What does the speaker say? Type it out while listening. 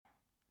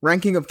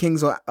Ranking of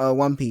Kings or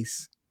One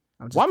Piece?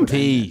 One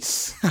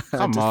Piece.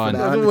 Come on.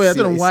 I don't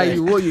know why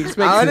what you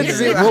expecting. I wanted to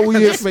see What were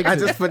you expecting? I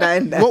just put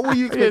that in there. What were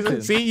you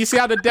expecting? See, you see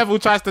how the devil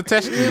tries to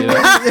test you. You know?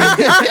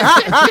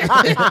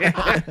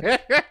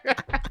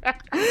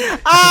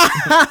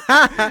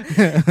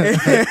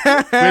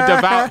 We're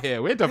devout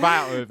here. We're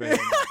devout over here.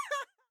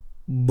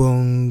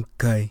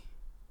 Bonkai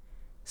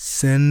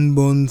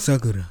Senbon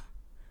Sakura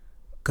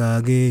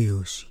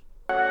Kageyoshi.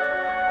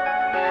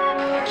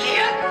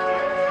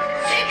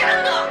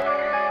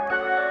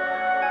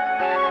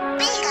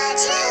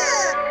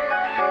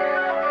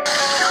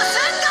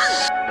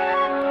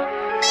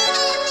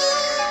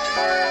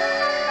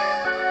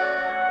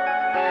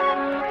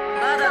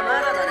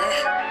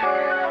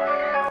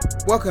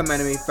 Welcome,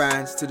 anime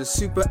fans, to the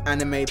Super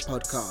Anime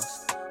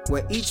Podcast,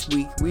 where each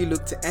week we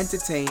look to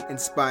entertain,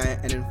 inspire,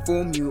 and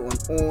inform you on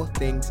all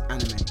things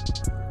anime.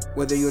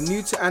 Whether you're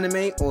new to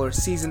anime or a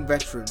seasoned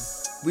veteran,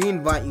 we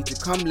invite you to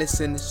come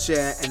listen,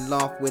 share, and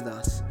laugh with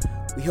us.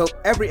 We hope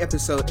every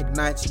episode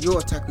ignites your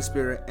otaku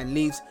spirit and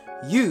leaves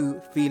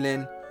you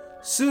feeling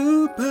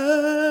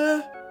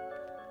super.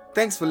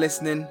 Thanks for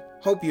listening.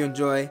 Hope you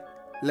enjoy.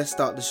 Let's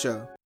start the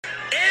show.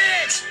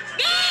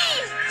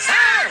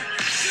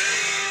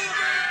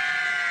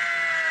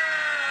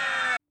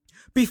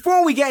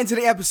 Before we get into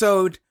the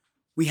episode,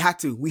 we had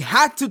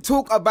to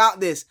talk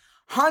about this.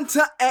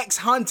 Hunter x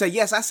Hunter.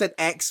 Yes, I said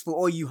X for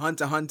all you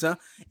Hunter.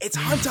 It's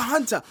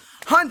Hunter.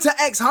 Hunter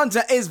x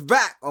Hunter is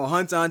back. Or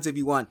Hunter if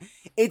you want.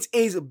 It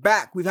is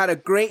back. We've had a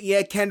great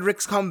year.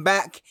 Kendrick's come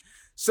back.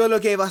 Solo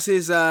gave us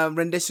his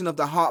rendition of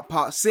The Heart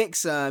Part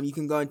 6. You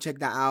can go and check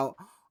that out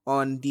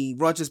on the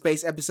Rogers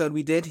Base episode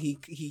we did.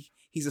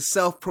 He's a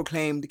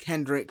self-proclaimed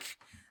Kendrick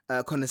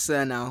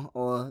connoisseur now,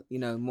 or, you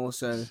know, more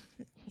so.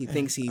 He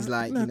thinks he's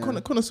like, no, you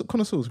know...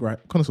 Connoisseur's right.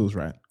 Connoisseur's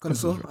right.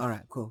 Connoisseur? All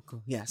right, cool.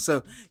 Yeah,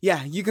 so,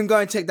 yeah, you can go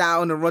and check that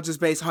out on the Rogers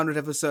Base 100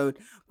 episode.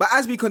 But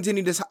as we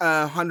continue this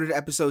 100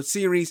 episode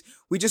series,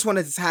 we just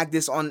wanted to tag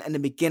this on in the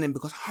beginning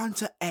because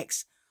Hunter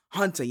x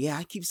Hunter, yeah,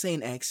 I keep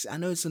saying X. I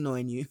know it's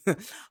annoying you.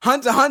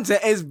 Hunter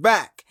is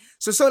back.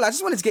 So I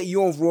just wanted to get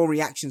your raw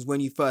reactions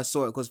when you first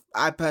saw it, because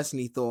I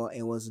personally thought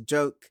it was a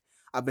joke.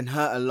 I've been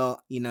hurt a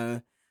lot, you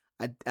know.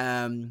 I've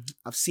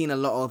seen a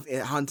lot of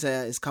it.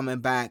 Hunter is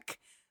coming back,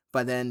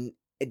 but then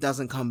it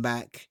doesn't come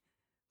back.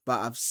 But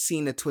I've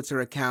seen a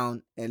Twitter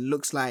account. It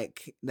looks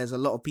like there's a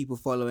lot of people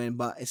following,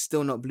 but it's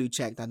still not blue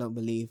checked, I don't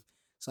believe.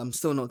 So I'm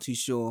still not too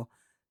sure.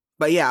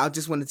 But yeah, I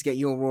just wanted to get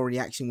your raw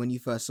reaction when you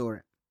first saw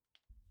it.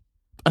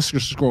 I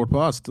just scrolled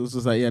past. It was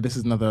just like, yeah, this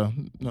is another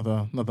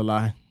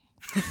lie.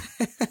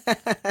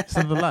 It's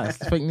another lie. It's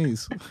fake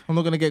news. I'm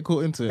not gonna get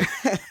caught into it.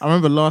 I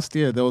remember last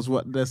year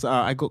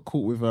I got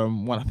caught with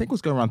one. I think it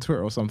was going around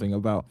Twitter or something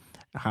about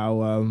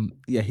how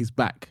he's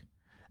back,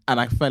 and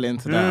I fell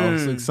into that. I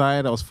was so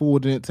excited. I was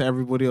forwarding it to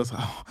everybody. I was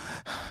like, oh,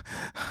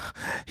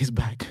 he's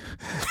back.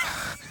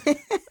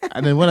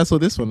 And then when I saw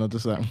this one, I was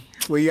just like,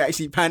 were you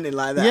actually panting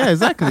like that? Yeah,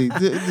 exactly.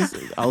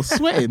 I was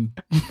sweating.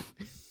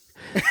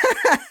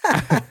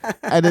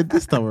 And then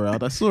this time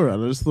around, I saw it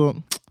and I just thought,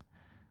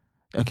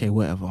 okay,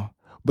 whatever.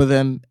 But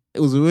then it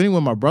was only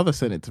when my brother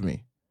sent it to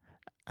me.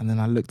 And then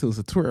I looked, it was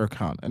a Twitter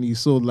account, and you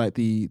saw like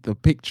the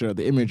picture,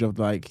 the image of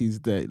like he's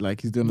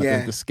doing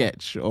the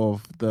sketch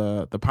of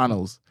the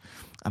panels.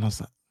 And I was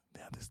like,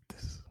 yeah,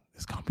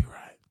 this can't be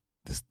right.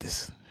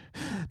 This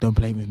don't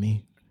play with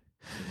me.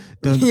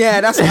 Yeah,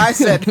 that's what I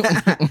said.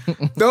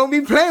 Don't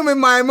be playing with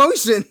my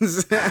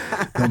emotions.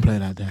 Don't play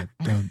like that.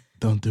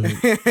 Don't do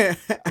it.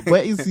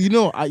 But it's,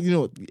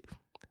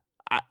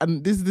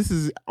 and this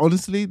is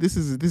honestly, this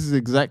is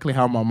exactly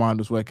how my mind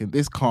was working.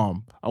 This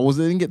calm. I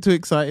didn't get too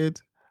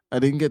excited. I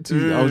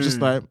was just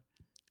like,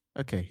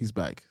 okay, he's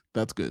back.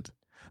 That's good.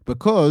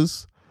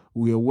 Because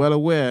we are well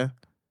aware,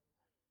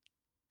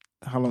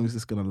 how long is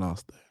this gonna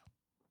last though?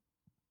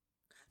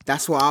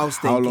 That's what I was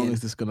thinking. How long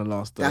is this gonna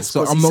last though?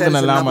 So I'm not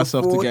gonna allow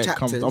myself to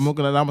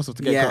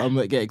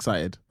get get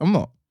excited. I'm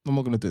not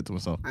gonna do it to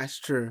myself. That's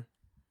true.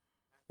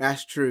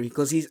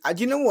 Because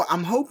you know what?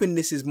 I'm hoping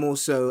this is more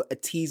so a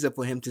teaser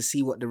for him to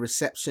see what the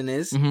reception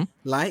is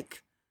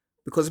like.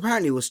 Because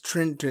apparently it was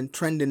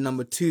trending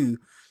number 2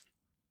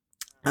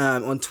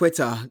 on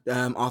Twitter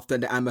after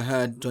the Amber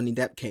Heard Johnny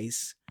Depp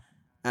case.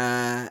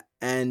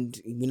 And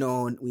you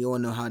know, we all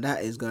know how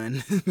that is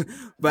going.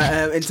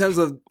 But in terms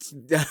of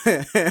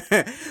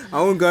I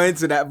won't go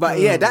into that. But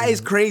yeah, that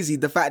is crazy.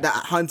 The fact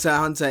that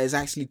Hunter is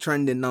actually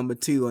trending number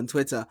 2 on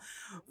Twitter.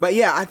 But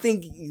yeah, I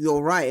think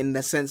you're right in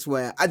the sense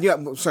where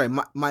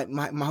my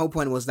whole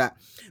point was that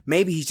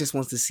maybe he just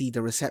wants to see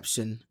the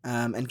reception.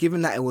 And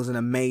given that it was an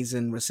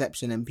amazing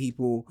reception and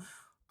people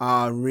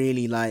are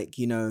really like,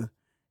 you know,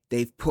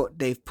 they've put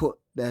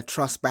their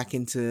trust back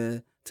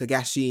into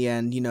Togashi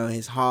and, you know,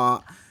 his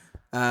heart.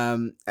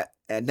 And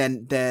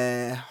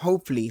then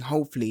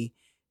hopefully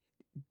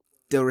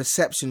the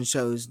reception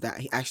shows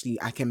that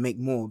I can make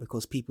more,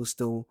 because people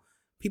still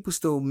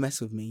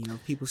mess with me, you know.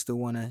 People still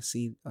want to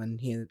see and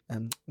hear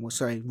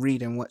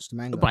read and watch the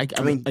manga. But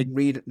I mean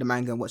read the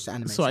manga and watch the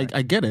anime. So I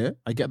get it,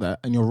 I get that,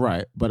 and you're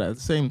right. But at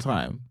the same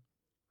time,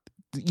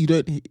 you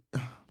don't.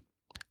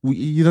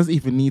 he doesn't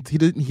even need he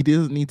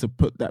doesn't need to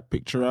put that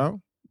picture out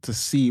to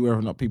see whether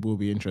or not people will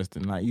be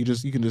interested. Like you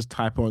can just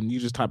type Hunter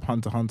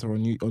x Hunter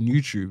on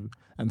YouTube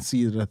and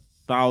see the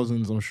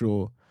thousands, I'm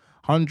sure,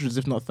 hundreds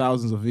if not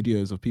thousands of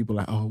videos of people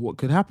like, oh, what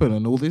could happen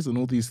and all this and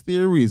all these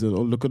theories, and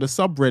look at the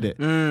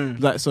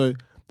subreddit. Like, so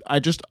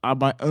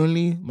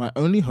my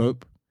only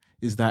hope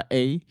is that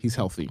A, he's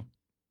healthy,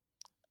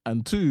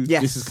 and 2,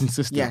 this is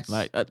consistent.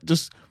 Like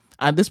just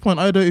at this point,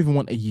 I don't even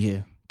want a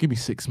year. Give me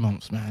 6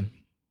 months, man.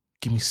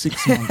 Give me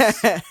 6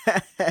 months.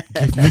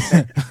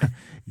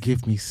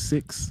 Give me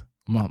 6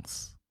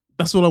 months.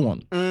 That's all I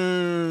want.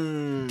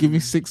 Give me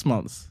 6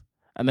 months.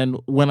 And then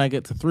when I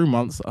get to 3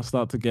 months, I'll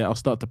start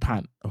to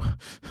pant. Oh,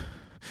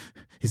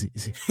 is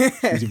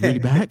it really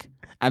back?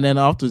 And then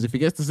afterwards, if it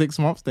gets to 6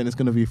 months, then it's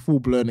going to be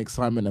full-blown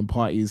excitement and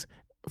parties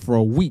for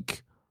a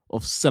week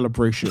of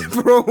celebration.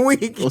 For a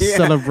week,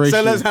 celebration.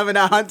 Solo's having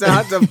a Hunter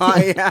x Hunter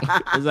party.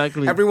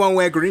 Exactly. Everyone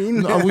wear green.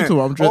 No, all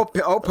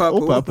purple. All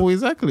purple,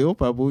 exactly. All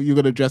purple. You're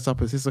going to dress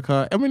up as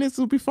Hisoka. I mean,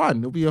 it'll be fun.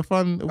 It'll be a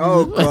fun...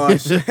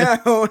 gosh.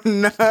 Oh,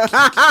 no.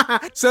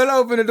 Solo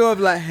opened the door,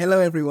 like, hello,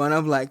 everyone.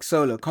 I'm like,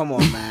 Solo, come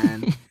on,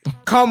 man.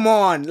 Come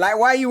on. Like,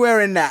 why are you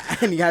wearing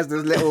that? And he has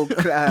this little,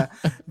 the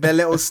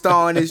little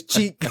star on his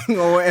cheek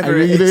or whatever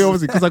it is.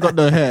 Obviously, because I got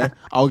no hair,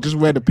 I'll just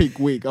wear the pink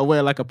wig. I'll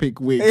wear like a pink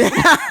wig.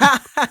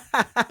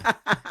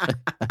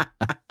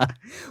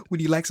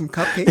 Would you like some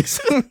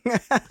cupcakes?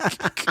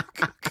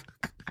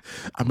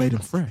 I made them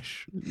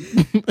fresh.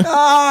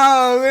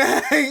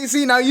 Oh,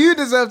 see, now you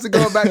deserve to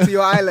go back to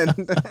your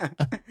island.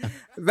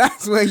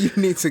 That's where you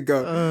need to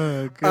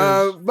go.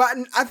 But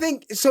I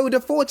think, so the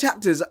 4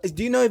 chapters,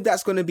 do you know if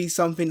that's going to be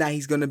something that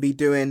he's going to be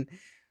doing?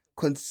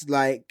 Cause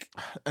like,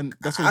 and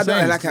that's what I'm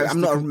saying.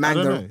 I'm not a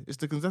manga.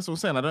 That's what I'm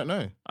saying. I don't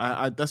know.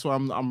 That's why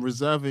I'm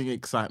reserving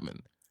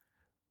excitement.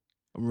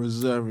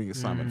 Because I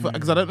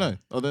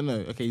don't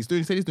know. Okay, he said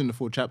he's doing the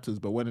 4 chapters,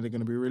 but when are they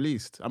going to be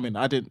released? I mean,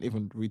 I didn't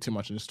even read too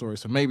much in the story,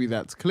 so maybe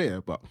that's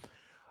clear. But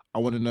I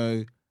want to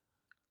know: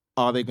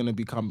 are they going to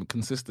become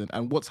consistent?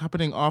 And what's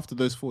happening after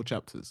those 4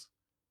 chapters?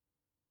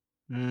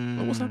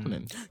 What's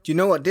happening? Do you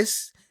know what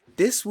this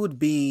would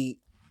be?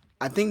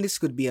 I think this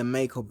could be a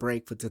make or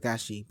break for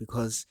Togashi,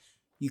 because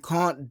you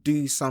can't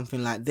do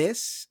something like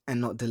this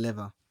and not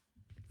deliver.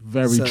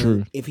 Very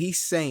true. If he's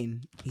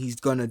saying he's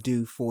gonna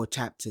do 4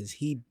 chapters,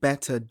 he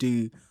better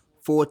do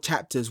 4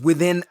 chapters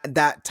within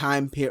that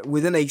time period,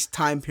 within a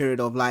time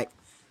period of like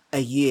a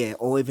year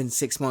or even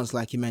 6 months,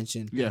 like you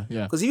mentioned. Yeah.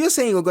 Because if you're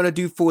saying you're gonna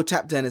do 4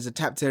 chapters and it's a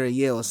chapter a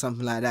year or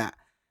something like that,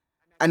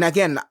 and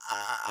again,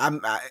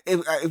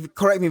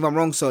 correct me if I'm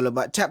wrong, Solo,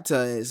 but chapter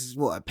is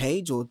what, a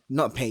page, or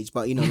not a page,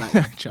 but you know,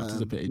 like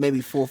chapter's a page, maybe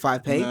 4 or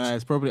 5 pages. No,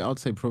 it's probably, I'd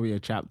say probably a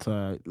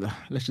chapter.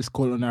 Let's just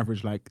call it on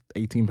average like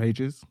 18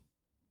 pages.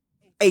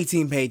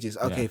 18 pages.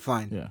 Okay, yeah.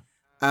 Fine.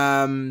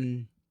 Yeah.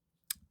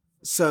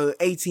 So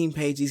 18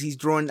 pages. He's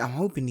drawing. I'm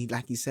hoping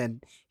like you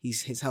said,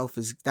 his health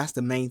is. That's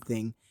the main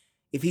thing.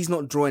 If he's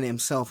not drawing it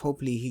himself,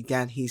 hopefully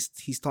he's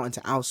starting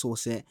to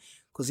outsource it.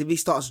 Because if he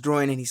starts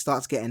drawing and he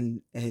starts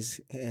getting his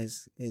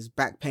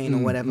back pain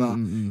or whatever,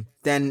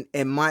 then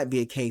it might be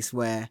a case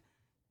where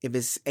if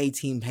it's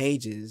 18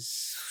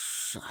 pages,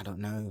 I don't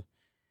know.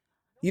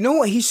 You know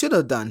what he should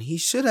have done? He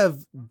should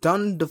have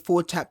done the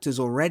 4 chapters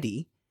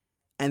already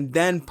and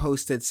then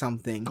posted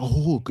something.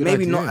 Oh, good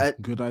Maybe idea.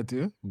 not good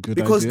idea.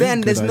 Because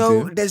then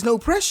there's no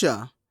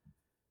pressure.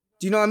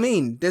 Do you know what I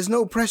mean? There's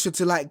no pressure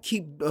to like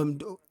keep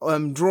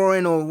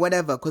drawing or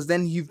whatever, because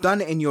then you've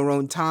done it in your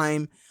own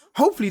time.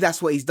 Hopefully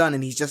that's what he's done,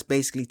 and he's just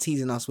basically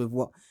teasing us with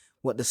what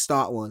the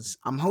start was.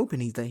 I'm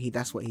hoping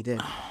that's what he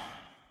did.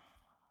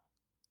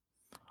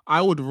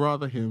 I would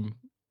rather him,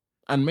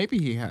 and maybe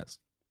he has,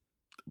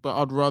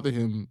 but I'd rather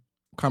him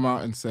come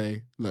out and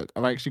say, look,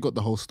 I've actually got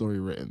the whole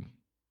story written.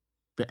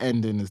 The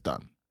ending is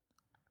done.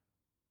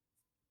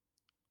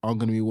 I'm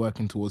going to be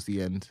working towards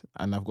the end,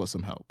 and I've got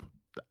some help.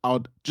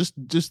 I'd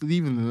just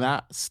leaving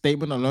that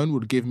statement alone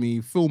would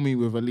fill me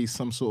with at least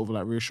some sort of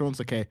like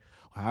reassurance. Okay,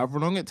 however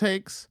long it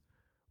takes,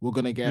 we're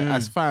going to get,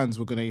 as fans,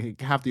 we're going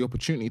to have the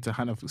opportunity to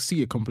kind of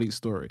see a complete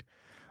story.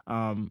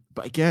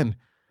 But again,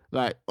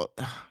 like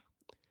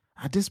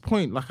at this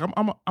point, like I'm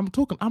a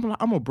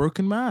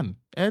broken man,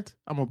 Ed.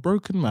 I'm a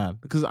broken man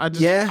because I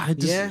just.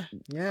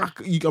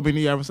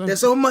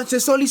 There's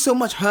only so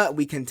much hurt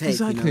we can take.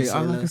 Exactly. You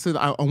know, like I said,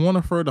 I want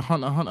to throw the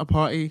Hunter x Hunter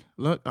party.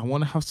 Look, I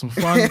want to have some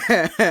fun.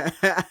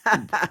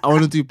 I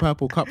want to do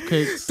purple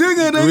cupcakes. Green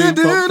cupcakes.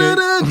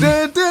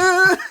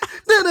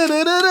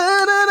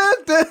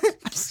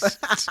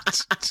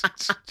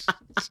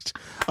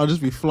 I'll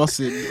just be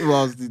flossing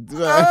whilst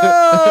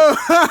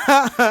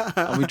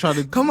I'll be trying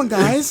to. Come on,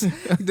 guys!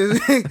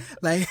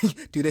 Like,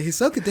 do the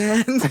Hisoka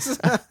dance.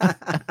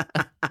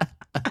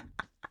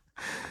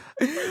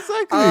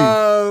 Exactly.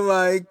 Oh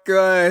my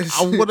gosh!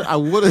 I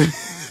would.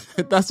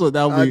 That's what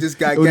that would be.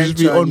 It would just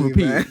be on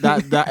repeat.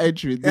 That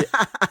entry, that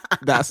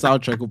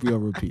soundtrack will be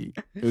on repeat.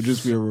 It would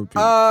just be on repeat.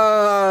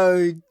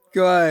 Oh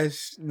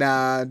gosh,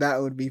 nah,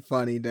 that would be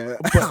funny though.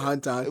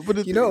 Hunter,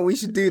 you know what? We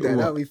should do that.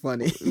 That would be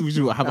funny. We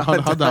should have a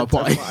Hunter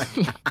party.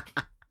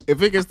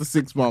 if it gets to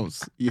 6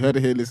 months, you heard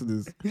it here,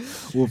 listeners.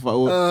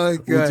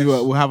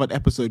 We'll have an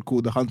episode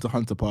called the Hunter x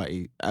Hunter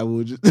Party. I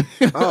will just.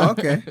 Oh,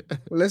 okay.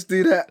 Well, let's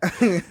do that.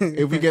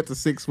 If we get to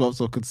 6 months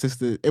of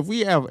consistent, if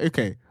we have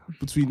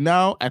between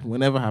now and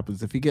whenever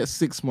happens, if we get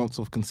 6 months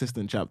of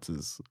consistent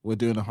chapters, we're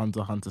doing a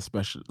Hunter x Hunter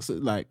special. So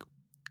Hunter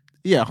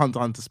x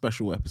Hunter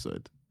special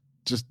episode.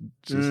 Just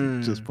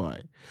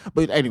party.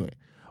 But anyway,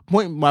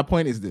 my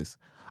point is this: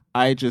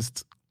 I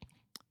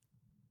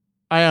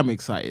am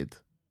excited,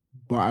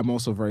 but I'm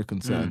also very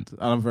concerned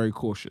and I'm very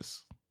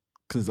cautious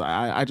because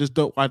I just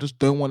don't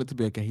want it to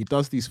be okay. He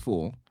does these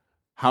 4.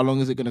 How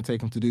long is it going to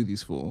take him to do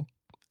these 4?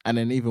 And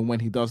then even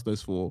when he does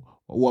those 4,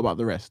 what about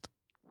the rest?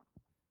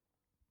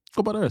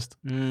 What about the rest?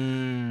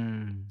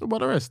 What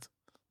about the rest?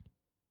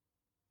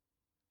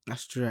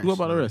 That's true. What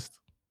about the rest?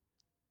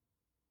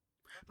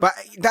 But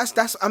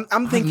that's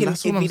I'm thinking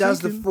if he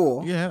does the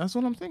 4. Yeah, that's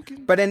what I'm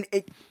thinking. But then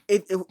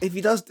if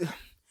he does,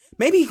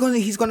 maybe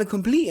he's gonna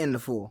complete in the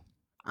 4.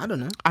 I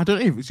don't know. I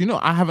don't even.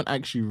 I haven't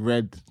actually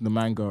read the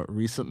manga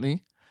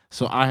recently,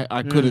 so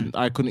I couldn't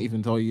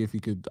even tell you if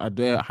he could. I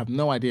have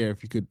no idea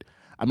if he could.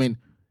 I mean,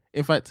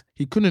 in fact,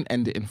 he couldn't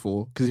end it in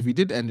 4 because if he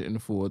did end it in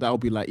 4, that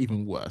would be like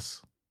even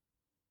worse.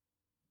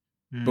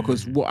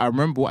 Because what I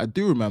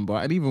do remember,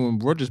 and even when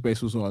Roger's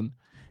Base was on,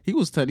 he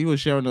was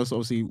sharing us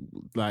obviously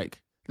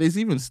like. There's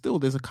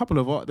a couple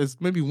of there's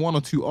maybe 1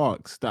 or 2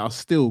 arcs that are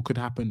still could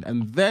happen,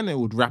 and then it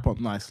would wrap up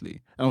nicely.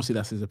 And obviously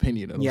that's his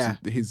opinion and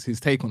his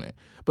take on it.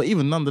 But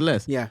even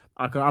nonetheless, I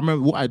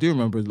remember what I do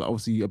remember is like,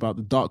 obviously about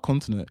the Dark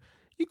Continent.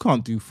 You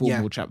can't do 4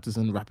 more chapters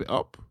and wrap it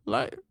up.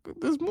 Like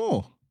there's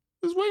more.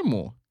 There's way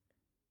more.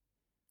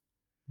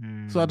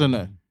 So I don't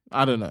know.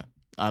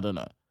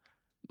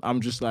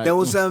 I'm just like there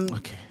was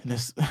okay,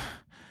 let's.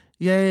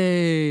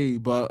 Yay!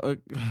 But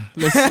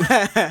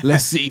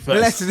let's see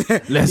first.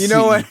 Let's you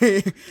know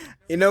see.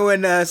 You know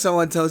when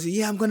someone tells you,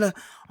 "Yeah, I'm gonna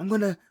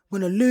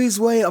lose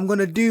weight. I'm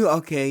gonna do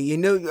okay."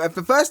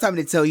 The first time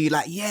they tell you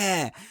like,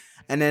 "Yeah,"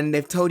 and then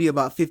they've told you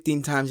about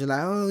 15 times. You're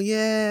like, "Oh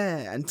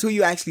yeah," until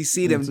you actually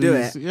see them do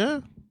it. Yeah.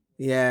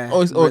 Yeah.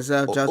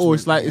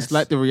 It's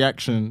like the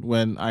reaction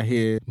when I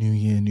hear "New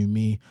Year, new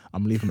me."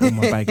 I'm leaving all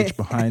my baggage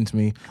behind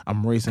me.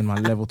 I'm raising my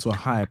level to a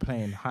higher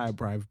plane, higher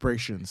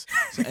vibrations.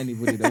 So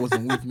anybody that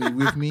wasn't with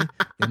me,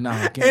 you're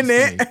now against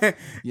me.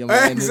 You're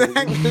my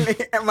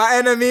exactly. My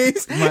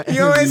enemies.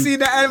 You always see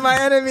that my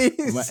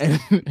enemies.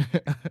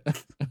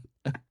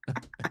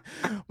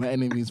 My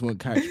enemies won't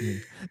catch me.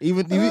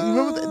 Even you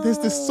remember there's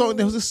this song.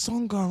 There was this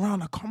song going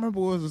around. I can't remember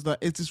what it was. Like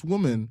it's this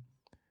woman.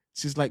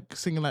 She's like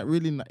singing like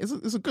really nice.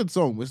 It's a good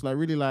song. It's like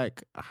really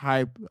like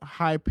high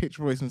pitched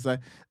voice and it's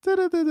like and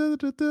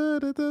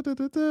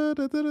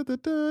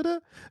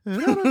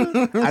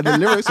the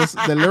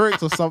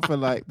lyrics are something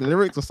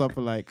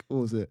like what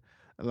was it?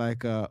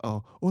 Like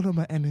all of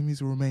my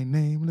enemies will remain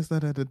nameless.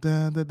 There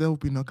will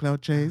be no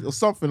cloud chase or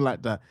something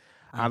like that.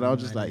 And I was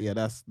just like, yeah,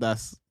 that is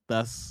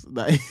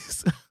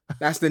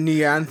that's the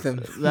new anthem.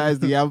 That is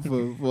the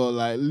anthem for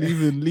like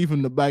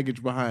leaving the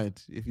baggage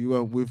behind. If you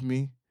weren't with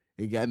me.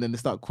 And then they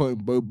start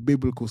quoting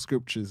biblical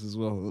scriptures as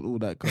well, all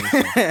that kind of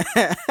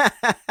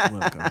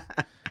stuff.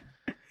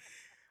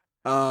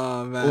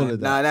 Oh man,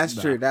 that's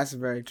true. That's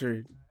very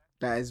true.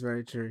 That is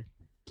very true.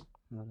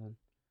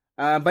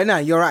 But no,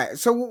 you're right.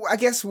 So I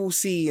guess we'll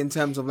see in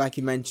terms of like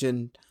you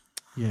mentioned.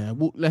 Yeah,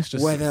 well, let's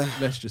just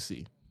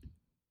see.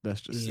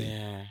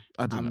 Yeah,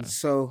 I'm know.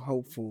 So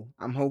hopeful.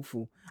 I'm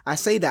hopeful. I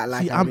say that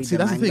like that's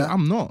the thing.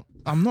 I'm not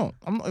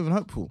even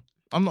hopeful.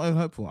 I'm not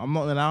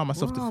allowing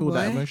myself to feel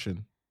that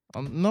emotion.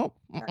 Nope.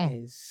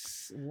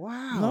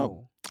 Wow.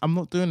 Nope. I'm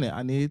not doing it.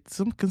 I need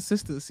some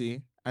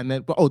consistency. And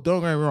then, but don't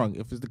get me wrong.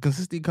 If the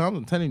consistency comes,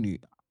 I'm telling you,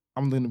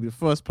 I'm going to be the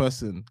first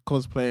person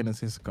cosplaying as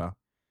Hisoka.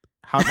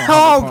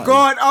 Oh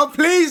God! Oh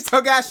please,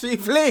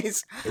 Togashi,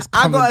 please!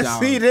 I gotta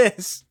see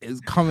this. It's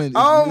coming.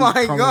 Oh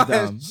my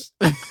gosh!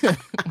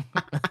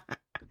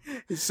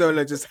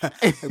 Solo just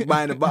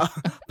buying a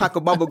pack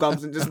of bubble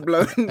gums and just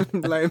blowing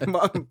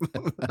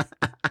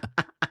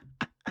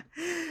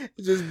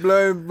just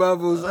blowing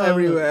bubbles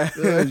everywhere.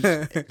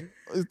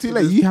 It's too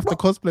late. You have to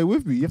cosplay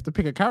with me. You have to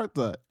pick a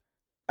character.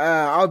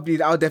 I'll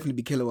definitely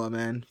be Killua,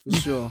 man, for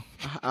sure.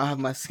 I'll have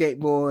my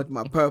skateboard,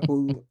 my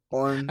purple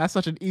on. That's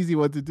such an easy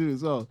one to do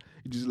as well.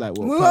 You just like,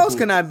 who else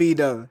can I be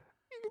though?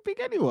 You can pick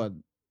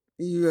anyone.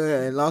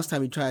 Yeah, last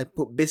time you tried to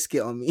put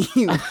Biscuit on me.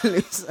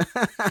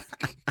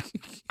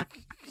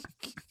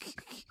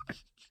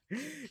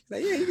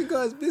 Like, yeah, you can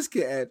go as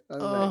Biscuit Ed. I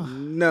was like,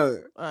 no.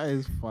 That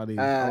is funny.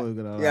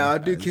 I'll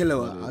do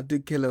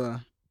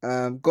Killua.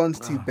 Gon's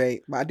too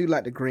bait, but I do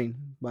like the green.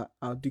 But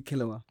I'll do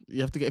Killua.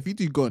 If you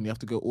do Gon, you have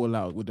to go all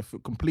out with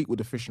complete with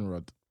the fishing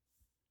rod.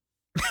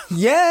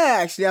 Yeah,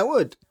 actually, I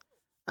would.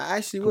 I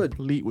actually would.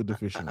 Complete with the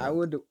fishing rod. I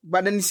would.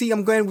 But then you see,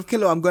 I'm going with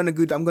Killua. I'm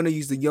gonna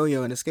use the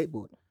yo-yo and the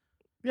skateboard.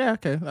 Yeah,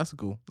 okay, that's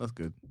cool. That's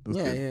good.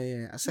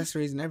 Yeah.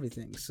 Accessories and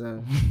everything.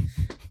 So.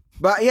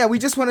 But yeah, we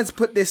just wanted to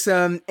put this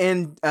in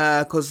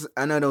because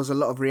I know there was a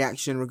lot of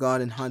reaction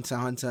regarding Hunter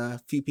x Hunter.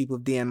 A few people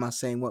DM us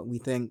saying what we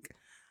think.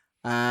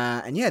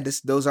 And yeah,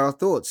 those are our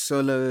thoughts.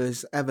 Solo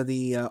is ever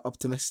the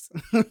optimist.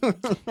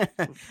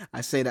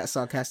 I say that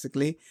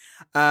sarcastically.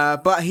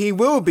 But he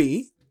will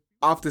be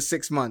after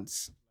 6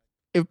 months.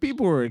 If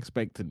people were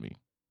expecting me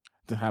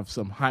to have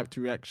some hyped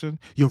reaction,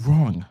 you're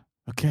wrong.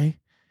 Okay?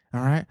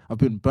 All right? I've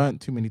been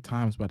burnt too many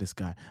times by this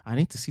guy. I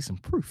need to see some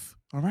proof.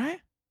 All right?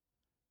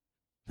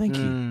 Thank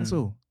you. That's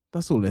all.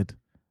 That's all, Ed.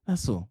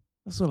 That's all.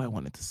 That's all I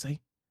wanted to say.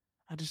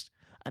 I just,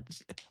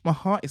 my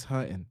heart is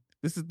hurting.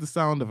 This is the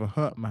sound of a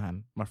hurt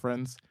man, my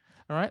friends.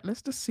 All right,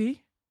 let's just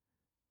see.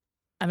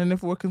 And then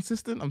if we're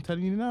consistent, I'm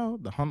telling you now,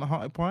 the Hunter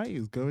Hearted Party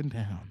is going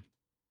down.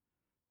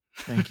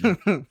 Thank you.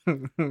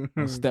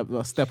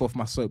 I'll step off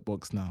my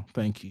soapbox now.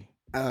 Thank you.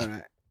 All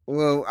right.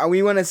 Well,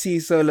 we want to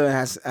see Solo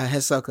as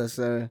Hisoka,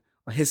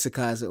 or Hisoka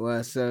as it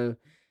were. So,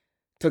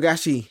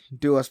 Togashi,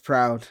 do us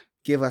proud.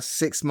 Give us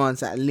 6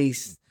 months at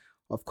least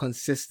of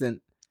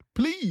consistent.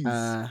 Please.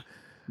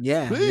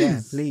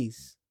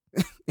 Please.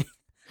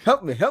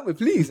 Help me,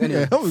 please. Anyway.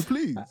 Yeah, help me,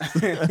 please.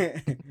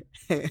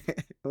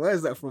 Where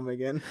is that from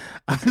again?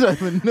 I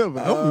don't even know,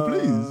 but help me,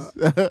 please.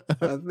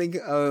 I think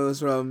it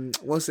was from,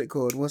 what's it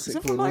called? Is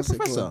it from Night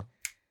Professor?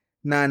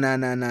 Nah.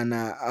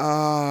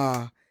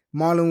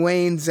 Marlon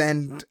Wayans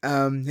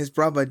and his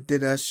brother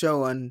did a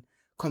show on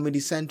Comedy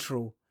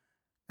Central.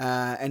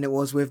 And it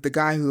was with the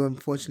guy who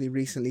unfortunately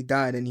recently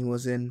died, and he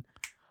was in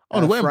the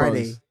Wayans Friday.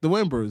 Brothers. The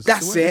Wayans Brothers.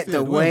 That's it.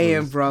 The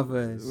Wayans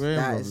Brothers.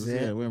 That is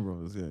it. Yeah, Wayans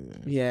Brothers. Yeah.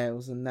 Yeah, it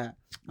was in that.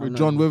 With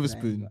John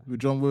Witherspoon.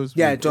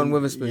 Yeah, John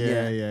Witherspoon.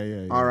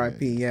 Yeah.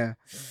 R.I.P. Yeah.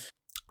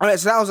 All right,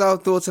 so that was our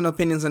thoughts and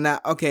opinions on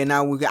that. Okay,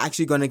 now we're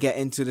actually going to get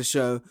into the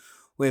show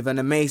with an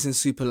amazing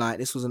Super Light.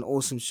 This was an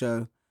awesome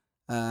show.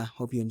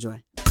 Hope you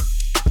enjoy.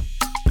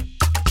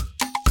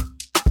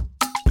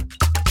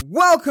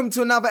 Welcome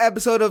to another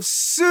episode of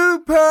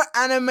Super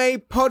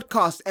Anime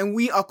Podcast, and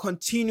we are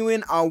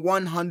continuing our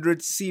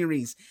 100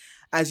 series.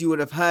 As you would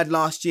have heard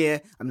last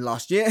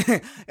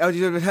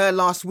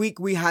week,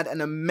 we had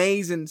an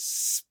amazing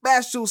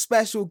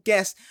special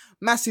guest,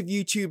 massive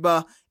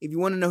YouTuber. If you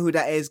want to know who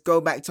that is,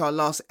 go back to our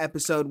last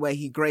episode where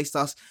he graced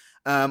us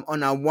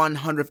on our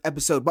 100th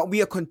episode. But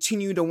we are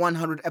continuing the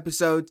 100th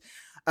episode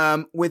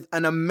with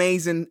an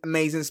amazing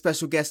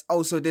special guest.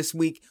 Also this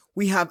week,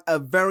 we have a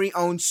very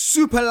own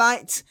Super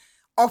Light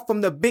off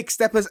from the Big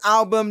Steppers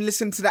album.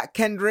 Listen to that,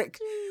 Kendrick.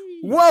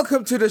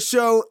 Welcome to the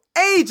show,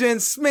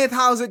 Agent Smith.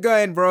 How's it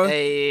going, bro?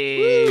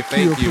 Hey,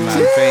 thank you,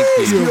 man.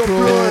 Thank you.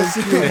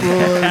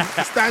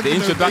 The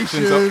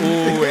introductions are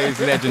always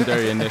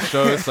legendary in this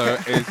show, so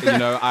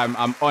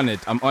I'm honored.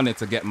 I'm honored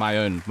to get my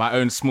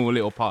own small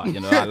little part.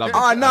 You know, I love it.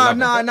 Oh no!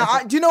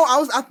 Do you know?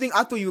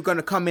 I thought you were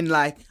gonna come in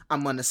like,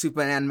 I'm on the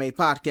Super Anime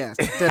Podcast.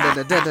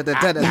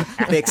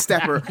 Big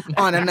Stepper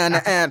on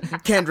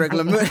and Kendrick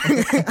Lamar.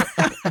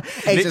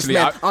 Agent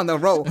Smith on the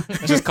roll.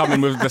 Just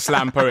coming with the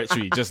slam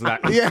poetry, just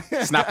like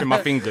snapping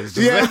my fingers.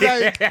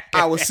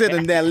 I was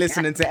sitting there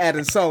listening to Ed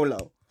and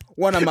Solo.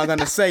 What am I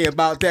gonna say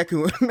about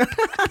Deku?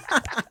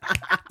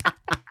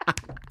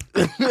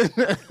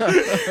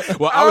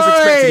 Well, I was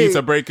expecting you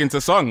to break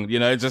into song,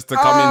 just to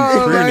come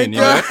in crooning,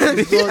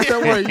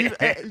 Don't worry,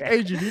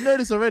 Adrian, you know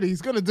this already.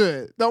 He's gonna do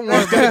it. Don't worry.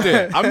 He's gonna do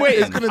it. I'm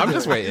waiting. I'm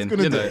just waiting.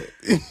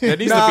 There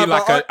needs to be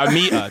like a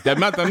meter.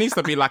 There needs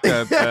to be like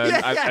a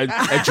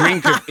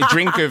drink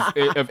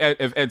of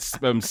Ed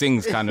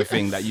Sings kind of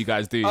thing that you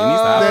guys do. It needs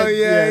to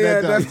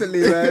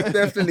happen.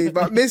 Definitely.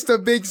 But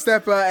Mr. Big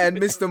Stepper and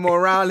Mr.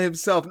 Morale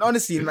himself. And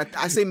honestly,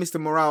 I say Mr.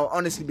 Morale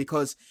honestly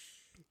because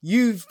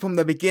you from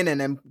the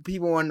beginning, and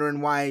people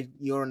wondering why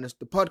you're on the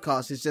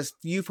podcast, it's just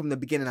you from the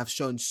beginning have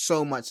shown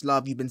so much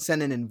love. You've been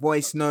sending in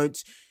voice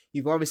notes.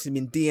 You've obviously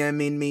been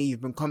DMing me. You've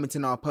been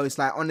commenting on our posts.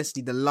 Like,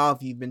 honestly, the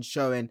love you've been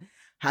showing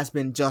has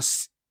been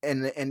just,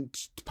 and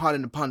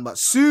pardon the pun, but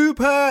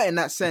super in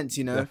that sense,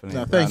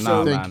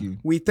 Thank you.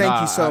 We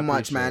thank you so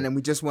much, man. And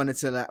we just wanted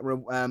to,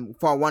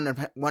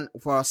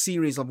 for our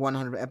series of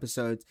 100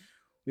 episodes,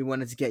 we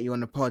wanted to get you on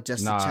the pod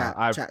just to chat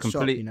shop,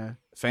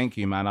 Thank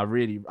you, man. I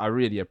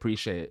really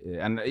appreciate it.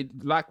 And I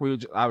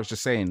was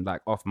just saying,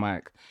 like off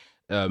mic,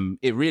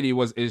 it really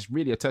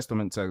a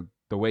testament to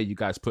the way you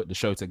guys put the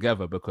show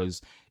together,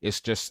 because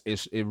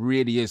it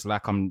really is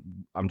like I'm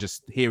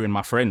just hearing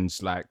my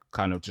friends like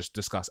kind of just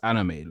discuss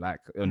anime like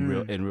in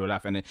real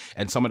life, and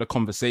some of the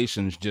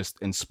conversations just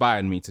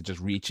inspired me to just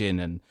reach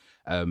in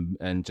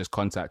and just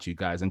contact you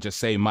guys and just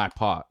say my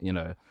part,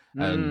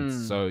 And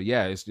so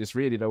it's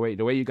really the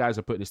way you guys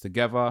have put this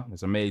together.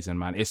 It's amazing,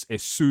 man.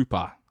 It's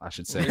super, I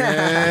should say.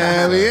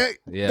 Yeah.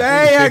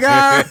 There you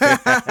go.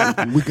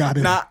 We got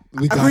it.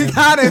 We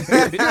got it.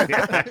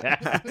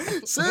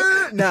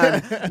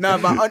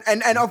 But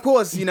and of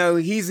course,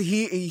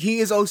 he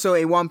is also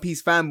a One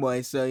Piece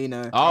fanboy, so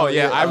Oh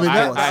yeah,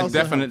 I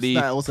definitely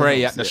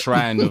pray at the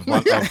shrine of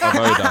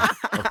Oda,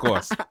 of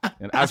course,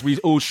 and as we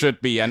all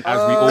should be, and as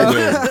we all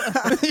will.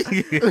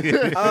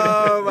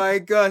 Oh my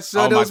gosh!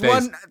 So there was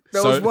one.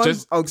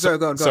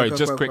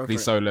 Just quickly,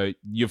 Solo.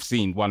 You've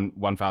seen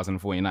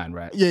 1049,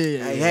 right?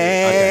 Yeah.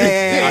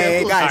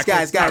 Hey,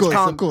 guys,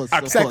 calm. Of course.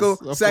 Settle.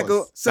 That's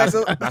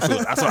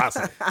what I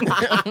said.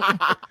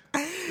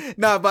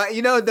 No, but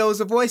there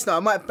was a voice note. I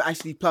might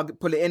actually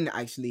pull it in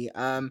actually.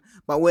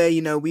 But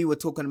where we were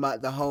talking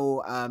about the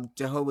whole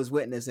Jehovah's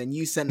Witness, and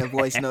you sent a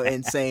voice note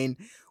in saying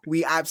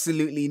we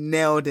absolutely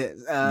nailed it.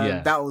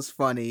 That was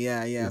funny.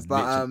 Yeah.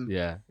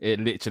 It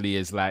literally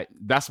is like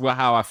that's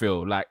how I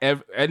feel. Like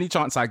any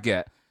chance I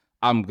get,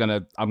 I'm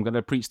gonna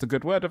preach the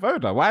good word of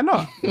Oda. Why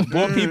not?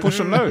 More people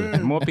should know.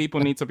 More people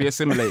need to be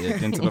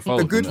assimilated into the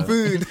fold. The good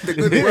food, the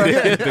good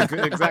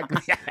word.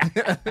 Exactly.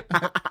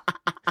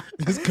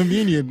 It's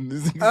communion.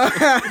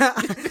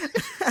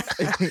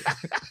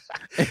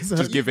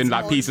 Just giving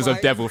like pieces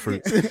of devil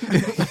fruit. Yeah.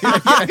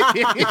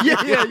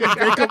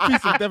 Break a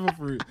piece of devil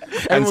fruit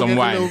And some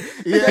wine.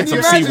 And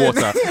some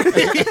seawater.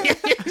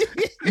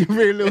 You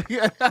bring a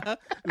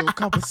little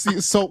cup of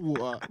salt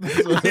water.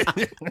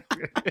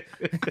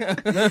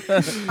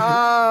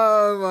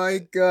 Oh my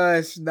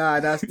gosh.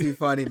 Nah, that's too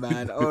funny,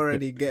 man.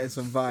 Already getting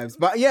some vibes.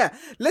 But yeah,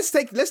 let's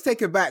take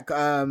it back,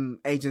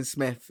 Agent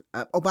Smith.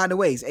 By the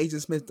way, is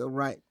Agent Smith the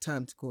right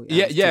term to call it?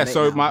 Yeah.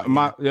 So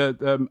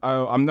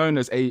I'm known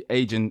as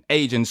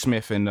Agent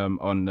Smith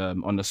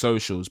on the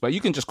socials, but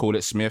you can just call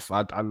it Smith.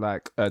 I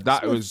like that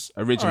Smith. Was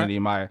originally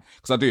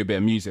because I do a bit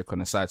of music on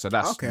the side, so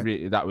that's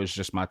really, that was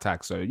just my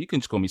tag. So you can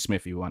just call me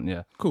Smith if you want.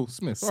 Yeah, cool,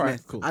 Smith. All right,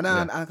 cool. I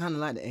kind of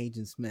like the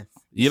Agent Smith.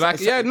 You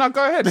like? No,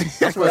 go ahead.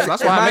 That's why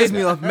I made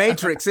me of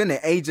Matrix, innit?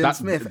 Agent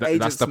Smith.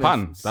 That's the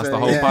pun. That's the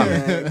whole pun.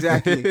 Yeah,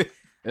 exactly.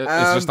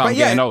 It's just I'm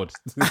getting old.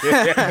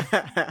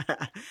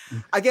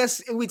 I guess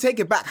if we take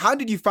it back, how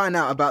did you find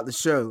out about the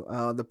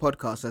show, the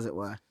podcast, as it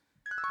were?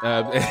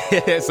 So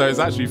it's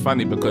actually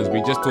funny because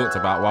we just talked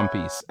about One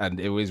Piece, and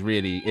it was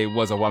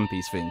a One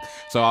Piece thing.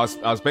 So I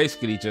was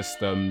basically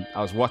just I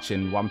was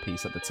watching One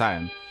Piece at the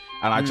time,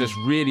 and I just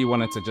really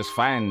wanted to just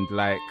find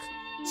like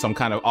some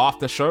kind of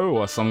after show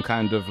or some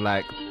kind of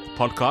like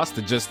podcast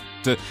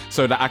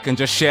so that I can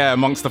just share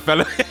amongst the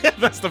fellow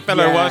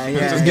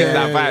worshippers, just get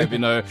that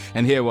vibe,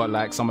 and hear what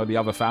like some of the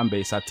other fan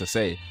base had to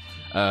say.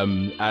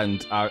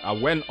 And I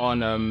went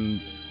on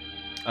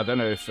I don't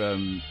know if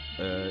you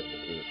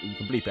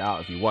can bleep it out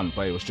if you want,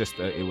 but it was just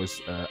it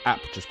was an app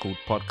just called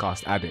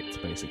Podcast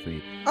Addict,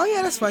 basically. Oh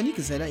yeah, that's fine. You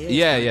can say that.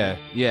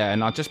 Yeah.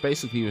 And I just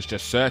basically was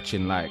just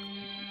searching like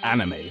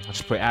anime. I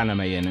just put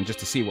anime in and just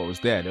to see what was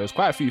there. There was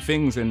quite a few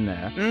things in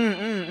there.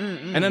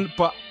 And then,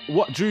 but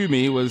what drew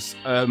me was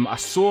I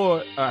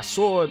saw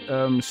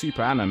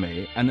Super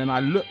Anime, and then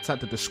I looked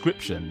at the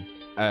description.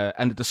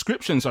 And the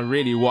descriptions are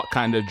really what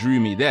kind of drew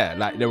me there.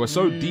 Like they were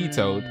so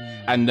detailed,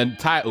 and the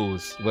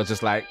titles were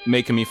just like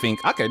making me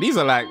think, okay, these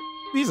are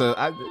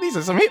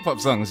some hip hop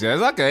songs. Yeah,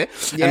 it's okay.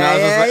 Yeah, and I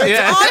was just like,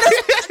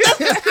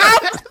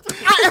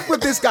 I F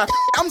with this guy.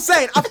 I'm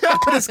saying I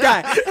fuck with this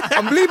guy.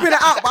 I'm bleeping it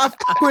out, but I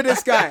fuck with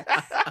this guy.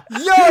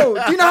 Yo,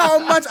 do you know how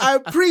much I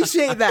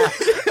appreciate that?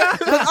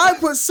 Because I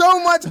put so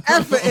much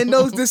effort in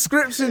those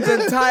descriptions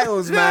and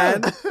titles,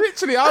 man.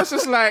 Literally, I was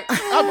just like,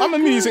 I'm a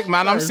music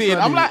man. I'm seeing.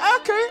 I'm like,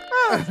 okay,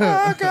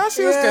 I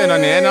see what's going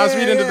on here. And I was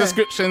reading the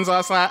descriptions. I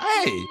was like,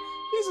 hey,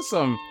 these are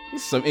some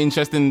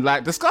interesting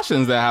like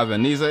discussions they're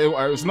having. It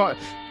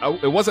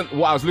wasn't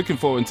what I was looking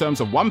for in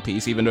terms of One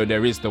Piece, even though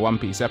there is the One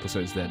Piece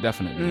episodes there,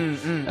 definitely.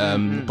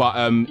 But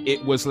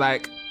it was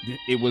like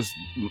it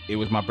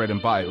was my bread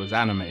and butter. It was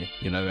anime,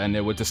 and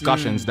there were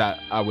discussions that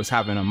I was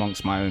having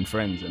amongst my own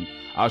friends, and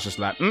I was just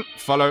like,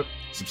 follow,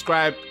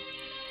 subscribe,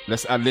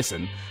 let's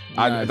listen.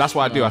 That's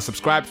what I do. I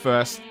subscribe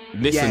first,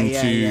 listen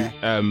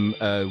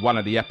to one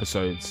of the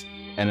episodes.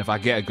 And if I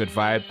get a good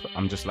vibe,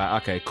 I'm just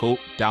like, okay, cool.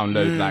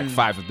 Download like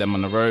 5 of them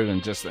on the road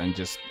and just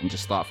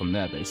start from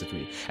there,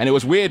 basically. And it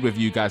was weird with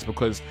you guys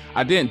because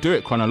I didn't do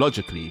it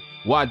chronologically.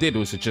 What I did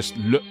was to just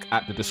look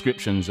at the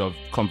descriptions of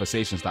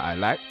conversations that I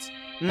liked,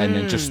 and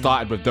then just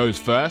started with those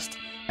first.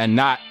 And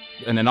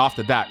then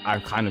after that, I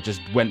kind of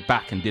just went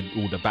back and did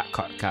all the back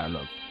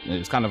catalog. It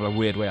was kind of a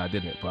weird way I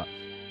did it, but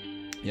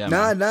yeah.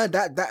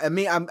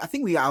 I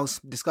think I was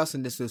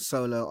discussing this with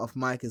Solo off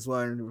mic as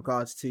well in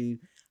regards to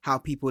how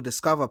people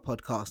discover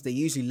podcasts. They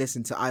usually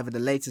listen to either the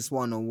latest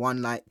one or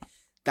one like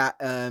that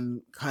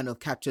kind of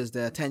captures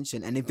their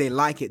attention, and if they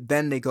like it,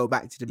 then they go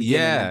back to the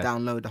beginning and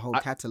download the whole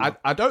catalog.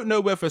 I don't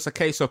know whether it's a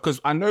case of, because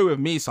I know with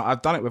me, so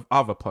I've done it with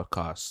other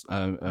podcasts,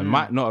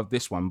 might not have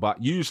this one,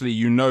 but usually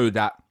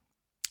that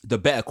the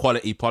better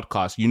quality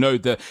podcast,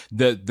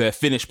 the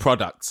finished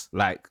product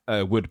like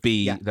would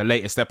be the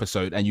latest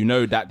episode, and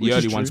that the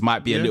early ones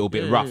might be a little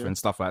bit rough and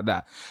stuff like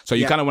that. So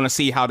you kind of want to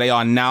see how they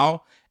are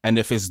now. And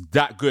if it's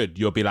that good,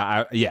 you'll be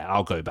like,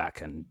 I'll go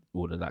back and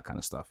all of that kind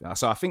of stuff. Yeah.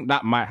 So I think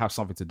that might have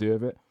something to do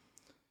with it.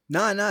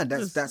 No,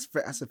 that's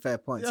a fair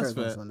point. That's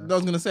fair. I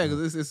was gonna say,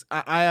 because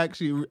I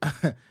actually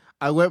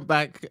I went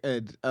back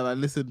and I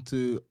listened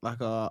to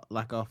like our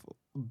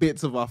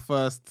bits of our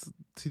first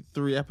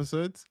 3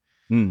 episodes,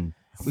 and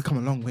We come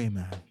a long way,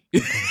 man.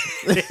 It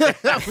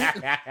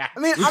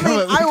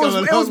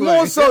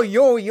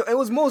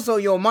was more so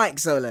your mic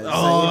solos.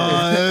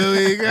 There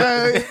we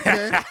go.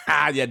 Okay.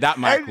 Yeah, that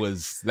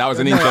was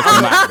an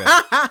interesting mic there.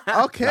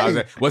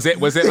 Okay. Was it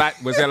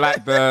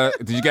like the?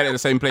 Did you get it at the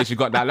same place you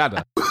got that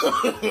ladder?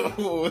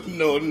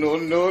 No.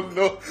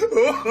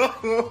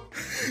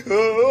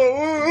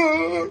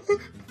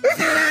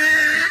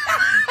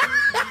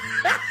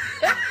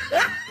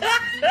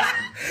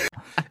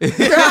 Yes.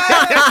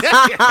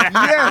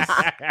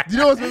 You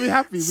know what's made me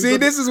happy? See,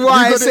 this is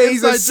why I say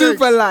he's a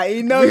super light.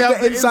 He knows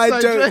the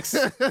inside jokes.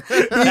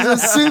 He's a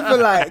super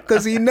light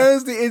because he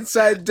knows the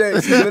inside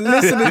jokes. He's been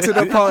listening to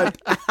the pod.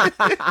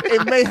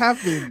 It may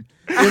happen.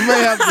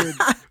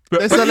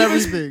 That's not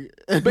everything.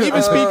 But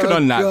even speaking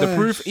on that, gosh. the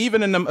proof,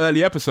 even in them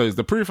early episodes,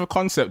 the proof of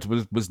concept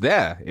was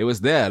there. It was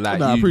there.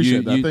 Like, I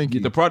appreciate that. Thank you.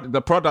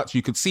 The product,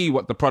 you could see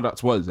what the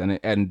product was, and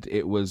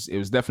it was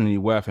definitely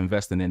worth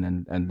investing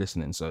in and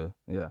listening. So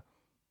yeah.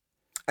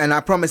 And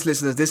I promise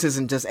listeners, this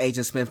isn't just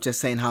Agent Smith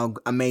just saying how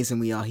amazing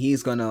we are.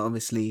 He's gonna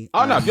obviously.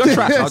 Oh no, if you're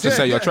trash, I'll just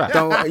say you're trash.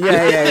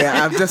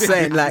 Yeah. I'm just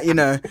saying, like, you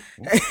know,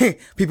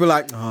 people are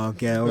like, oh,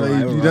 okay, all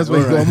right. That's why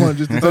you got him on.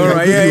 Just to All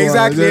right, yeah,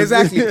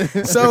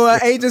 exactly. So,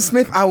 Agent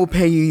Smith, I will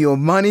pay you your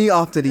money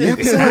after the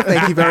episode.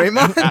 Thank you very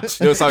much.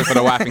 Do something for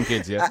the wife and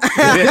kids, yeah.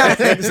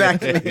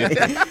 Exactly.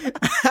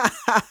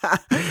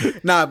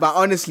 No, but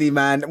honestly,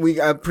 man, we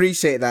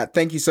appreciate that.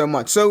 Thank you so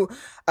much. So,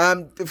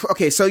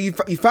 okay, so you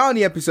found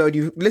the episode,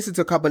 you listened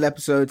to a couple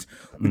episodes.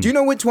 Do you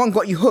know which one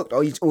got you hooked,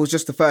 or was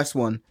just the first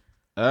one?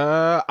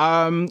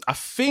 I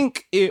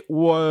think it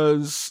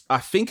was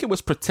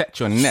Protect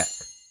Your Neck.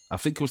 I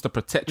think it was the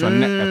Protect Your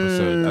Neck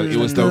episode. It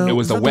was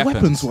the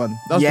weapons one.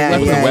 That was The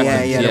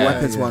weapons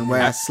weapons one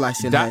where I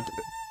sliced your head.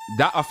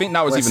 That I think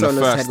that was Where even Solo's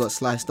the first. head got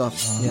sliced off.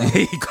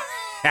 Yeah.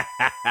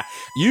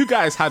 You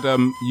guys had I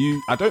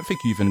don't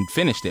think you even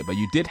finished it, but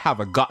you did have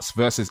a Guts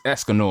versus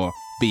Escanor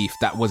beef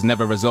that was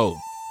never resolved.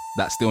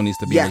 That still needs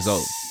to be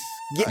resolved.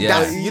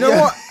 Yeah. You know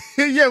what?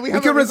 Yeah, we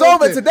can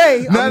resolve it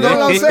today. No,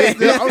 I'm saying.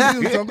 I'm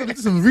going to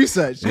do some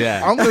research.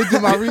 Yeah. I'm going to do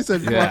my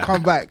research before I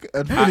come back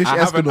and finish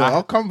Escanor.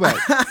 I'll come back.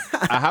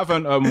 I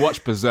haven't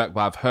watched Berserk,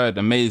 but I've heard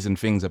amazing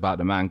things about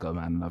the manga,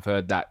 man. I've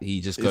heard that he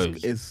just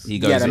goes.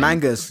 Yeah, the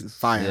manga's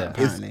fire,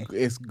 apparently.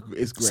 It's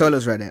great.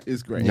 Solo's read it.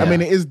 It's great. Yeah. I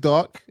mean, it is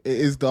dark.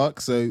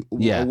 So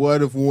a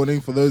word of warning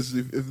for those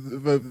if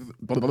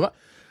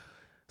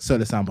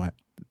Solo soundbite.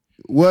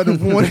 Word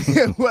of warning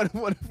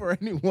for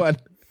anyone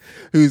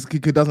who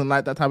doesn't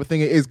like that type of thing.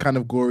 It is kind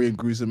of gory and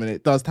gruesome, and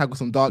it does tackle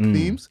some dark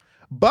themes.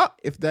 But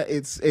it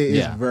is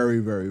very,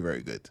 very,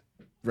 very good.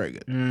 Very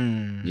good.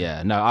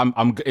 Yeah, no,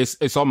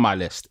 it's on my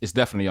list. It's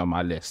definitely on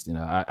my list. You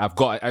know,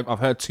 I've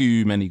heard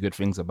too many good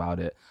things about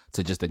it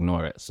to just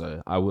ignore it.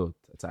 So I will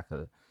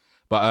tackle it.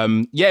 But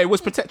it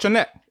was Protect Your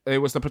Neck. It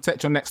was the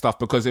Protect Your Neck stuff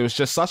because it was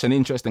just such an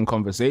interesting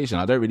conversation.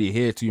 I don't really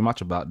hear too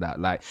much about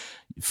that, like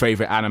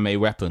favorite anime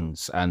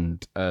weapons,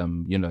 and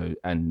you know,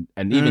 and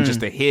even just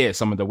to hear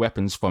some of the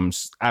weapons from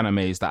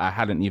animes that I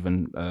hadn't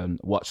even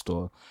watched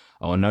or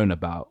known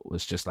about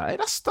was just like, hey,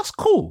 that's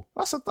cool.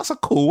 That's a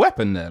cool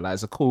weapon there. Like,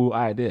 it's a cool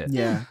idea.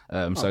 Yeah.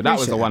 So that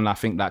was the one I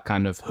think that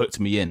kind of hooked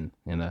me in.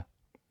 You know.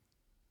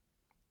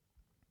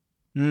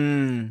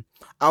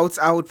 I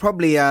would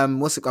probably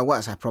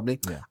probably.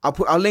 Yeah.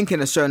 I'll link in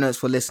the show notes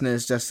for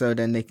listeners just so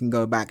then they can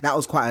go back. That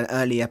was quite an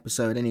early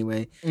episode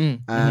anyway.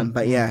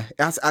 But yeah,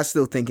 I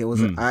still think it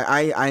was.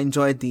 I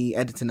enjoyed the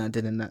editing I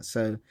did in that,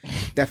 so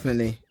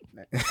definitely.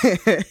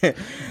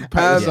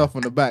 Pat yourself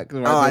on the back.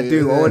 Right I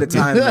do all the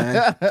time,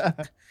 man.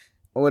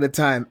 All the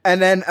time.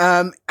 And then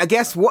I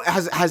guess what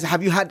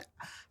have you had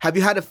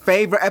a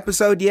favorite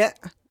episode yet?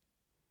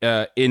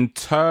 In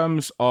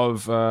terms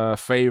of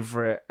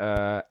favorite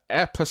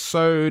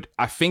episode,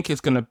 I think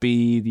it's gonna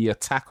be the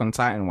Attack on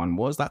Titan one.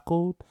 What was that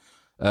called?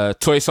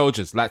 Toy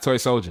Soldiers.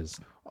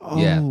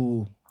 Yeah.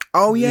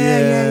 Oh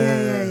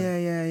yeah.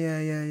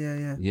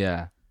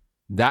 Yeah.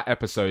 That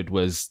episode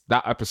was.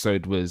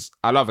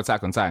 I love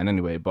Attack on Titan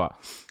anyway, but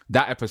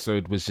that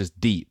episode was just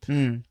deep.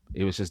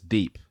 It was just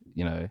deep,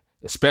 you know.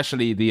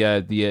 Especially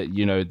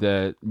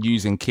the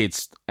using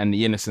kids and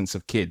the innocence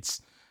of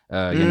kids.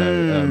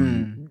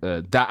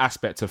 That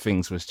aspect of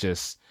things was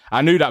just.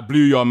 I knew that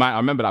blew your mind. I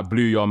remember that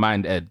blew your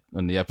mind, Ed,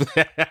 on the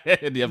episode.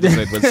 The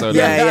episode when Solo.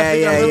 I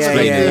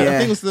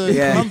think it was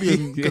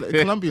the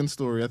Colombian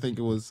story. I think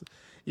it was.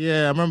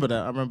 Yeah, I remember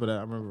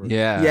that.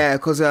 Yeah,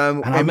 because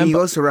he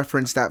also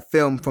referenced that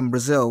film from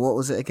Brazil. What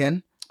was it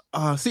again?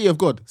 City of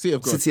God.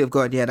 City of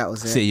God. Yeah, that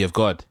was it. City of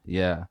God.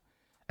 Yeah.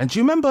 And do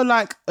you remember,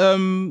 like,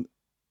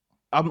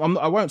 I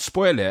won't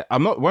spoil it.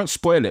 Won't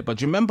spoil it. But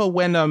do you remember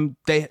when the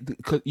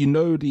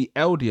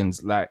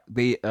Eldians, like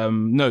the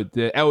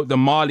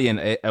Malian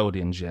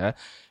Eldians, yeah.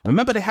 I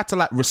remember they had to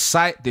like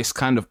recite this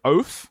kind of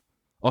oath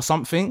or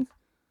something.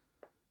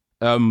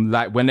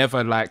 Like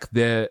whenever like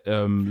their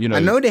I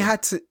know they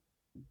had to.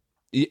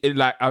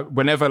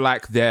 Whenever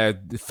like their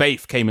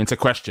faith came into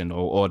question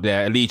or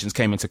their allegiance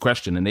came into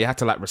question, and they had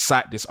to like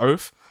recite this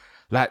oath,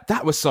 like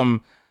that was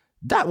some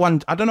that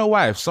one, I don't know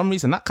why. For some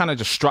reason, that kind of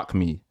just struck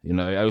me. You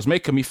know, it was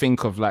making me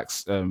think of like,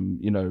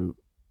 you know,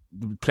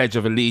 Pledge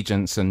of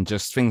Allegiance and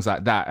just things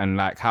like that, and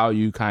like how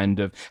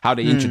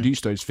they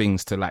introduce those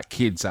things to like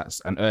kids at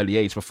an early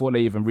age before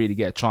they even really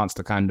get a chance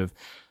to kind of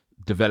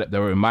develop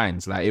their own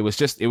minds. Like it was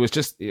just I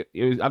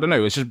don't know, it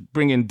was just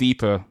bringing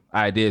deeper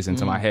ideas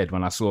into my head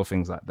when I saw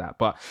things like that.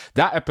 But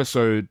that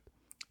episode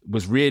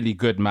was really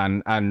good,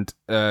 man, and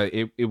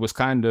it was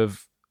kind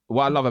of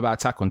what I love about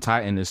Attack on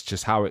Titan is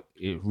just how it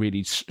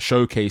really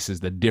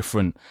showcases the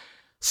different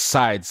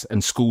sides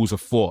and schools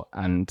of thought,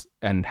 and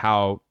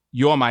how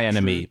you're my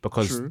enemy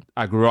because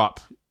I grew up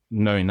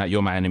knowing that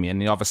you're my enemy,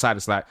 and the other side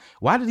is like,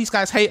 why do these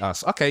guys hate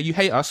us? Okay, you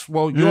hate us,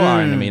 well, you're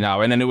our enemy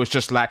now. And then it was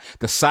just like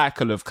the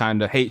cycle of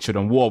kind of hatred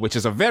and war, which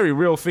is a very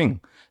real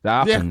thing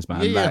that happens,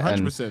 man. Yeah,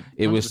 like, 100%.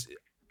 It was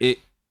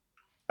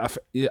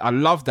I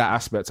love that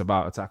aspect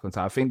about Attack on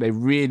Titan. I think they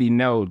really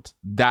nailed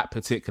that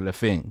particular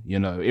thing, you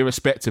know,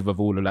 irrespective of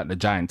all of like the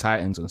giant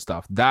titans and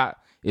stuff. That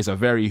is a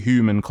very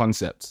human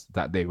concept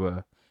that they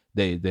were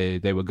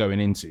going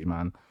into,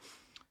 man.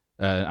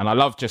 And I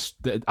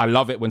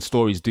love it when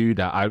stories do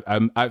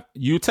that.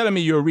 You telling me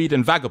you're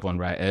reading Vagabond,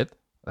 right, Ed?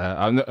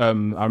 I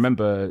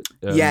remember.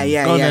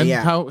 Yeah.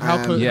 How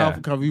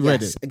have you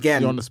read it?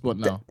 Again, you're on the spot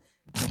now.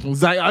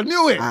 Zach, I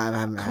knew it.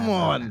 Come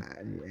on.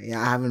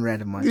 I haven't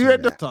read it much. You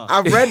read the stuff.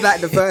 I've read like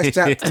the first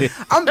chapter.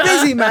 I'm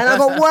busy, man. I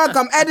got work.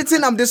 I'm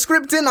editing. I'm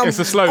descripting. I'm it's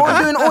a slow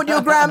doing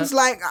audiograms.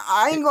 Like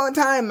I ain't got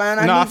time, man.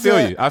 I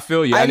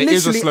feel you. And it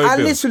is a slow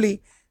build.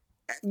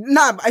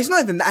 It's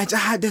not even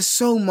that. There's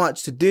so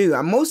much to do.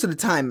 And most of the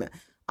time,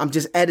 I'm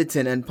just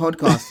editing and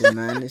podcasting,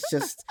 man. It's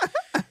just.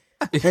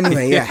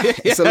 Anyway,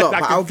 it's a lot.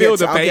 But I'll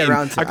get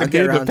around to it. I can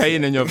feel the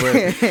pain in your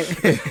voice.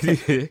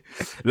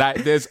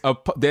 Like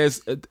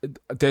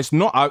it's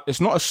not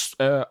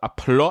a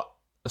plot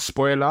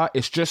spoiler.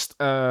 It's just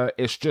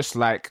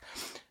like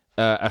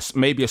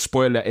maybe a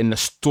spoiler in the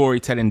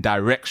storytelling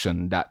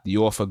direction that the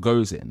author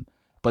goes in.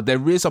 But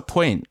there is a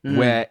point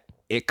where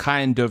it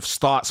kind of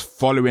starts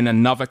following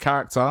another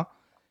character,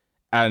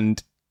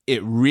 and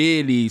it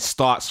really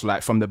starts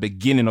like from the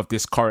beginning of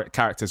this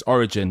character's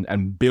origin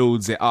and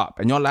builds it up.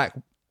 And you're like,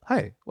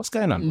 hey, what's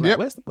going on? Like,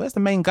 where's the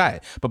main guy?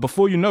 But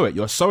before you know it,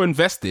 you're so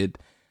invested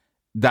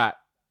that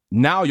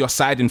now you're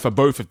siding for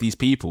both of these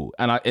people.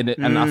 And I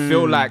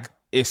feel like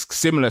it's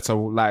similar to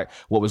like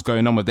what was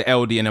going on with the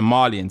Eldian and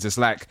Marlians. It's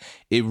like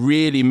it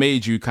really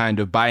made you kind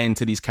of buy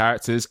into these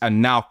characters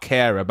and now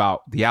care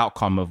about the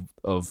outcome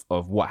of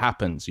what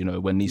happens, you know,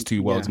 when these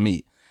two worlds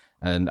meet.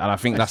 And I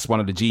think that's one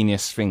of the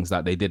genius things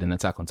that they did in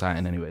Attack on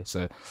Titan anyway.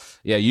 So,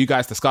 yeah, you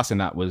guys discussing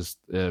that was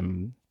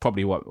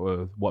probably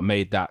what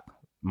made that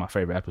my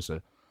favorite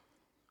episode.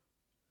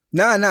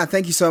 No,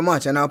 thank you so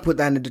much. And I'll put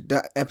that in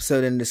the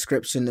episode in the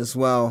description as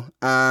well.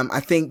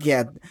 I think,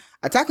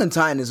 Attack on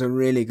Titan is a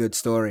really good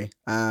story.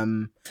 We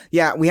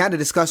had a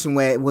discussion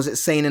where, was it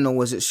seinen or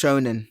was it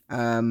shonen?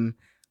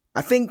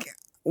 I think,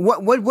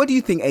 what do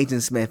you think,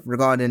 Agent Smith,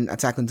 regarding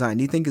Attack on Titan?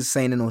 Do you think it's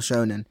seinen or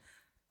shonen?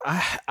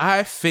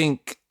 I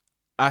think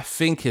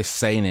it's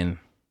seinen.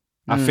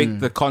 I think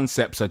the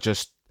concepts are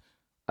just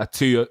are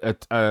too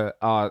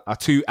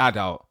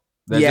adult.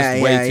 They're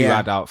just way too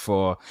adult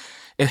for.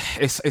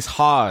 It's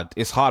hard.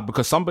 It's hard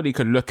because somebody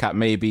could look at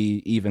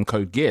maybe even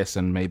Code Geass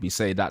and maybe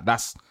say that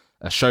that's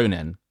a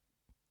shonen,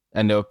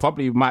 and they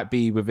probably might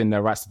be within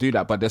their rights to do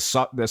that. But there's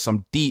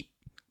some deep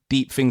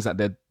things that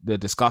they're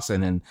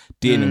discussing and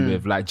dealing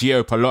with, like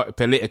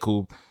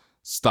geopolitical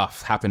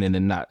stuff happening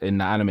in that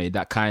anime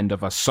that kind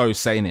of are so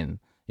seinen,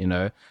 you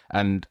know.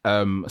 And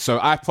so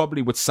I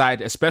probably would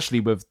side, especially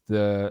with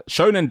the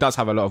shonen does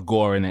have a lot of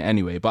gore in it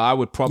anyway, but I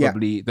would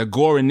probably the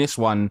gore in this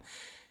one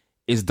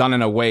is done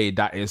in a way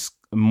that is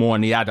more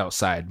on the adult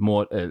side,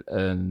 more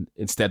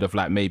instead of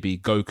like maybe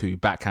Goku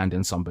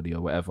backhanding somebody or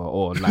whatever,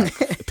 or like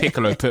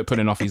Piccolo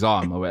putting off his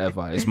arm or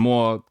whatever. It's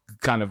more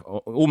kind of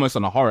almost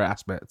on a horror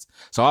aspect.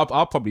 So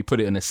I'll probably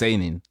put it in a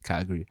seinen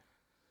category.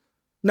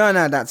 No,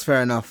 that's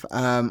fair enough.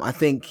 I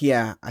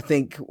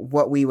think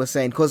what we were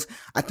saying, because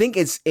I think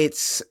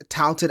it's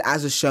touted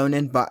as a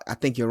shonen, but I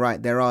think you're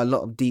right. There are a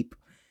lot of deep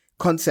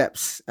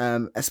concepts,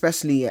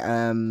 especially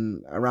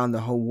around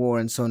the whole war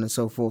and so on and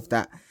so forth,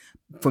 that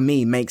for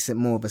me makes it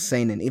more of a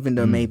seinen, even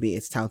though maybe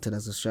it's touted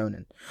as a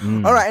shonen.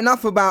 All right,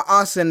 enough about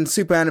us and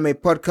Super Anime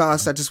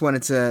Podcast. I just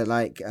wanted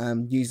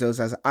to use those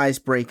as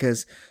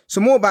icebreakers.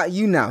 So more about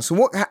you now. So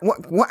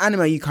what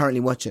anime are you currently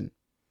watching?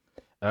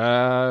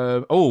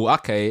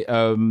 Okay.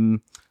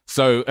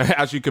 So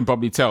as you can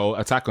probably tell,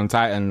 Attack on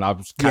Titan, I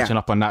was catching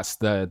up on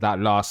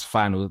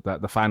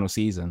the final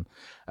season,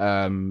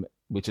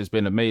 which has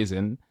been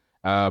amazing.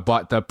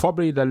 But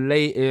the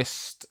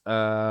latest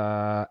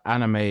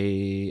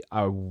anime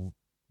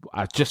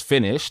I just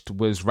finished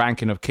was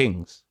Ranking of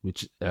Kings,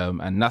 which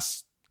and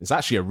it's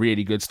actually a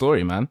really good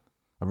story, man.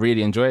 I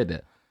really enjoyed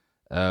it.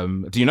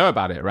 Do you know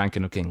about it,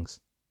 Ranking of Kings?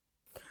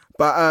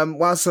 But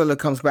while Solo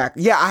comes back,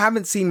 I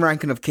haven't seen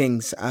Ranking of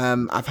Kings.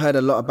 I've heard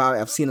a lot about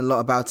it. I've seen a lot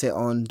about it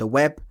on the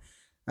web.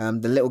 The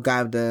little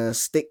guy with the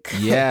stick.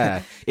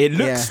 Yeah, it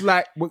looks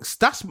like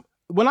that's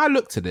when I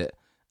looked at it.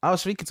 I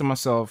was thinking to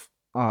myself,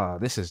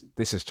 this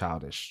is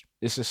childish.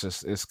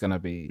 It's gonna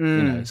be,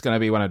 it's gonna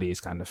be one of these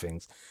kind of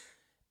things.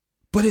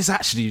 But it's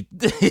actually,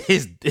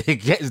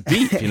 it gets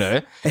deep,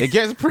 It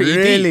gets pretty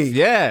deep.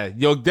 Yeah,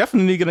 you're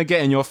definitely going to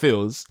get in your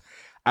feels.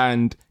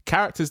 And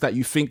characters that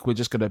you think were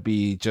just going to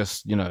be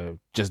just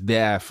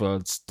there for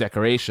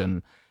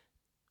decoration,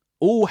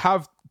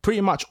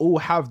 pretty much all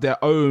have their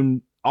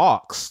own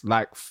arcs,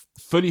 like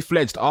fully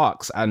fledged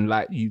arcs. And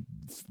like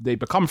they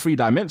become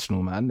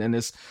 3-dimensional, man. And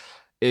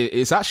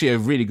it's actually a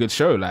really good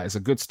show. Like, it's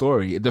a good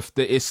story.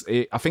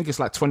 I think it's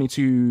like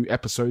 22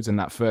 episodes in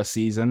that first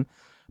season.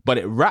 But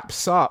it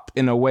wraps up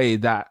in a way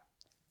that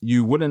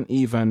you could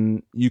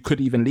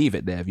even leave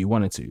it there if you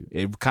wanted to.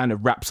 It kind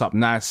of wraps up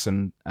nice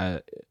and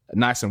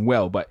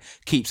well, but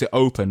keeps it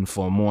open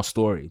for more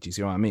story. Do you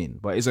see what I mean?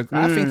 But I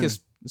think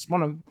it's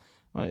one of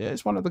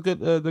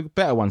the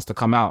better ones to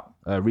come out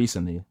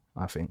recently,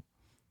 I think.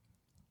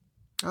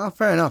 Oh,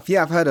 fair enough.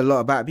 Yeah, I've heard a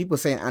lot about it. People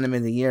saying anime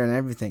of the year and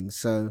everything.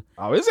 So,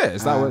 oh, is it?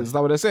 Is that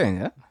what they're saying?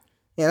 Yeah.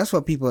 Yeah, that's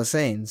what people are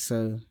saying.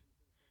 So,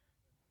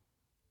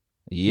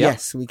 yep.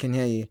 Yes, we can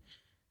hear you.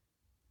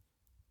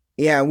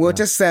 Yeah, well,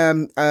 just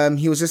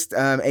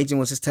Agent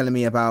was just telling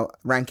me about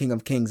Ranking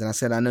of Kings, and I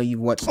said, I know you've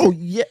watched. Oh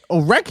yeah,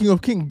 Ranking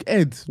of King,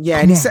 Ed. Yeah,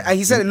 and he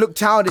said it looked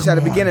childish at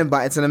the beginning,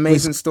 but it's an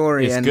amazing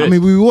story. It's and good. I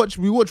mean, we watch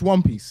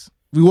One Piece.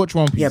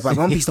 Yeah, but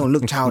One Piece don't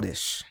look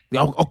childish.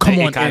 Oh, come on,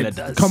 It kind Ed. of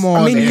does. Come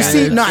on. I mean, you Ed.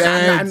 see, no,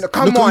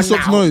 come Look on at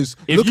Usopp's now. nose.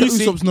 Look at you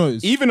see- Usopp's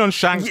nose. Even on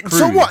Shank's crew.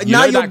 So what? you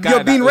Now know that guy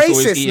you're being that's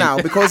always racist eating- now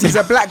because he's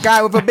a black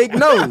guy with a big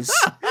nose.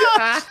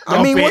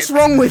 I mean, what's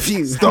wrong with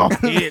you? Stop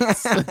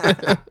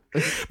it.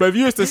 But if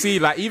you was to see,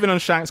 like, even on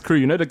Shank's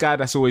crew, the guy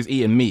that's always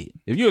eating meat.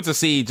 If you were to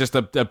see just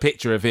a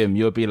picture of him,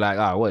 you'll be like,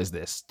 what is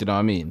this? Do you know what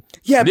I mean?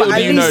 Yeah, Little but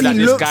do at you know least that he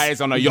this looks... guy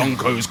is on a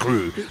Yonko's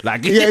crew.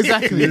 Like, Yeah,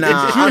 exactly.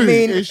 Nah, It's true. I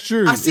mean, It's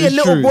true. I see It's a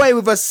little true. boy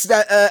with a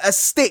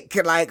stick.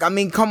 Like, I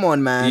mean, come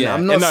on, man. Yeah,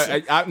 I'm not.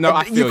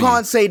 I feel you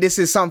can't say this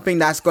is something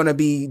that's gonna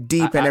be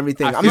deep and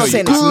everything. I I'm feel not you.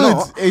 saying it's Good.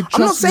 not. I'm not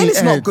Trust saying me,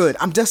 it's not Ed. good.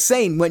 I'm just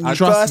saying when you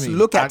Trust first me.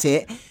 look at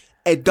it,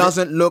 it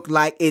doesn't look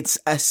like it's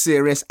a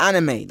serious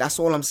anime. That's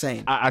all I'm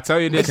saying. I tell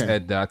you this, Okay.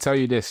 Ed. I tell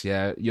you this.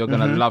 Yeah, you're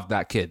gonna love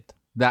that kid.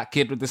 That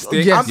kid with the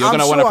stick. Yes. You're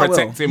gonna I'm want to sure I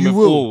protect him You at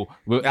You all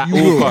will.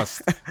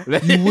 costs.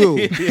 You will.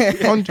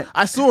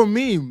 I saw a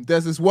meme.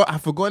 There's this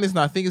I've forgotten his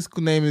name. I think his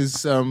name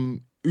is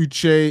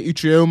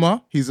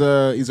Uchioma. He's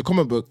a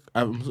comic book.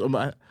 I'm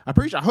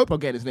pretty sure. I hope I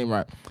get his name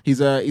right.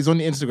 He's on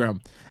the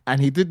Instagram,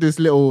 and he did this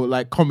little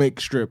like comic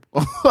strip,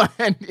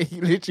 and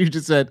he literally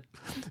just said,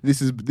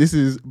 This is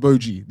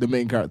Boji, the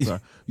main character.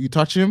 You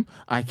touch him,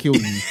 I kill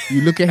you.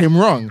 You look at him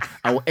wrong,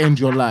 I will end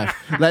your life.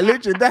 Like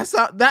literally,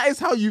 that is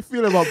how you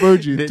feel about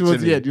Boji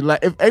towards the end. You're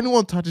like, if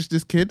anyone touches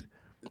this kid,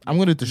 I'm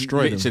gonna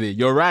destroy them. Literally,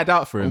 you're right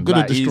out for him. I'm gonna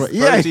Like, he's destroy-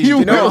 Yeah, Boji-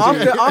 you know,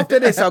 After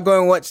this, I'll go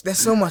and watch. There's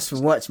so much to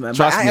watch, man.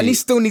 Trust But I at me.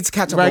 least still need to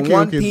catch up on Ranking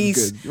One of Kings Piece.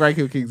 is good.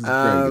 Ranking of Kings is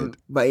very good.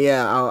 But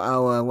yeah,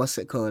 I'll what's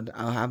it called?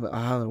 I'll have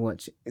a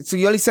watch. So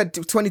you only said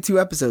 22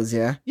 episodes,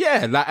 yeah?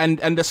 Yeah, like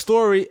and the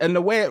story and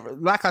the way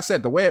like I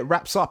said, the way it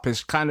wraps up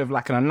is kind of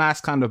like a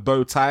nice kind of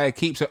bow tie. It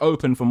keeps it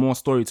open for more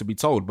story to be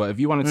told. But if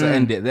you wanted to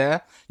end it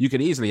there, you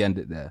could easily end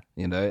it there,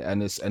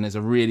 And it's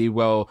a really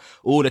well.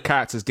 All the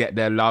characters get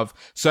their love.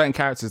 Certain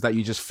characters that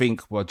you just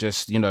think were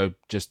just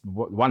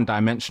one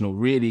dimensional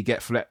really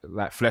get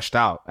fleshed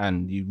out,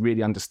 and you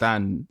really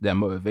understand their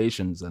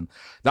motivations. And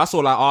that's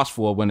all I ask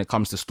for when it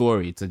comes to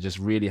story, to just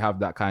really have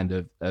that kind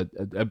of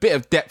a bit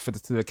of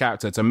depth to the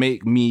character to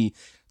make me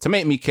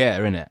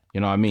care in it.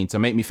 You know what I mean? To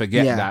make me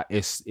forget that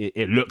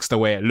it looks the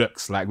way it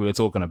looks, like we were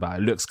talking about.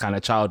 It looks kind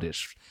of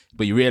childish,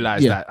 but you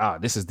realize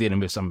that this is dealing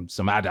with some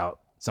adult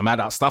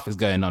stuff is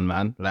going on,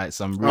 man. Like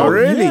some real, Oh,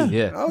 really?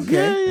 Yeah.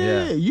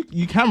 Okay. Yeah.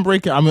 You can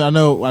break it. I mean, I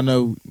know.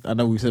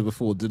 We said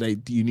before. Do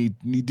you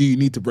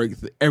need to break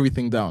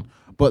everything down?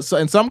 But so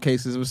in some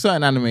cases, with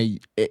certain anime,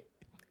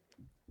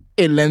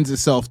 it lends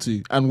itself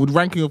to, and with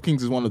Ranking of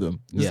Kings is one of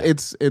them.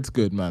 It's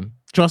good, man.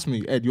 Trust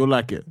me, Ed. You'll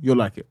like it.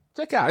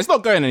 Check it out. It's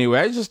not going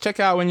anywhere. Just check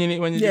it out when you get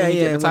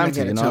the time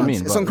to. You know what I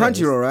mean? It's on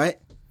Crunchyroll, right?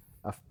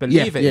 I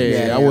believe it.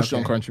 Yeah. I watched it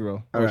on okay.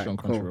 Crunchyroll.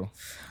 Cool.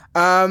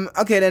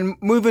 Okay, then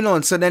moving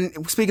on. So then,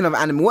 speaking of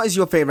anime, what is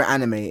your favorite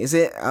anime? Is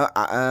it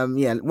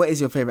what is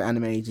your favorite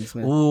anime, Agent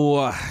Smith?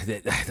 Ooh,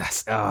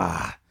 that's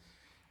Bar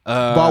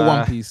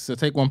One Piece. So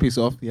take One Piece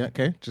off. Yeah,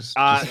 okay.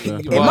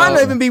 It might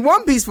not even be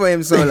One Piece for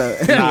him, Solo.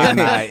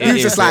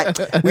 He's just like,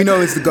 we know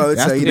it's the GOAT,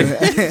 so you know.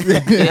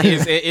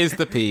 it is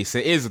the piece.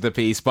 It is the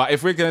piece. But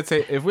if we're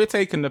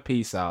taking the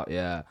piece out,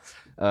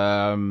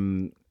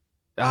 now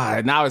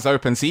it's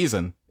open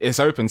season. It's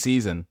open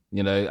season.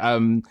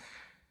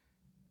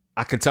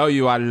 I can tell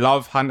you, I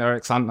love Hunter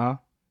x Hunter.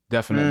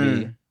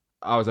 Definitely,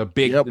 I was a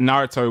big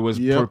Naruto was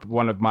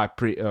one of my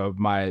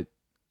my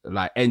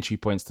like entry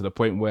points, to the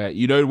point where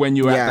when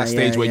you're at that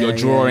stage where you're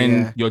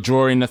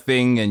drawing the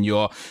thing and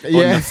you're on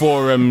the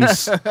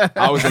forums.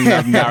 I was in the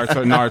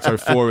Naruto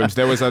forums.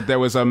 There was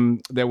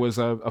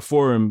a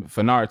forum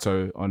for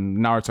Naruto on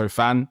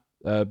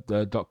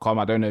NarutoFan.com.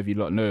 I don't know if you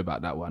lot know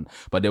about that one,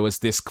 but there was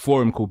this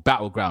forum called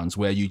Battlegrounds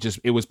where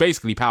it was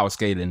basically power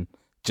scaling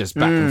just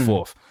back and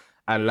forth.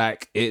 And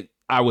like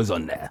I was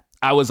on there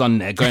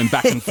going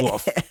back and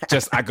forth.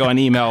 I go an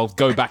email,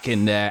 go back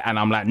in there, and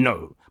I'm like,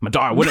 no,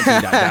 Madara wouldn't do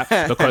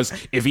that because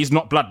if he's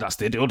not blood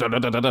dusted,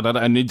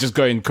 and he's just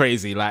going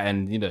crazy, like,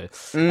 and you know,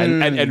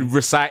 and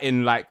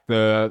reciting like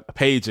the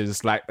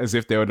pages like as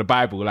if they were the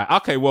Bible. Like,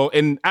 okay, well,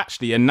 in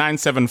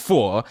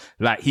 974,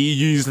 like he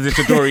used the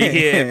Chidori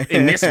here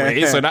in this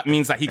way, so that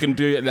means that he can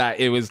do it. Like,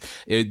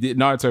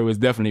 Naruto was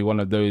definitely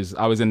one of those.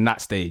 I was in that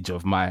stage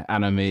of my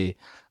anime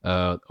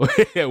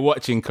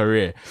watching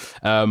career,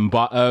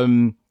 but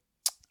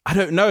I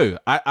don't know.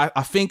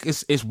 I think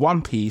it's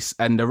One Piece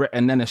and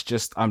then it's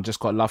just I'm just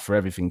got love for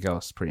everything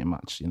else, pretty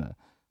much. You know,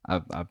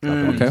 I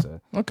believe so.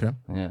 Okay.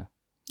 Yeah.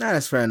 No,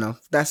 that's fair enough.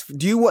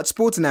 Do you watch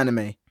sports and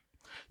anime?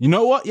 You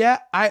know what? Yeah,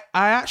 I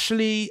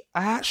actually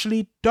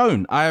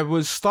don't. I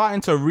was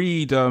starting to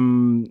read. I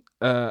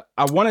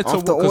wanted to.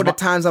 After all the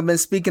times I've been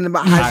speaking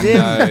about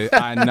Hajime.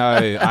 I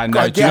know.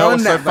 Gotta Do you get know on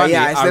what's that, so but funny?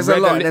 yeah,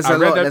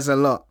 there's a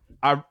lot.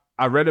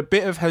 I read a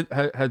bit of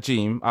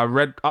Hajime. I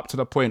read up to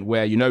the point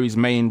where, you know, his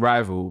main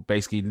rival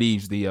basically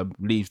leaves the gym,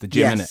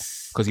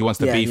 innit? Because he wants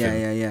to beef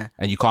him. Yeah.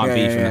 And you can't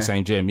beef in the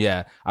same gym.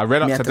 Yeah. I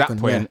read up to that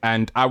point,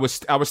 and I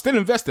was still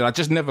invested. I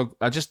just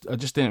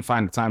didn't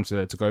find the time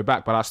to go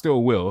back, but I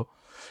still will.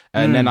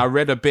 And then I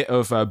read a bit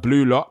of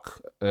Blue Lock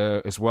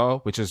as well,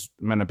 which is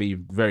meant to be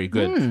very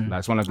good. Like,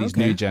 it's one of these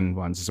new gen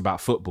ones. It's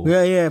about football.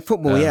 Yeah,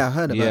 football. I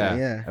heard about it.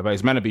 Yeah, but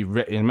it's meant to be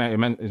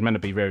it's meant to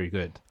be very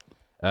good.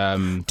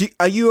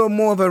 Are you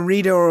more of a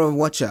reader or a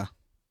watcher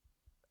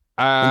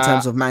in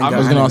terms of manga? I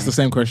was going to ask the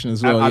same question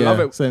as well. I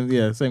love it.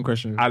 Same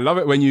question. I love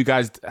it when you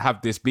guys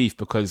have this beef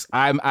because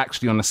I'm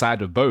actually on the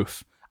side of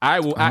both. I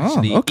will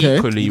actually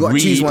equally you gotta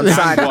read choose one and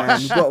side, watch.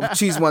 man. You got to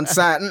choose one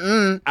side.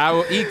 I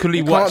will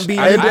equally watch.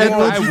 I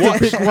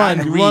watch pick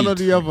one or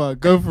the other.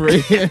 Go for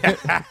it.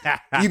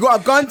 You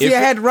got a gun to your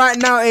head right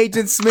now,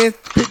 Agent Smith.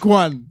 Pick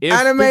one.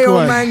 Anime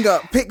or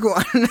manga? Pick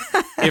one.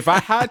 If I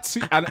had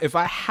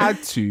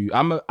to,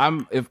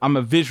 I'm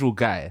a visual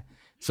guy.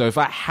 So if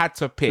I had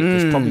to pick,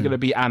 it's probably going to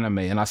be anime.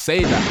 And I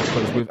say that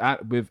because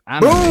with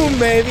anime, boom,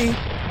 baby.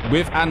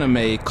 With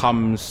anime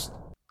comes,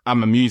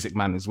 I'm a music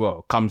man as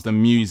well. Comes the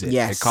music.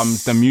 Yes. It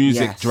comes the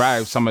music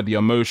drives some of the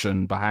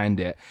emotion behind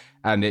it,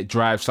 and it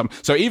drives some.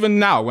 So even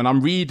now, when I'm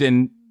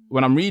reading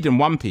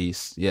One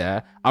Piece,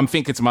 I'm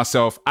thinking to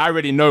myself, I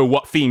already know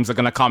what themes are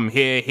gonna come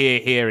here,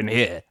 and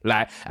here.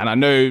 Like, and I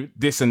know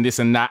this and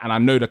that, and I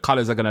know the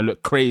colors are gonna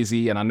look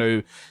crazy, and I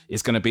know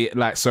it's gonna be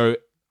like. So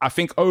I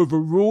think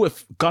overall,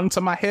 if gun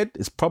to my head,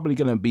 it's probably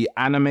gonna be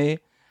anime.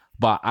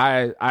 But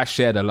I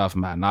share the love,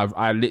 man.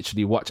 I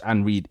literally watch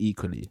and read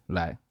equally.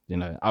 Like, you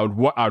know,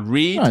 I'd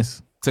read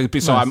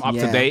so I'm up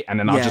to date, and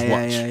then I'll just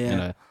watch. You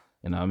know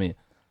what I mean.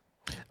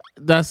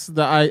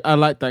 I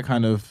like that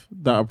kind of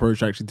that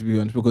approach, actually, to be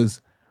honest,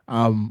 because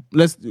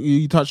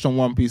you touched on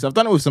One Piece. I've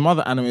done it with some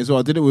other anime as well.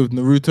 I did it with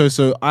Naruto,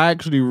 so I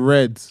actually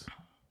read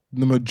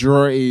the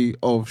majority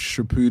of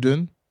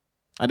Shippuden.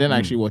 I didn't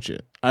actually watch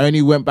it. I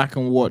only went back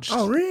and watched.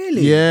 Oh,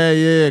 really?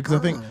 Yeah. Because I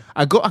think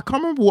I can't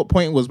remember what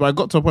point it was, but I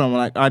got to a point where I'm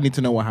like, I need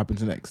to know what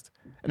happens next.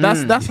 And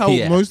that's how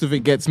most of it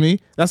gets me.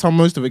 I'm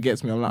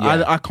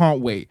like, I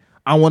can't wait.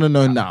 I want to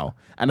know now.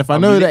 And if I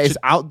know that it's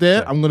out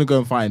there, I'm gonna go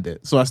and find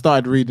it. So I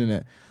started reading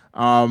it.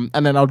 And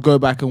then I would go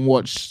back and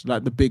watch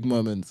like the big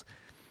moments.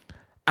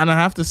 And I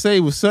have to say,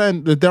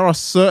 there are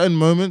certain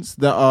moments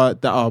that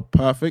are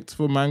perfect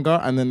for manga,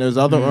 and then there's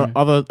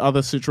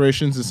other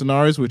situations and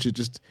scenarios which are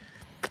just,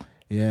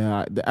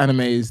 the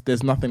anime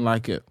there's nothing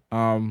like it.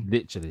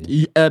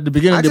 Literally, at the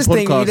beginning of the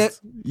podcast,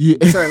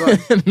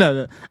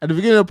 no. At the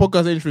beginning of the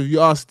podcast interview,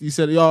 you asked me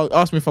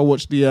if I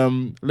watched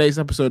the latest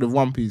episode of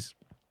One Piece,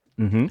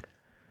 and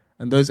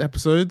those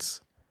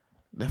episodes,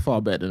 they're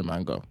far better than the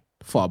manga,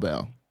 far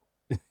better.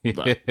 10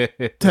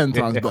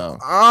 times better.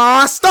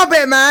 Stop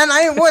it, man.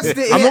 I ain't watched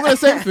it. I'm not gonna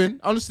say anything,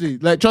 honestly.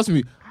 Like, trust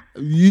me,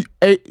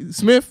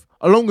 Smith,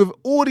 along with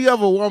all the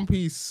other One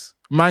Piece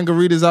manga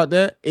readers out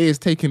there, it is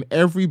taking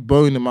every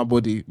bone in my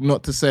body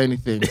not to say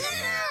anything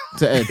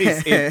to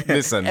Ed.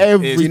 Listen,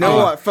 you know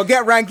what?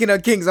 Forget Ranking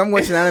of Kings. I'm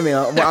watching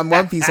anime. I'm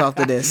One Piece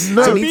after this.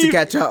 I need to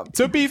catch up.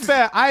 To be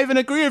fair, I even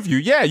agree with you.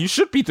 Yeah, you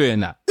should be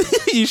doing that.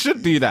 You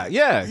should do that.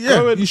 Yeah,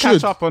 go and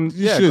catch up on.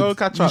 Go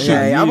catch up.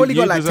 I've only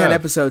got like 10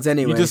 episodes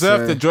anyway. You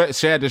deserve to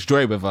share this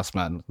joy with us,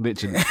 man.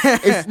 Literally.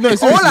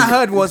 All I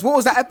heard was, what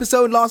was that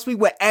episode last week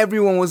where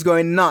everyone was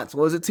going nuts?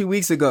 What was it, 2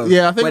 weeks ago?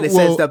 Yeah, I think when it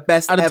says the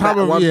best at the ever time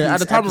of, One Piece at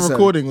the time episode. of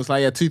recording, it was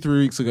like 2-3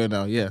 weeks ago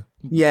now. Yeah.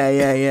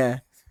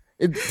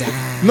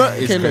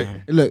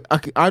 Look.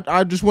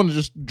 I just want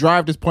to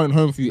drive this point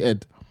home for you,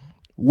 Ed.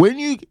 When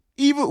you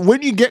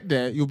get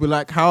there, you'll be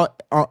like, how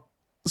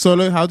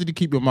Solo? How did you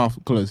keep your mouth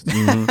closed?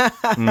 And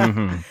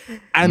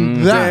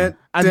that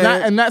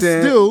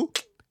still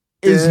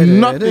is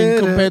nothing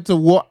compared to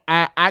what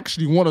I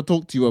actually want to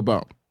talk to you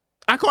about.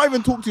 I can't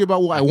even talk to you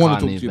about what I want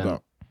to talk to you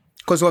about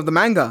because of the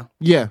manga.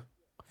 Yeah.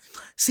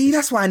 See,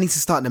 that's why I need to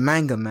start the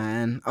manga,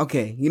 man.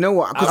 Okay, you know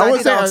what? Because I I would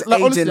did say, ask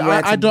like, Agent honestly,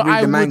 where to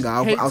read the manga. I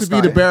would hate I'll to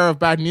start be the it. bearer of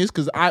bad news,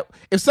 because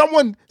if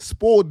someone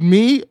spoiled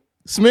me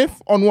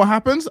Smith on what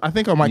happens, I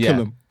think I might kill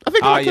him. I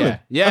think I might kill him.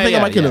 I think I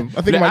might kill him.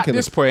 I think I might kill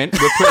him.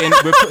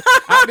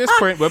 At this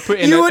point, we're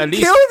putting You at would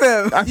least kill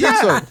them. I think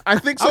so. I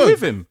think so. I'm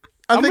with him.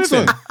 I think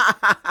so.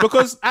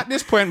 Because at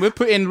this point, we're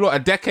putting a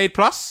decade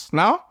plus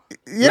now.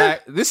 Yeah.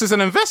 Like, this is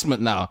an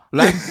investment now.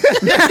 Like,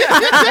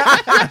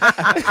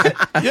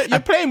 you're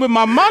playing with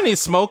my money,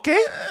 Smokey.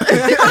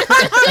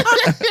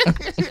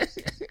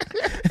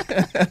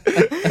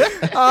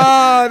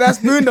 Oh, that's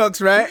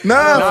Boondocks, right? No,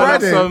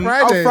 Friday.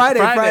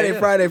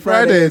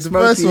 Friday. It's the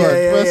first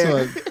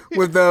one.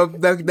 With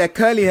the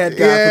curly head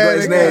guy, I forgot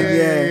his name.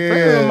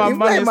 Playing with my money,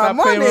 playing stop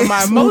my playing with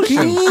my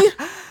emotions.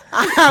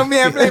 I'm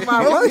here playing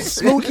my emotions.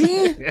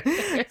 Smokey.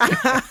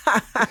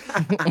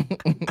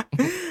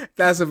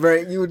 That's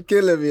you would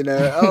kill him, you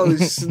know. Oh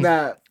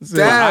snap!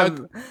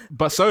 Damn.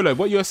 But Solo,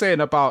 what you were saying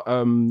about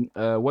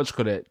what you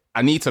call it?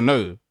 I need to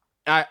know.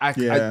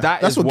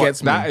 That's what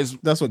gets me.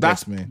 That's what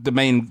gets me.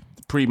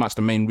 Pretty much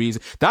the main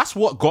reason. That's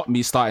what got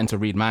me starting to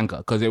read manga,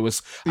 because I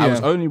was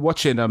only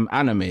watching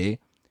anime.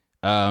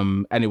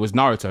 And it was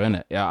Naruto,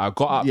 innit? Yeah, I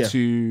got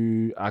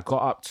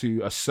up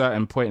to a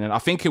certain point, and I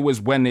think it was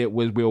when we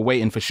were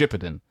waiting for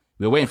Shippuden.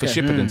 We were waiting for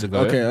Shippuden to go.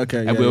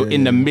 Okay. And we were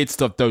in the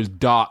midst of those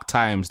dark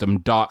times, them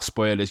dark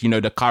spoilers,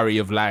 the curry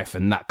of life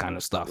and that kind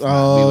of stuff.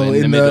 Oh, we were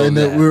in the middle of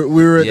that. We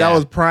were that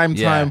was prime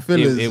time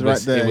fillers it right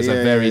was, there. It was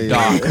a very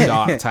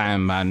dark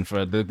time, man.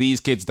 These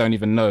kids don't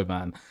even know,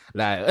 man.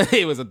 Like,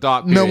 it was a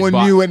dark period. No one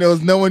knew when it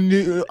was. No one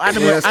knew.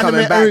 Anime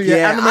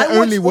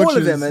only watched all watches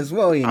of them as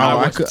well. You know, I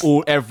watched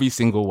every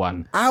single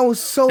one. I was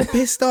so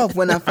pissed off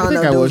when I found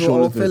out those were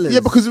all fillers.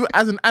 Yeah, because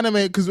as an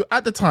anime, because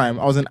at the time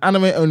I was an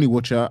anime only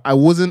watcher.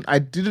 I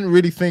didn't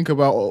really think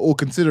about or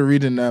consider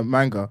reading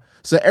manga.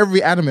 So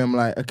every anime, I'm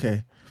like,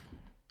 okay,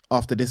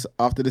 after this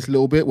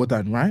little bit, we're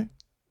done, right?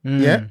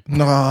 Yeah.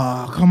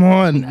 No, come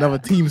on. Another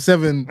Team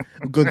 7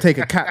 gonna take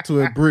a cat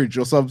to a bridge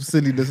or some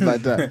silliness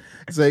like that.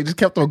 So it just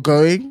kept on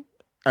going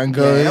and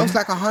going. Yeah, it was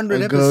like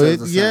 100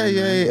 episodes. Or something, yeah.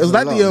 Man. It was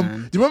like do you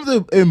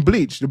remember in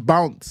Bleach, the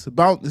bounce?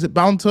 Is it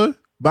Bounto?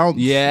 Bounce.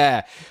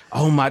 Yeah.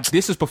 Oh my!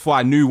 This is before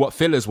I knew what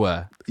fillers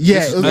were.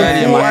 Yeah, it was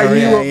before I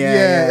knew.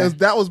 It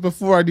that was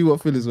before I knew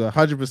what fillers were.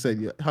 100%.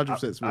 Yeah,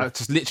 100%. I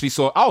just literally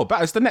saw.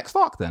 But it's the next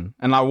arc then,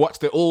 and I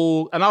watched it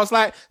all, and I was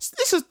like,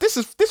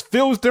 this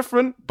feels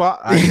different, but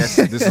I guess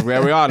this is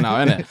where we are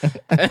now, isn't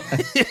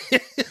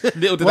it?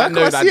 Little did I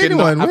know that I did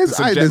not have to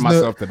subject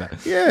myself to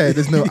that. Yeah,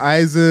 there's no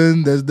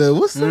Aizen. There's no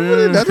what's the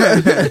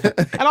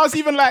And I was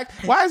even like,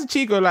 why is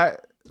Chico like?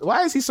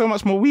 Why is he so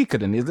much more weaker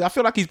than this? I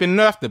feel like he's been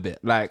nerfed a bit.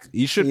 Like,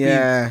 he should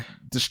be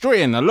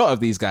destroying a lot of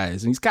these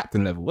guys, and he's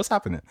captain level. What's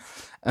happening?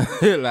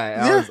 It's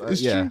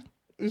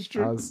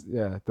true.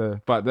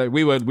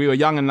 We were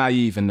young and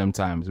naive in them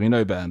times. We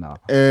know better now.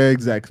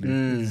 Exactly.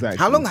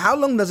 How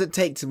long does it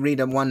take to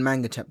read one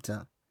manga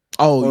chapter?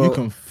 Oh, you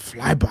can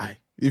fly by.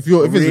 If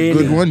it's a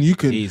good one, you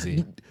can.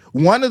 Easy.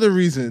 One of the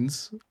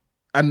reasons,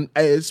 and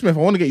Smith, I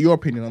want to get your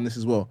opinion on this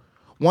as well.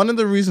 One of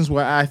the reasons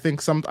why I think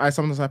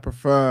sometimes I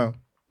prefer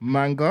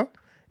manga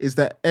is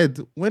that, Ed,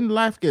 when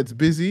life gets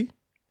busy,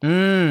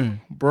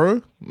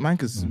 bro,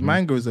 manga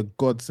is a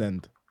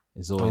godsend.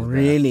 It's always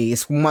really?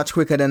 It's much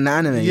quicker than the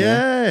anime.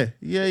 Yeah.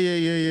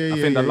 I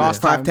think the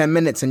last 5-10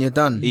 minutes and you're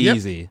done.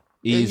 Easy.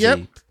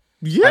 Yep.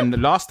 And the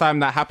last time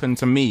that happened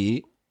to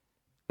me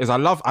is I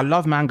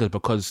love manga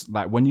because,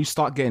 like, when you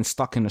start getting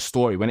stuck in a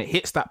story, when it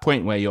hits that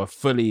point where you're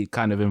fully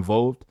kind of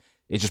involved,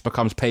 it just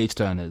becomes page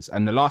turners.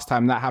 And the last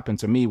time that happened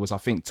to me was, I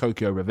think,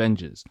 Tokyo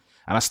Revengers.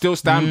 And I still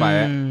stand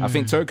by it. I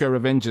think Tokyo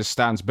Revengers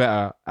stands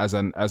better as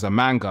a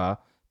manga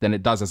than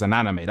it does as an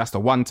anime. That's the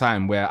one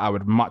time where I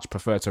would much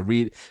prefer to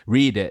read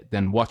it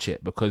than watch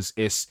it, because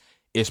it's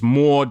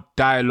more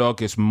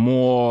dialogue. It's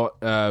more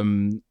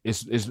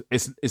it's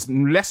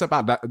less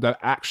about the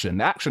action.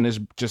 The action is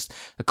just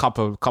a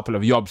couple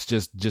of yobs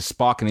just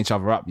sparking each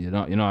other up. You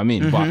know what I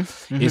mean? But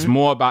it's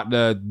more about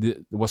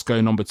the what's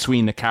going on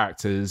between the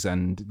characters,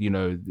 and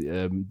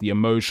the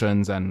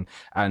emotions and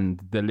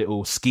the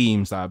little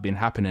schemes that have been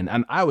happening.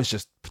 And I was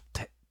just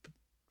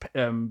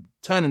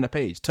turning the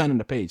page.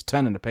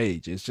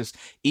 It's just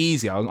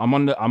easy. I'm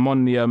on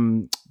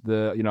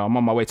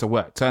my way to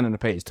work, turning the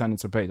page. I'm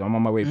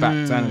on my way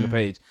back, turning the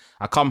page.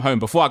 I come home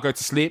before I go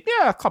to sleep.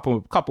 Yeah, a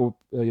couple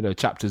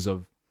chapters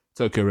of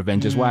Tokyo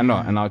Revengers. Why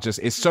not? And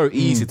it's so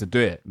easy to do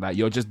it. Like,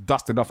 you're just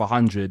dusted off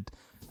 100,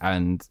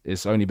 and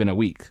it's only been a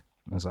week.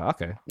 I was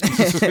like, okay.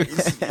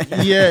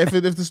 Yeah, if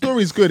the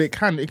story's good, it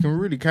can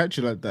really catch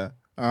you like that.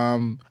 I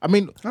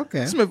mean,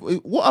 okay. Smith,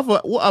 what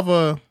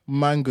other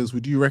mangas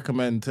would you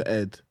recommend to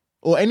Ed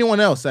or anyone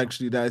else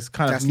actually that is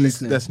kind of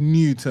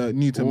new to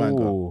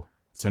manga?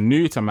 So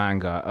new to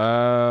manga.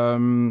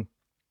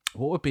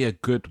 What would be a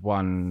good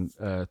one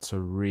to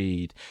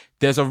read?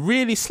 There's a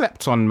really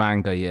slept on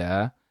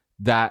manga,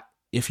 that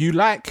if you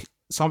like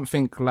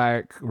something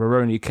like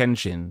Rurouni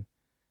Kenshin,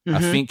 I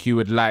think you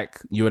would like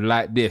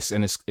this,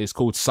 and it's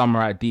called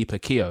Samurai Deeper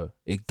Kyo.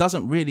 It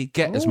doesn't really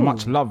get as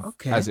much love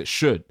as it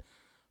should.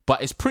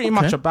 But it's pretty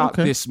much about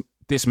this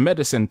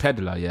medicine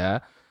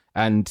peddler,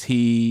 and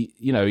he,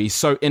 you know, he's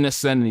so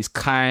innocent and he's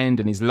kind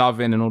and he's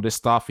loving and all this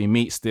stuff. He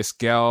meets this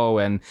girl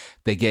and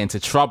they get into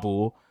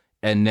trouble,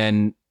 and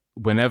then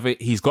whenever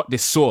he's got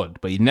this sword,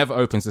 but he never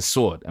opens the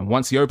sword, and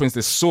once he opens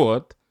this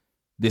sword,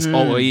 this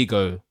alter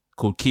ego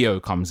called Kyo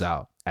comes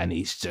out, and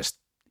he's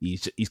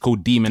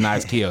called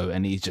Demonized Kyo,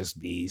 and he's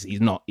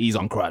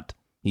on crud.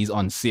 He's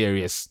on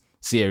serious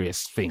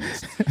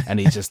things, and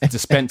he just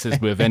dispenses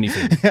with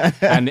anything,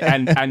 and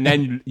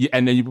then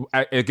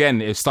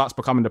again it starts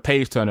becoming the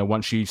page turner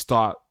once you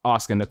start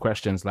asking the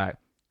questions like,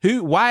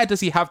 why does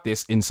he have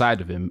this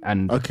inside of him,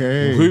 and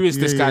who is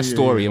this guy's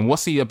story, and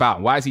what's he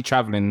about, why is he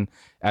traveling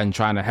and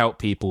trying to help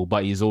people,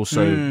 but he's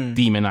also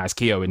demonized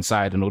Kyo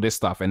inside, and all this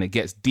stuff, and it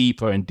gets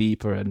deeper and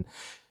deeper, and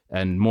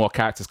more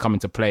characters come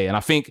into play. And I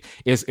think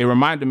it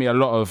reminded me a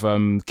lot of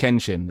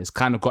Kenshin. It's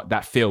kind of got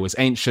that feel. It's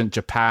ancient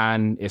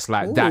Japan. It's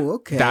like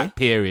that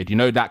period, you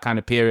know, that kind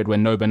of period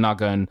when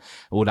Nobunaga and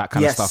all that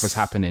kind of stuff is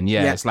happening.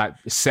 Yeah, it's like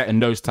it's set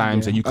in those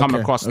times, and you come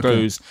across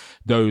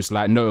those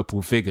like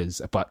notable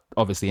figures, but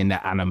obviously in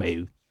their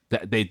anime,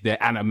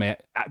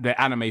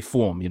 their anime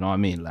form, you know what I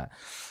mean? Like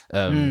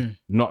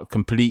not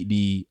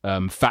completely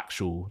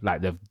factual,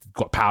 like they've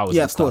got powers.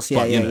 Yeah, and of course.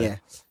 Stuff, Yeah, but,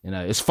 you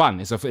know, it's fun.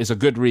 It's a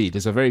good read.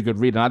 It's a very good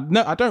read, and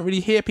I don't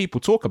really hear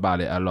people talk about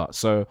it a lot.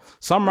 So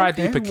Samurai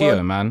Deeper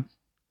Kyo, man.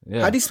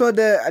 Yeah. How do you spell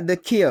the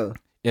Kyo?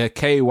 Yeah,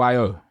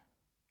 Kyo.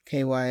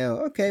 Kyo.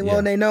 Okay,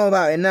 well they know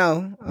about it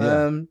now.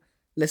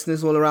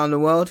 Listeners all around the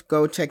world,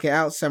 go check it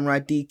out. Samurai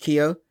D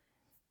Kyo.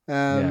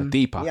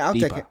 Deeper. Yeah, I'll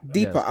check it.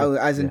 Deeper,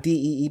 as in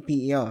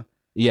Deeper.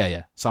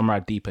 Yeah. Samurai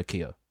Deeper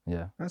Kyo.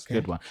 Yeah, it's a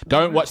good one.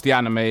 Don't watch the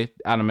anime.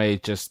 Anime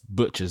just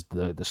butchers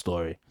the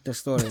story. The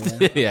story,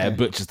 yeah. It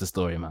butchers the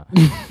story, man.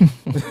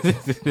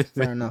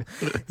 Fair enough.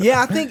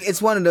 Yeah, I think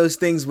it's one of those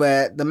things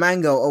where the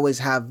manga always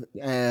have,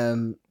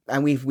 and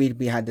we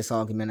had this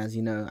argument, as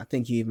you know. I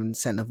think you even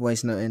sent a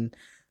voice note in,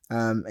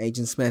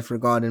 Agent Smith,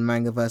 regarding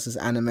manga versus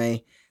anime.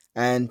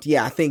 And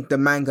yeah, I think the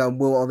manga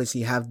will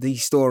obviously have the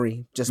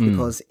story just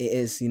because it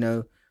is, you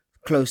know,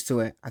 close to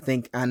it. I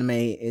think anime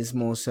is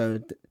more so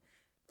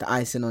the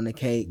icing on the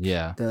cake,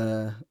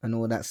 and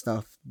all that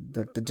stuff,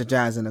 the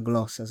jazz and the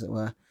gloss, as it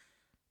were.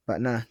 But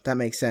nah, that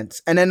makes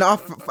sense. And then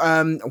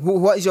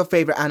what is your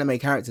favorite anime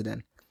character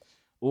then?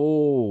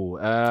 Or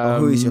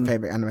who is your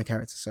favorite anime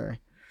character? Sorry,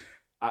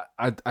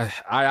 I'm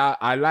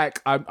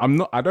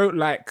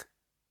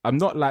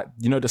not like,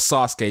 you know, the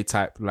Sasuke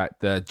type, like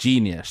the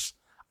genius.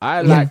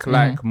 I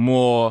like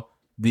more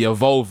the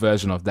evolved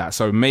version of that.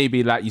 So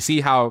maybe like, you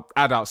see how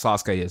adult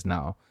Sasuke is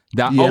now.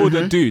 That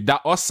older dude,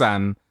 that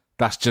Osan,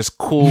 that's just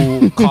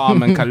cool,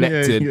 calm and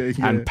collected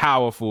and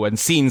powerful and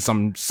seen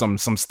some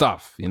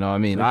stuff. You know what I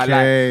mean?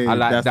 Okay. I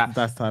like that.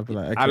 That's type of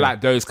like. Okay. I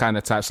like those kind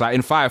of types. Like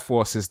in Fire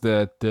Force is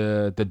the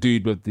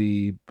dude with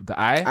the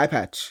eye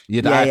patch.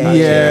 Yeah, the eye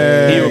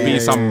patch. He would be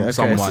someone.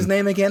 What's his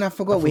name again? I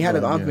forgot. We had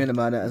an argument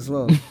about that as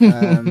well.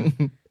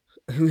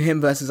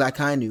 Him versus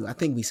Akainu. I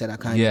think we said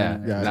Akainu.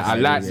 Yeah. I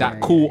like that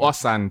cool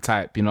Osan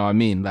type. You know what I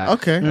mean?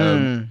 Like,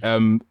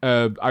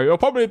 I'll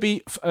probably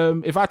be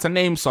if I had to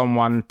name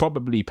someone,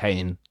 probably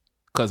Pain.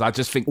 Because I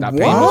just think that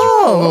Pain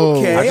was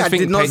okay. I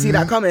did not see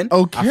that coming.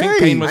 Okay, I think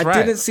Pain was right.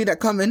 I didn't see that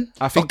coming.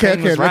 I think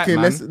Pain was right,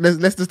 man.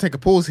 Let's just take a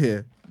pause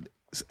here.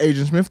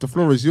 Agent Smith, the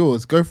floor is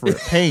yours. Go for it.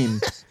 Pain.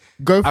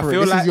 Go for it.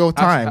 This is your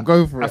time.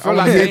 Go for it. I feel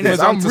like Pain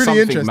was onto something,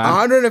 interested, man.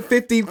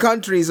 150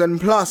 countries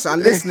and plus are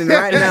listening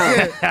right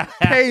now.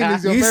 Pain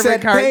is your favorite character. You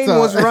said Pain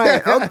was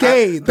right.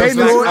 Okay, the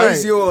floor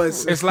is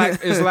yours. It's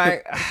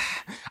like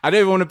I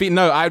don't even want to be.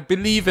 No, I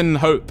believe in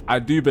hope. I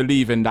do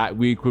believe in that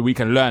we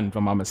can learn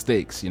from our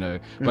mistakes, you know.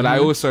 But I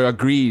also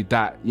agree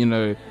that, you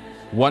know,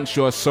 once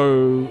you're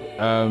so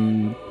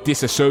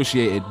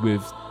disassociated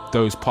with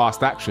those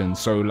past actions,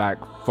 so like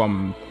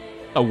from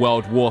a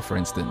world war, for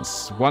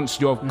instance,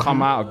 once you've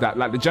come out of that,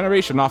 like the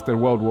generation after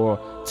World War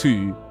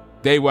II,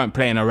 they weren't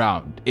playing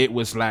around. It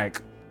was like,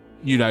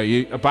 you know,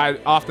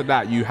 after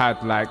that you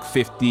had like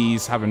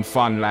 50s having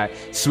fun, like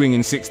swinging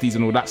 60s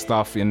and all that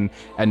stuff, and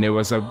there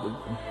was a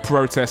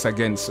protest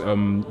against you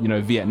know,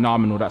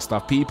 Vietnam and all that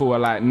stuff. People were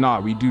like, nah,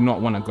 we do not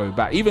want to go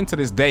back. Even to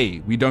this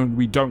day, we don't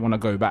want to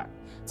go back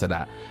to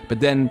that. But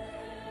then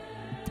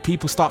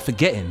people start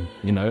forgetting,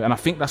 you know, and I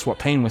think that's what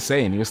Pain was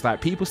saying. He was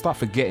like, people start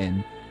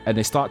forgetting and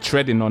they start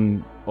treading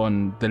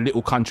on the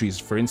little countries.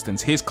 For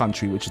instance, his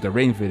country, which is the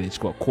Rain Village,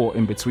 got caught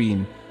in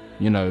between,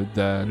 you know,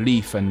 the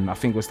Leaf and I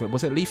think was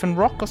it Leaf and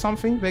Rock or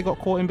something? They got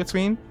caught in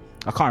between.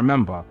 I can't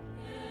remember.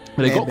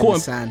 But they got caught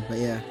in sand,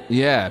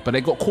 but but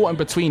they got caught in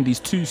between these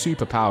two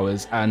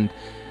superpowers, and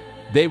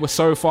they were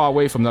so far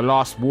away from the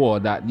last war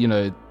that, you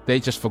know, they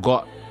just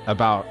forgot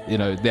about, you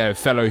know, their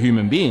fellow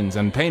human beings.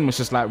 And Pain was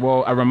just like,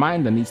 well, a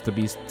reminder needs to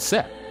be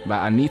set.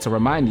 Like, I need to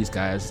remind these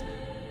guys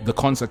the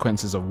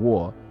consequences of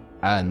war,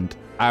 and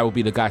I will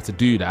be the guy to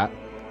do that.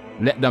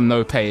 Let them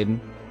know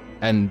pain,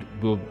 and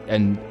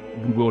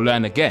we'll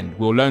learn again.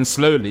 We'll learn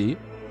slowly,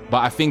 but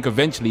I think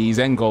eventually his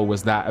end goal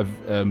was that,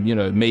 you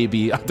know,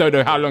 maybe, I don't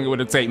know how long it would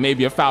have taken,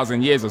 maybe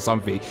 1,000 years or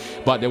something,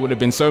 but there would have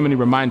been so many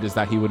reminders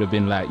that he would have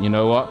been like, you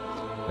know what,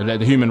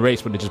 The human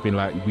race would have just been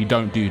like, we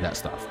don't do that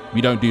stuff.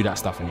 We don't do that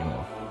stuff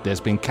anymore. There's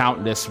been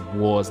countless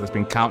wars. There's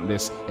been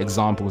countless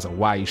examples of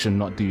why you should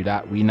not do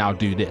that. We now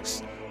do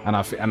this. And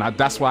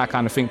that's why I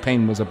kind of think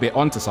Payne was a bit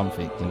onto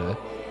something, you know.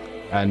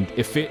 And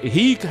if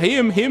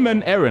him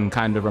and Eren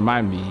kind of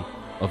remind me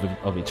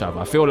of each other.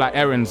 I feel like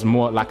Eren's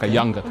more like a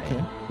younger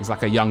Payne. He's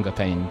like a younger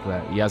Payne.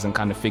 Like he hasn't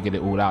kind of figured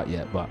it all out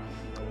yet, but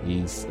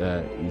he's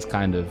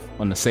kind of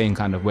on the same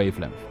kind of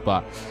wavelength.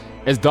 But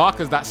as dark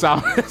as that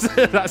sounds,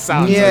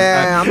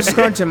 Yeah, I'm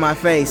scrunching my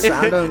face.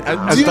 I don't.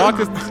 As dark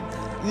as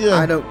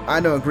I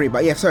don't agree.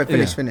 But yeah, sorry.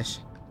 Finish.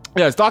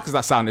 Yeah, as dark as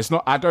that sounds, it's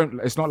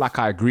not like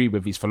I agree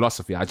with his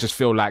philosophy. I just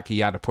feel like he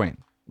had a point.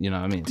 You know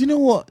what I mean? Do you know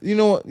what,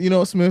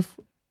 Smith?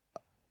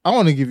 I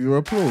want to give you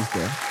applause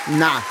there.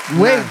 Nah.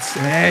 Wait.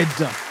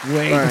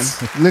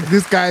 Look,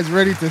 this guy's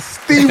ready to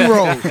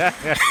steamroll.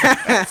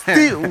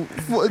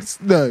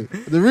 No.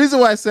 The reason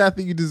why I say I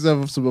think you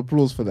deserve some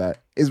applause for that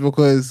is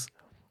because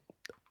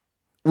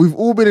we've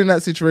all been in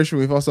that situation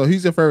with also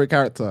who's your favorite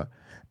character?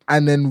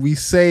 And then we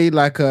say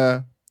like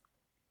a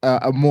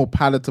more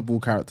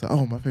palatable character.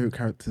 Oh, my favorite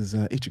character is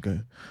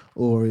Ichigo,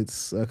 or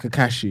it's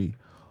Kakashi.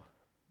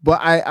 But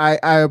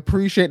I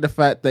appreciate the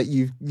fact that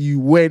you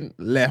went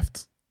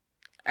left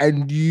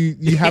and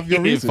you have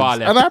your reasons,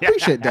 and I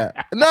appreciate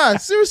that. Nah,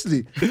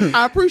 seriously,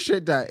 I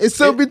appreciate that. It's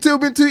been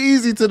too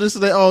easy to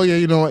just say, oh yeah,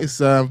 you know what, it's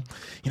Goku.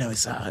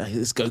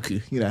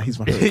 You know, he's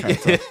my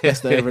favorite character.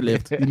 Best that ever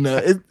lived. You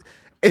know,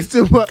 it's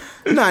still no.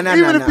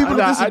 Even if people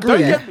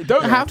disagree,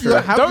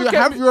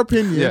 have your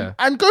opinion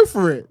and go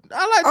for it.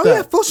 I like that. Oh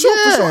yeah, for sure.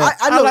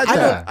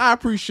 I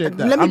appreciate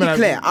that. Let me be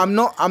clear. I'm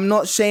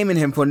not shaming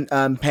him for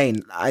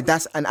Payne.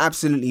 That's an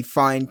absolutely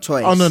fine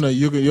choice. Oh no, I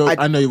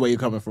know where you're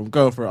coming from.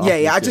 Go for it.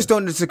 Yeah. I just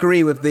don't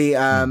disagree with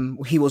the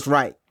he was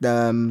right.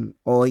 That's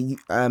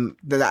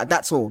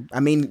all. I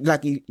mean,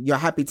 like you're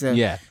happy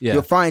to.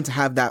 You're fine to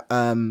have that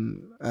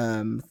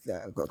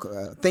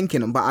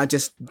thinking, but I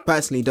just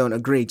personally don't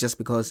agree. Just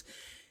because.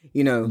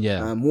 You know,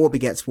 war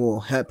begets war.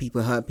 Hurt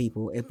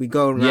people. If we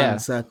go around in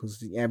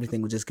circles,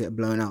 everything will just get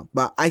blown up.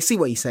 But I see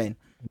what you're saying.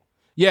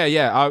 Yeah.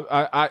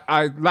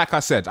 I like I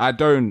said, I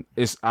don't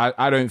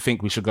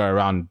think we should go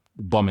around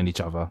bombing each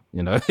other,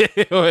 you know,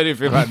 or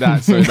anything like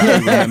that. So that we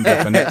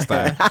remember for next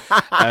time.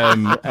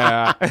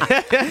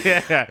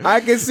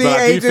 I can see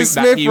Agent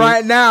Smith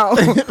right now.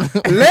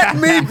 Let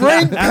me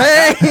bring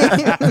pain.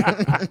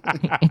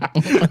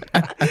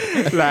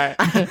 But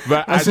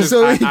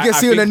you can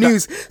see on the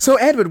news. So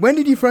Edward, when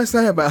did you first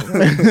learn about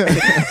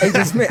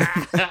Agent Smith?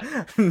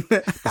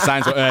 The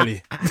signs were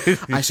early.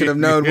 I should have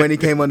known when he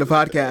came on the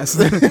podcast.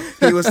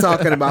 He was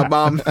talking about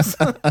bombs.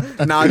 No,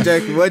 I'm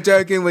joking. We're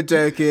joking.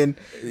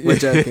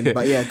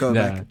 But yeah, go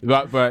back.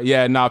 But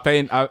yeah, no,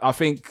 Payne. I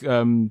think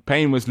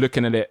Payne was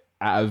looking at it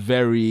at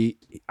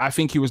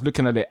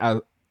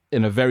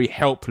in a very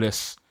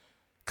helpless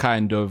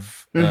kind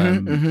of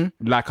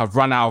like I've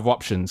run out of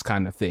options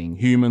kind of thing.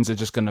 Humans are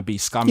just going to be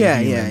scummy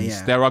humans.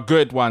 Yeah. There are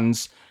good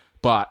ones,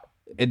 but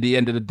at the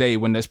end of the day,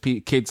 when there's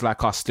kids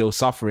like us still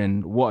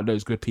suffering, what are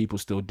those good people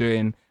still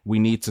doing? We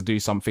need to do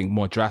something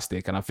more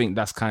drastic, and I think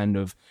that's kind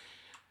of.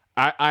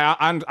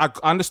 I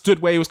understood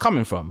where he was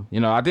coming from. You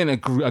know, I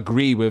didn't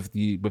agree with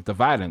the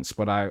violence,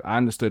 but I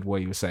understood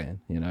what he was saying.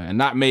 You know, and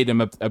that made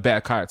him a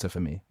better character for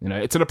me. You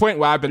know, to the point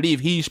where I believe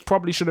he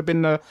probably should have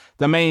been the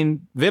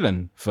main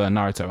villain for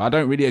Naruto. I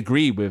don't really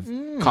agree with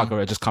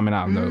Kagura just coming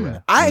out of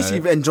nowhere. I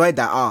actually enjoyed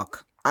that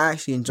arc.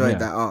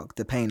 That arc,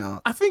 the Payne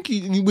arc. I think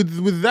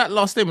with that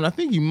last statement, I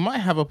think you might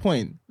have a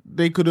point.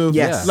 They could have,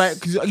 like,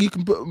 cause you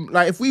can put,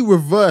 like, if we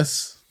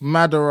reverse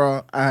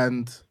Madara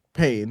and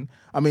Payne.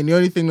 I mean, the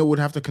only thing that we'd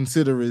have to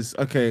consider is,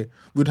 okay,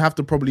 we'd have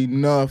to probably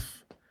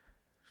nerf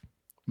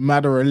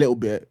Madara a little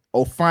bit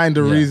or find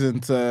a reason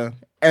to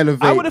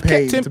elevate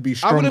Payne to be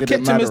stronger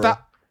than Madara.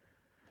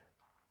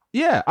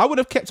 I would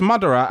have kept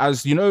Madara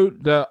as, you know,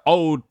 the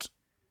old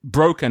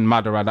broken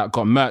Madara that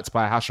got murked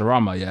by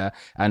Hashirama,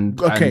 and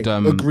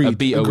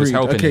Obito was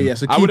helping him.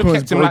 So I would have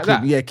kept him like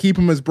that. Yeah, keep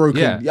him as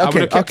broken. I would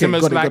have kept him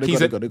as like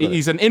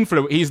he's an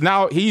influence.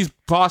 He's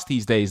past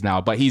these days now,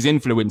 but he's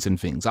influencing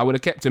things. I would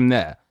have kept him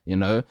there, you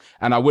know,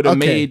 and I would have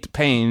made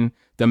Payne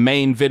the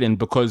main villain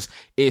because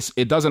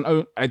it doesn't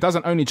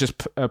only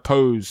just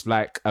pose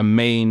like a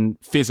main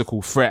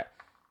physical threat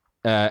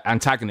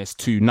antagonist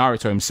to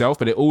Naruto himself,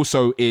 but it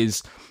also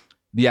is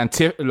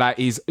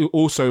he's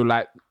also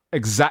like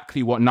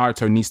exactly what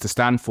Naruto needs to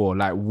stand for,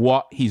 like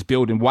what he's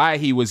building. Why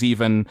he was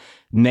even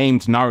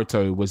named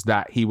Naruto was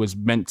that he was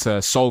meant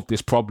to solve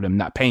this problem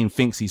that Payne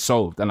thinks he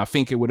solved. And I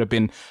think it would have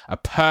been a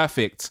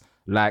perfect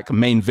like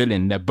main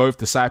villain. They're both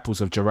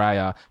disciples of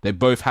Jiraiya. They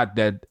both had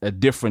a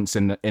difference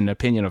in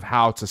opinion of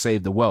how to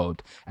save the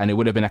world, and it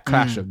would have been a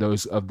clash of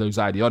those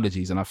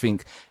ideologies. And I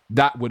think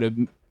that would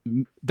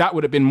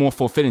have been more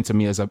fulfilling to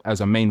me as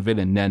a main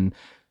villain than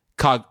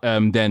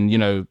you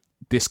know,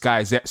 this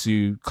guy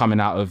Zetsu coming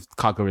out of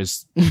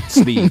Kagura's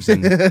sleeves,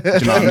 and do you know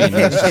what I mean?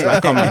 It's just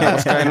like, come on,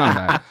 what's going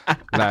on?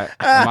 Like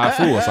am I a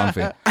fool or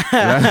something?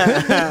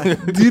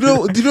 Do you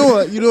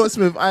know what,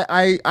 Smith?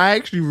 I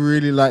actually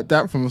really like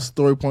that from a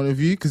story point of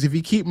view, because if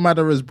you keep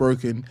Madara's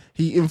broken,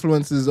 he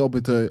influences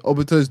Obito.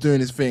 Obito's doing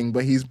his thing,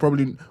 but he's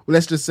probably,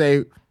 let's just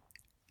say,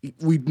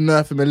 we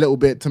nerf him a little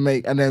bit to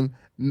make, and then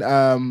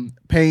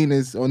Pain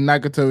is, or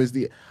Nagato is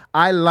the.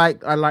 I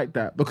like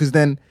that, because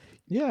then.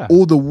 Yeah.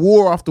 All the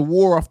war after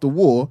war after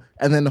war,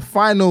 and then the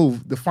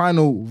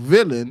final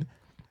villain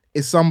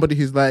is somebody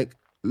who's like,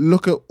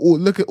 look at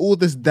all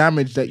this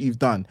damage that you've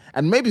done,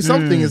 and maybe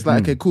something is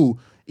like, okay, cool.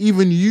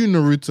 Even you,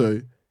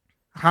 Naruto,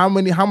 how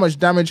much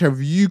damage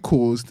have you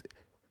caused,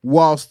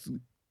 whilst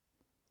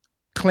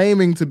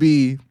claiming to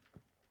be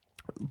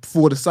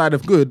for the side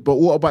of good? But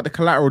what about the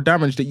collateral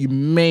damage that you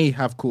may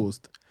have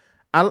caused?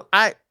 I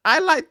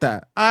like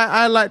that.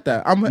 I like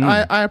that.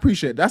 I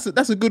appreciate it.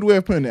 That's a good way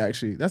of putting it.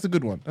 Actually, that's a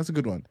good one.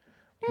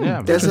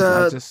 Yeah, there's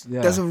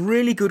a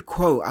really good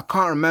quote. I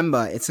can't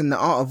remember. It's in The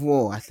Art of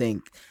War, I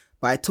think,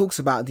 but it talks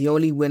about the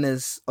only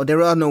winners, or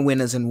there are no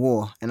winners in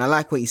war. And I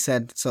like what you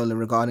said, Sola,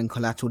 regarding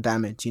collateral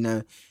damage. You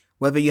know,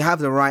 whether you have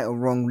the right or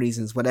wrong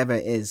reasons, whatever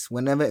it is,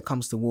 whenever it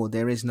comes to war,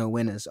 there is no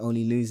winners,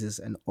 only losers,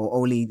 or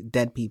only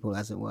dead people,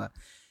 as it were,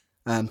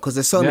 because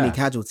there's so many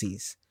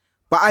casualties.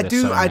 But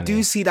I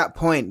do see that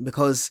point,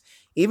 because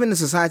even in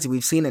society,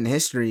 we've seen in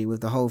history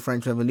with the whole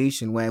French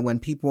Revolution, where when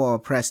people are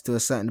oppressed to a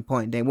certain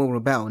point, they will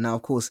rebel. Now,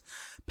 of course,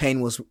 Pain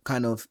was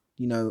kind of,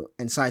 you know,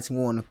 inciting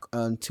war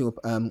on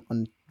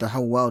the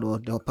whole world, or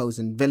the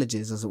opposing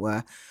villages, as it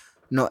were,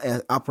 not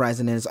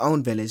uprising in his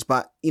own village.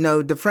 But, you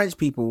know, the French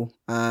people,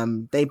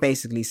 they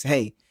basically say,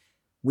 hey,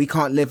 we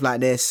can't live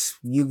like this.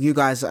 You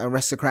guys are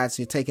aristocrats.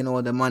 You're taking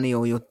all the money,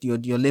 or you're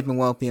living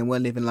wealthy, and we're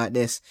living like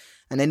this.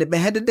 And then they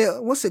beheaded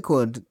what's it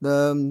called?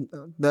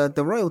 The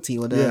royalty,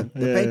 or the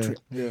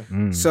patriot. Yeah.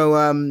 So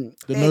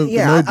the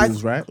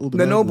nobles, right? All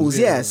the nobles,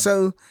 yeah.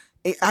 So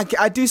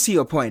I do see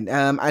your point.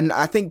 And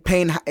I think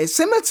Pain is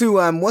similar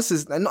to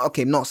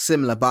not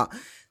similar, but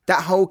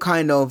that whole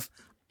kind of,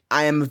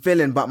 I am a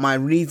villain, but my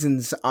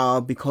reasons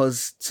are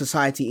because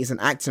society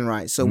isn't acting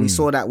right. So we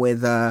saw that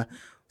with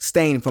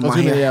Stain from My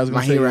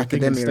Hero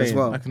Academia as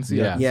well. I can see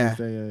that.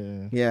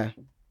 Yeah.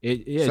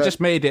 It just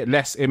made it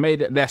less. It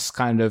made it less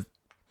kind of.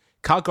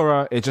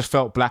 Kagura, it just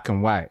felt black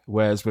and white.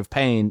 Whereas with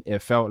Pain,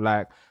 it felt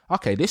like,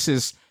 okay, this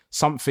is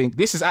something.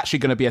 This is actually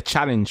going to be a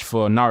challenge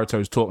for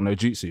Naruto's Talk no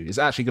Jutsu. It's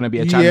actually going to be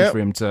a challenge for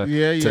him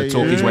to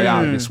talk his way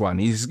out of this one.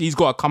 He's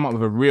got to come up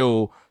with a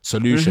real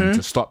solution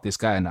to stop this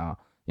guy now.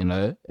 You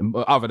know,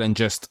 other than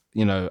just,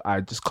 you know,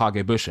 I just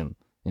Kage Bushin.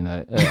 You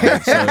know, I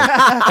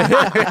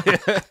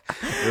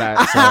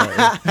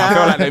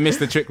feel like they missed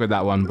the trick with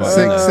that one. But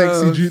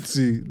sexy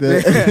jutsu.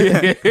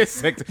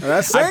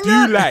 I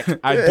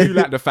do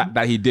like the fact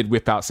that he did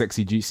whip out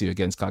sexy jutsu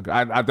against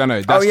Kagura. I don't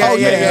know. That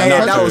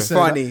was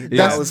funny.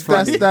 That was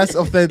funny. That's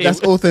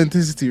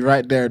authenticity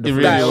right there. It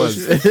really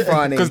was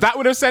funny, because that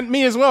would have sent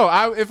me as well.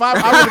 I would have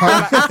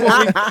been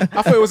like,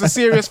 I thought it was a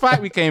serious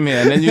fight. We came here,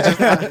 and then you just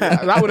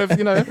that would have,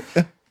 you know.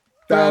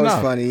 That was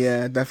funny.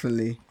 Yeah,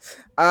 definitely.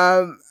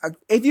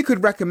 If you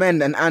could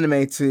recommend an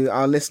anime to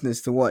our listeners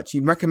to watch,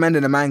 you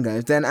recommended a manga.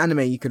 Is there an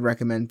anime you could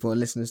recommend for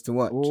listeners to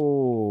watch?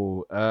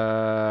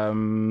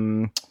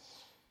 An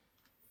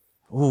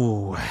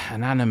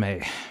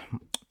anime.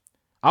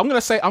 I'm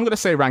gonna say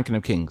Ranking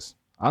of Kings.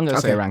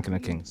 Say Ranking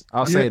of Kings.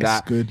 I'll say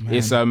that. Good,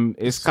 man.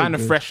 It's kind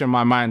of fresh in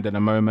my mind at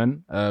the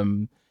moment.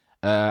 And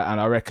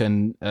I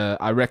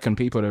reckon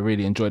people that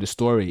really enjoy the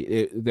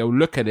story, they'll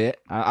look at it.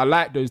 I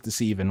like those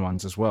deceiving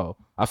ones as well.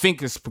 I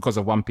think it's because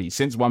of One Piece.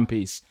 Since One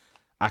Piece,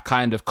 I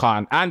kind of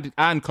can't,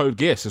 and Code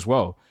Geass as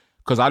well,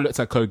 because I looked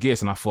at Code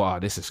Geass and I thought, oh,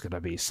 this is gonna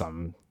be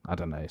some, I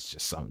don't know, it's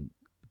just some,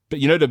 but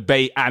you know, the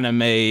bait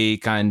anime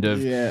kind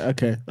of,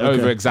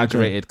 over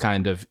exaggerated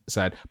kind of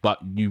side. But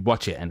you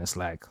watch it and it's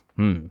like,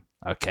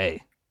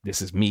 okay,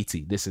 this is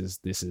meaty. This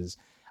is.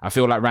 I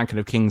feel like Ranking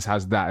of Kings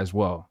has that as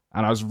well,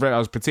 and I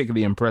was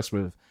particularly impressed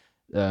with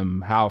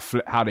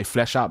how they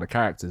flesh out the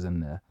characters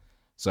in there.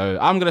 So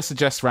I'm gonna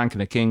suggest Ranking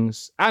of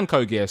Kings and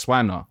Code Geass.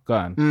 Why not? Go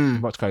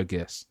on, watch Code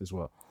Geass as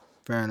well.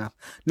 Fair enough.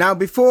 Now,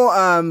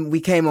 before we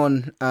came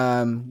on,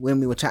 when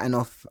we were chatting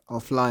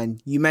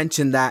offline, you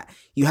mentioned that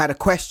you had a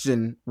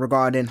question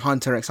regarding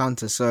Hunter x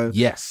Hunter. So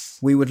yes,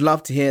 we would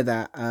love to hear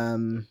that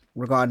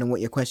regarding what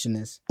your question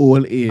is.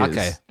 All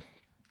ears.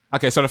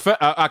 Okay. So the first,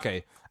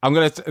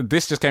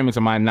 this just came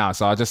into mind now,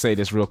 so I'll just say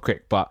this real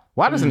quick. But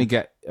why doesn't he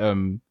get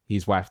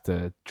his wife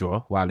to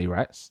draw while he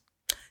writes?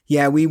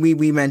 Yeah, we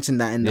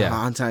mentioned that in the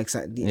Hunter x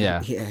Hunter.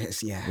 Yeah.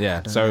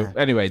 So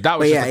anyway, that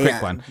was just a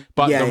quick one.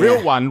 But the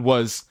real one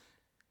was,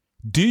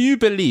 do you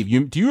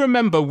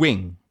remember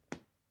Wing?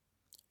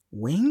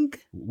 Wing.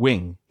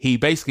 He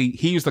was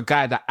the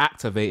guy that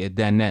activated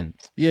their Nen.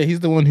 Yeah, he's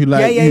the one who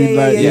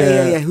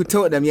who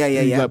taught them.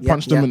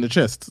 Punched them in the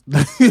chest.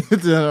 I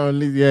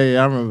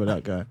remember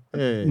that guy.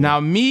 Now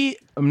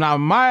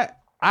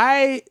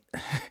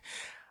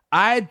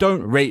I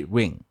don't rate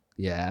Wing.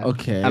 Yeah.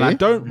 Okay. And I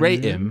don't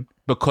rate him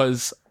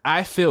because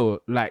I feel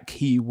like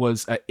he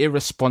was an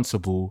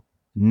irresponsible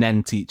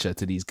Nen teacher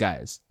to these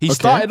guys. He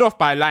started off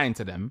by lying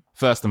to them,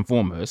 first and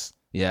foremost,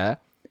 yeah?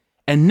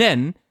 And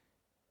then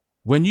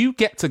when you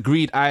get to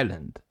Greed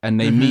Island and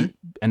they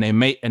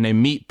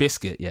meet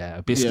Biscuit,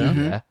 yeah,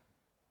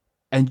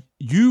 and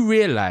you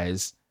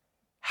realize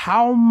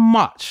how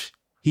much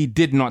he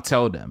did not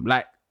tell them.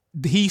 Like,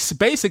 he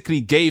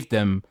basically gave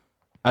them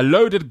a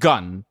loaded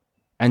gun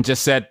and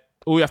just said,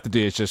 all you have to do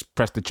is just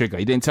press the trigger.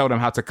 He didn't tell them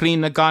how to clean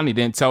the gun. He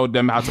didn't tell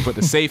them how to put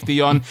the safety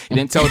on. He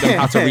didn't tell them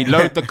how to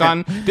reload the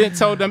gun. He didn't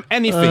tell them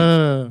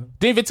anything.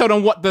 Didn't even tell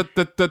them what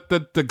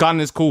the gun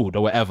is called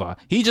or whatever.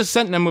 He just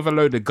sent them with a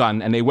loaded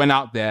gun and they went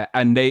out there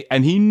and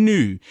he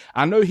knew.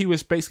 I know he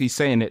was basically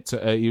saying it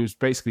to, he was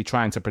basically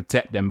trying to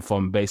protect them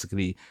from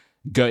basically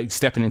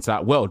stepping into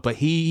that world, but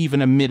he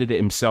even admitted it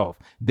himself.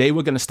 They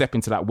were going to step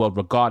into that world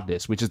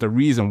regardless, which is the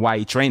reason why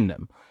he trained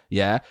them.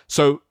 Yeah.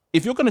 So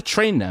if you're going to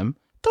train them,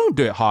 don't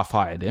do it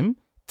half-hearted.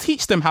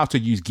 Teach them how to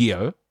use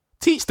Geo.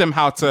 Teach them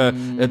how to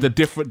the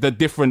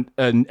different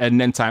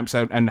Nen types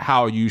and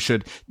how you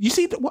should. You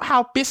see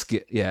how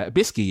Biscuit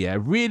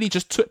really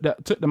just took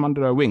them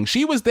under her wing.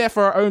 She was there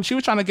for her own. She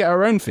was trying to get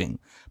her own thing,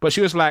 but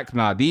she was like,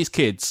 "Nah, these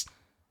kids,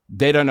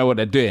 they don't know what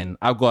they're doing.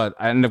 They've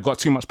got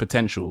too much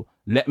potential.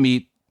 Let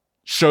me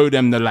show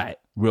them the light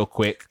real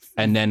quick,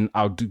 and then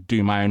I'll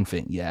do my own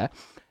thing." Yeah.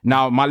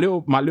 Now my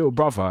little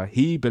brother,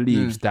 he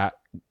believes that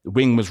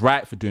Wing was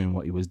right for doing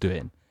what he was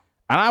doing.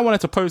 And I wanted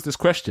to pose this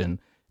question.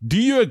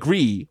 Do you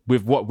agree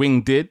with what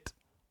Wing did?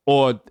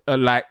 Or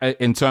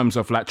in terms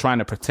of like trying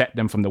to protect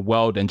them from the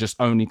world and just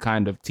only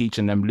kind of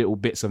teaching them little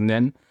bits of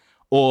Nen?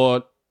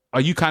 Or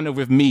are you kind of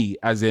with me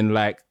as in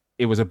like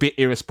it was a bit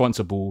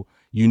irresponsible?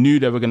 You knew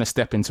they were going to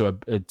step into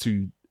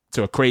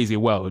a crazy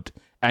world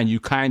and you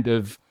kind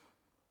of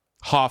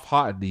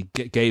half-heartedly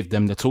gave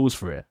them the tools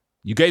for it.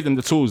 You gave them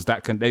the tools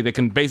that they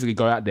can basically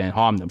go out there and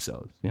harm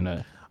themselves, you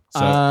know? So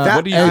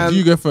what do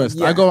you go first?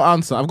 Yeah. I've got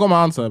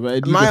my answer,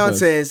 but my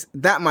answer is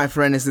that, my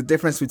friend, is the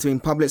difference between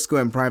public school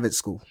and private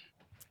school.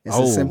 It's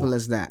as simple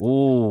as that.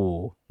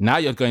 Oh, now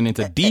you're going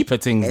into deeper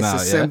things. It's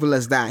as simple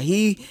as that.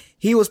 He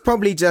was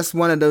probably just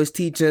one of those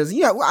teachers.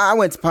 Yeah, I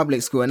went to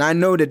public school and I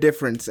know the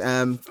difference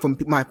from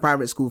my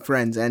private school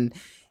friends. And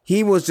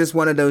he was just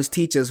one of those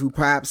teachers who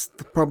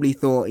probably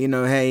thought, you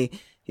know, hey,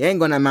 he ain't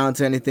gonna amount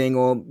to anything,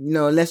 or, you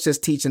know, let's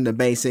just teach them the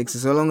basics.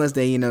 So long as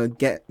they, you know,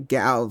 get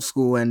out of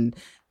school and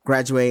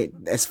graduate,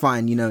 it's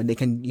fine. You know, they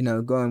can, you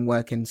know, go and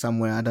work in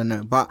somewhere. I don't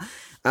know. But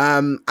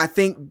I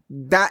think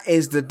that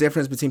is the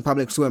difference between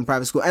public school and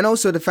private school. And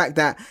also the fact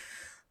that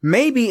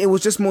maybe it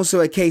was just more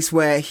so a case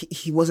where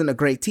he wasn't a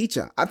great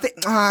teacher. I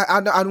think, I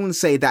don't want to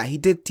say that. He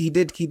did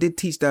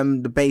teach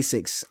them the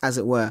basics, as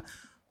it were.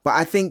 But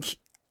I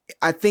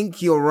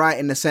think you're right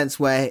in the sense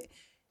where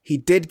he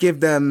gave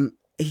them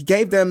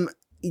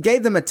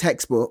a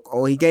textbook,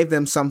 or he gave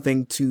them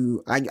something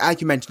to,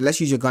 like you mentioned, let's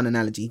use your gun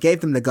analogy. He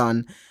gave them the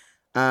gun,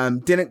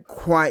 didn't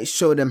quite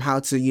show them how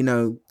to, you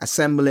know,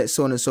 assemble it,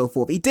 so on and so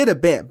forth. He did a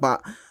bit,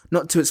 but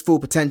not to its full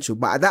potential.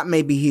 But that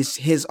may be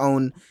his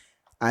own,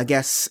 I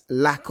guess,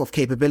 lack of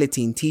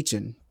capability in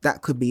teaching.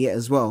 That could be it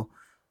as well,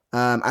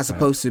 as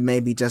opposed to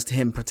maybe just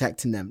him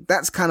protecting them.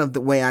 That's kind of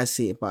the way I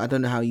see it, but I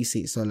don't know how you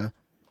see it, Solo.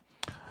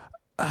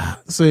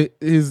 So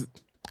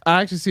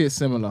I actually see it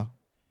similar.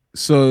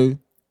 So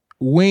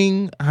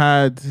Wing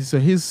had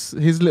his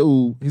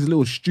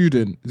little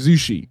student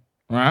Zushi,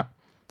 right?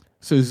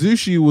 So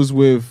Zushi was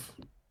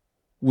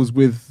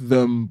with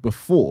them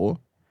before,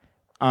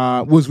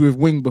 was with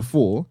Wing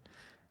before,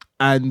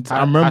 and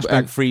I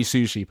remember free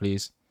sushi,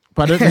 please.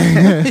 Pardon?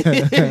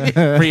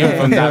 Free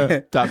from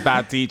that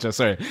bad teacher.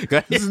 Sorry.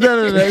 No.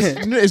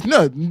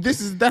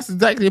 That's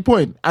exactly the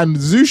point. And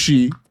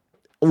Zushi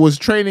was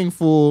training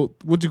for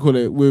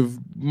with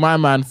my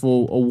man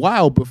for a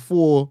while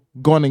before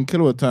Gon and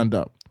Killua turned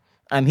up.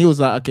 And he was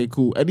like, okay,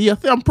 cool. And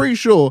I'm pretty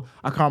sure,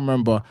 I can't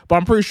remember, but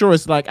I'm pretty sure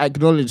it's like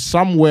acknowledged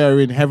somewhere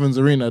in Heaven's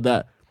Arena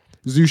that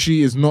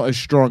Zushi is not as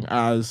strong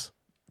as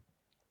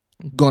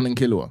Gon and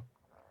Killua.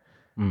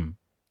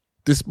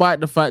 Despite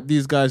the fact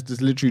these guys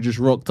just literally just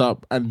rocked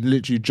up and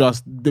literally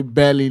just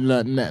barely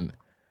learnt Nen.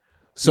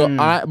 So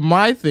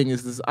my thing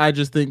is this, I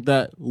just think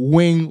that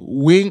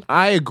Wing,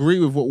 I agree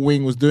with what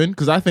Wing was doing,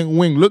 because I think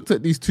Wing looked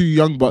at these two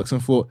young bucks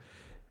and thought,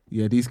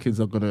 yeah, these kids,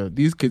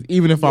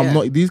 even if I'm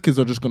not, these kids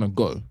are just gonna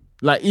go.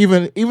 Like,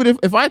 even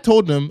if I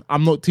told them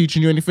I'm not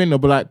teaching you anything, they'll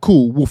be like,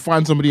 cool, we'll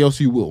find somebody else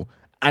who will.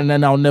 And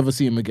then I'll never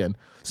see him again.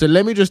 So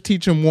let me just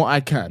teach them what I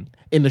can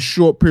in a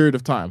short period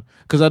of time.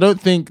 Because I don't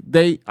think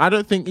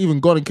even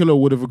God and Killua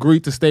would have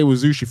agreed to stay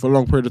with Zushi for a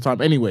long period of time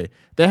anyway.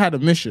 They had a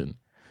mission.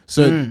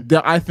 So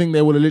I think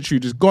they would have literally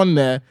just gone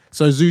there.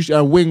 So Zushi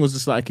and Wing was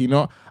just like, you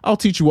know, I'll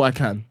teach you what I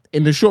can.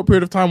 In a short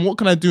period of time, what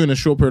can I do in a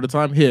short period of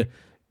time? Here,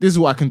 this is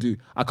what I can do.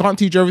 I can't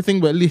teach you everything,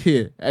 but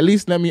here, at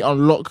least let me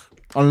unlock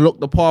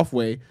the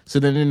pathway, so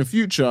then in the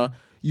future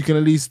you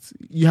can there's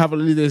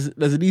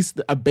at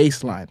least a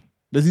baseline.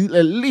 There's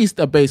at least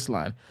a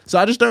baseline. So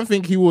I just don't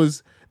think he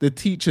was the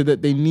teacher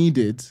that they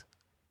needed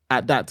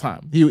at that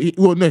time. He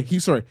was the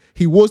teacher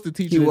He was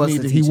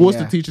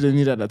the teacher they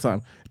needed at that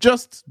time.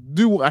 Just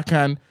do what I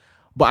can,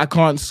 but I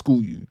can't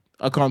school you.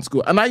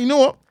 And you know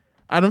what?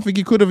 I don't think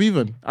he could have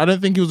even. I don't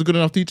think he was a good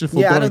enough teacher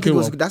for Gordon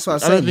Kilwell. That's what I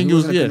was saying. I don't think he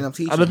was a good enough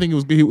teacher. I don't think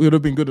he would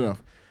have been good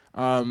enough.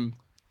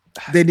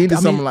 They needed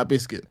someone like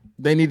Biscuit.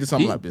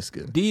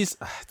 These,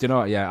 do you know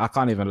what? Yeah, I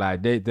can't even lie.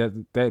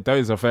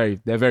 Those are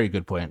they're very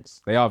good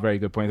points. They are very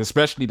good points,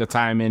 especially the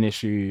timing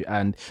issue.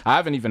 And I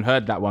haven't even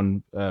heard that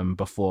one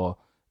before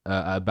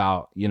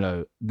about, you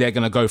know, they're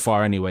going to go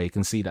far anyway. You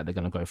can see that they're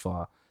going to go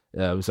far.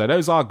 So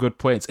those are good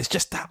points. It's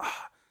just that,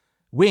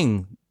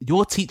 Wing,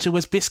 your teacher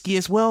was Bisky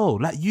as well.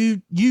 Like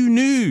you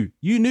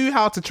knew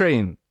how to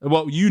train.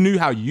 Well, you knew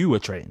how you were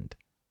trained.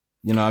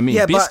 You know what I mean?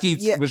 Yeah,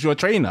 Bisky was your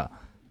trainer.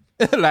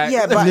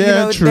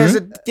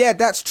 True.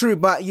 That's true.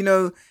 But you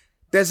know,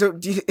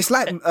 it's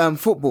like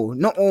football.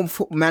 Not all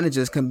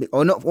managers can be,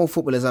 or not all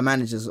footballers are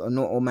managers, or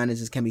not all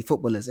managers can be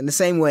footballers. In the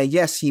same way,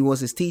 yes, he was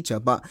his teacher,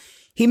 but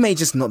he may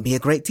just not be a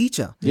great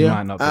teacher. He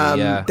might not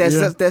be.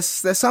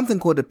 There's something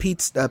called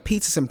the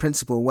Peterson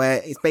principle,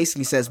 where it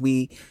basically says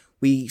we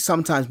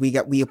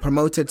are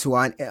promoted to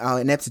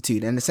our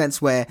ineptitude, in the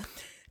sense where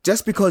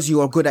just because you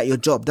are good at your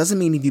job doesn't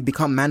mean if you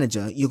become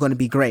manager you're going to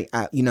be great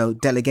at, you know,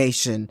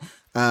 delegation,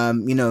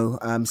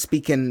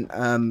 speaking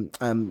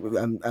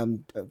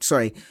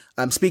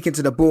speaking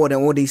to the board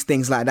and all these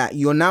things like that.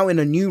 You're now in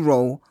a new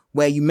role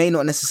where you may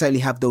not necessarily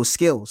have those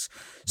skills.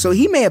 So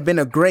he may have been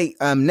a great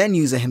NEN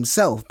user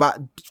himself, but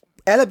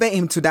elevate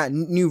him to that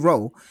new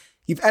role.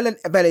 You've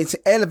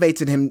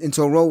elevated him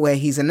into a role where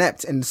he's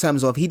inept in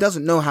terms of he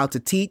doesn't know how to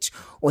teach,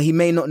 or he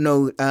may not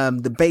know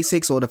the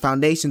basics or the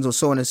foundations or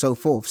so on and so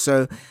forth.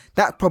 So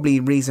that's probably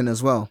a reason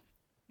as well.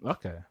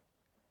 Okay.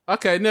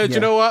 No, do you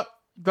know what?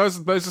 Those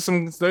are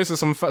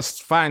some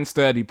fine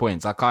sturdy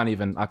points. I can't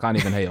even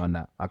hate on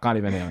that.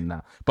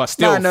 But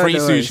still, free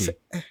sushi.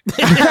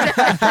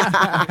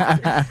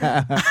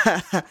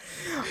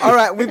 All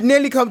right, we've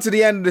nearly come to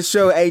the end of the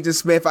show, Agent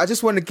Smith. I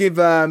just want to give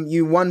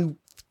you one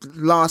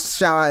last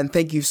shout out and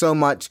thank you so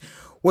much.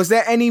 Was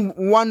there any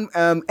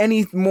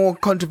more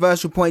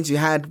controversial points you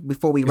had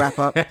before we wrap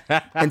up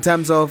in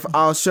terms of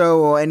our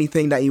show, or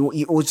anything that you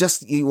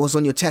was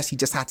on your chest you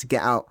just had to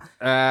get out?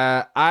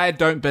 I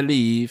don't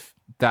believe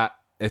that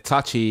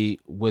Itachi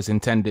was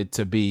intended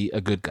to be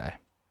a good guy.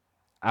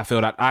 I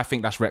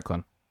think that's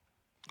retcon.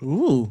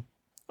 Ooh,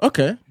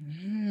 okay.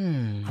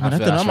 I don't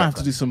know. I'm gonna have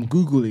to do some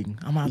Googling.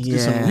 I'm gonna have to do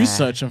some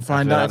research and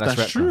find out if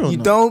that's true or not. You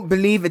don't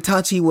believe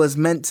Itachi was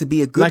meant to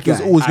be a good guy? Like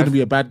he's always going to be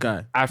a bad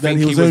guy. I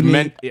think he was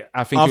meant.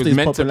 I think he was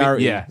meant to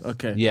be. Yeah.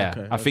 Okay. Yeah.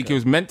 Okay. I think he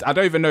was meant. I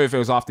don't even know if it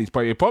was after his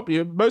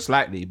probably most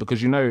likely,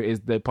 because you know is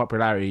the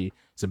popularity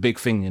is a big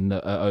thing in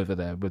the over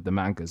there with the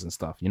mangas and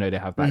stuff. You know they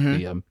have like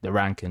the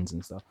rankings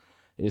and stuff.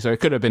 So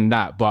it could have been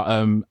that, but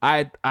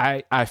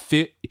I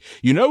feel,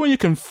 you know, when you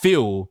can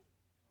feel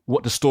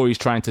what the story's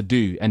trying to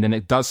do, and then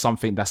it does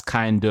something that's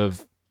kind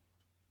of,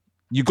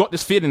 you got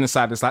this feeling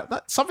inside. It's like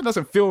something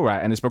doesn't feel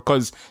right, and it's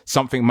because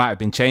something might have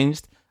been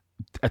changed.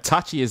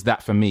 Itachi is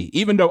that for me.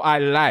 Even though I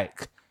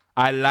like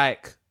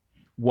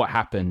what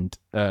happened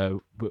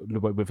with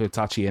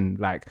Itachi and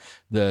like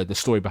the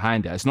story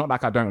behind it. It's not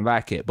like I don't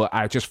like it, but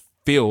I just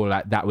feel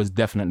like that was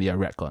definitely a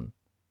retcon.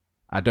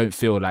 I don't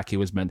feel like he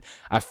was meant.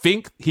 I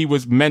think he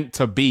was meant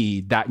to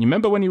be that. You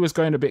remember when he was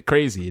going a bit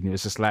crazy and he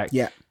was just like,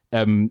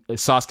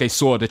 Sasuke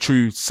saw the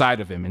true side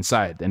of him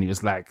inside, and he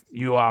was like,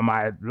 "You are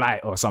my light,"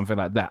 or something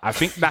like that. I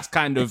think that's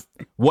kind of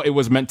what it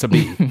was meant to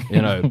be,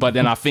 you know. But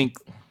then I think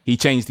he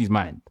changed his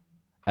mind.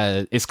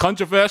 It's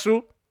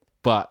controversial,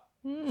 but.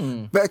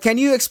 But can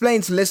you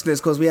explain to listeners,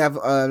 because we have,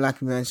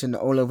 like we mentioned,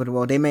 all over the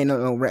world, they may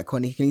not know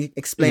retcon. Can you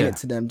explain it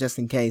to them just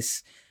in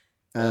case?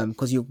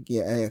 Because you're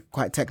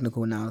quite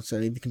technical now, so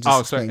if you can just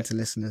explain to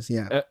listeners,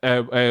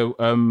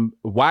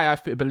 why I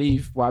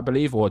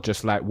believe, or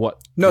just like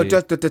what? No,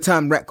 just the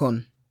term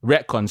retcon.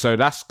 Retcon. So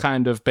that's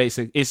kind of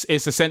basic. It's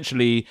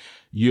essentially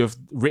you've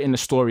written the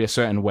story a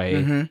certain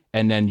way,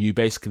 and then you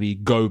basically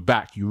go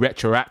back, you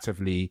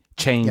retroactively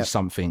change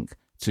something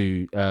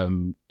to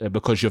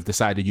because you've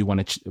decided you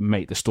want to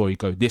make the story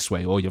go this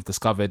way, or you've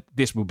discovered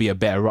this will be a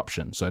better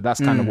option. So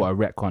that's kind of what a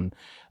retcon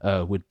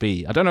would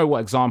be. I don't know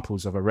what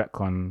examples of a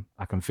retcon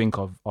I can think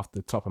of off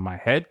the top of my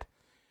head,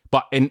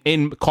 but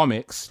in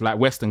comics, like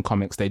Western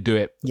comics, they do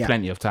it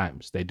plenty of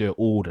times. They do it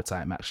all the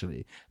time,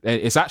 actually.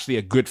 It's actually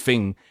a good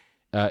thing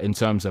in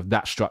terms of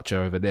that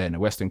structure over there in the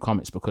Western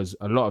comics, because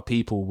a lot of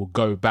people will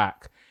go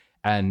back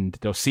and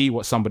they'll see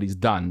what somebody's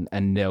done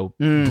and they'll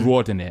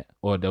broaden it,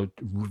 or they'll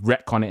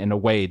retcon it in a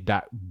way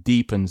that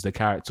deepens the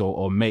character,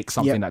 or make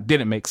something that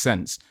didn't make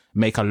sense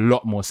make a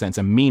lot more sense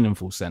and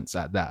meaningful sense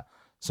at that.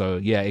 So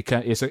yeah,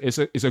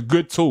 it's a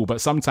good tool,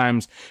 but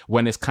sometimes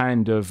when it's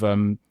kind of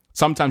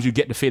sometimes you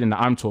get the feeling that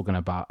I'm talking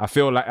about. I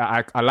feel like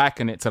I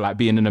liken it to like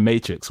being in the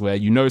Matrix, where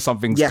you know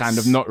something's kind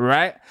of not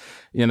right,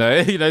 you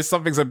know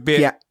something's a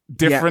bit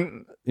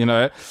different, you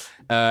know,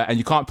 and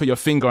you can't put your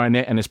finger on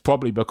it, and it's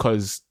probably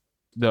because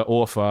the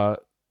author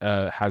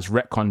has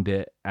retconned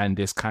it and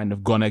is kind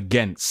of gone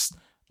against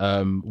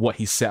what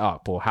he set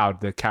up, or how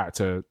the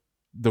character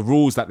the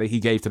rules that he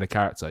gave to the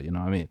character. You know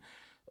what I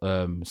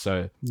mean?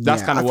 So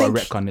that's kind of what a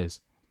retcon is.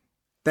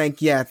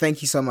 Thank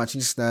you so much.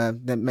 Just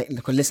make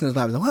the listeners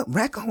like, what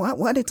retcon? What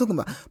are they talking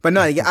about? But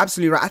no, you're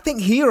absolutely right. I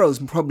think Heroes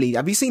probably.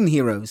 Have you seen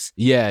Heroes?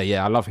 Yeah,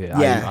 I love Heroes.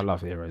 Yeah. I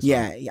love Heroes.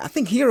 Yeah, I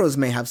think Heroes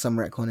may have some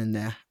retcon in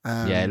there.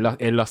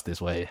 It lost this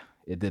way.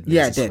 It did.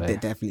 Yeah, it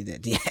definitely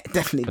did. Yeah, it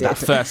definitely did. That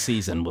first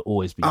season will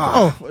always be.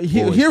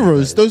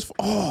 Heroes. Those.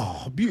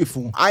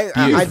 Beautiful.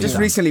 I just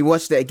recently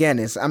watched it again.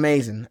 It's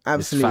amazing.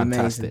 Absolutely it's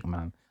fantastic,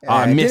 amazing. man.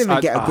 I didn't even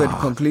get a good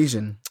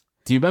conclusion.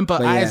 Do you remember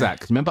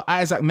Isaac? Remember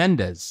Isaac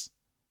Mendes?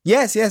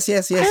 Yes.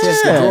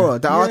 The drawer,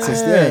 the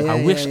artist. Yeah,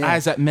 I wish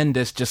Isaac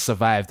Mendes just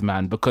survived,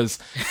 man, because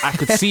I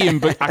could see him.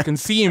 But I can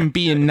see him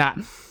being that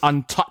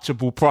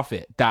untouchable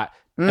prophet that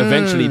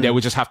eventually they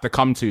would just have to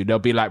come to. They'll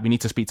be like, we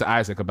need to speak to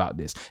Isaac about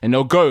this, and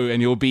they'll go,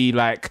 and he'll be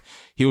like,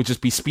 he'll just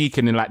be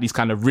speaking in like these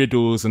kind of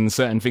riddles and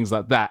certain things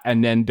like that,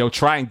 and then they'll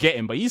try and get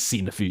him, but he's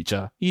seen the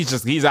future. He's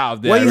out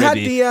of there. Well, you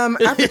already. had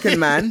the African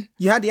man.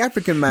 You had the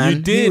African man.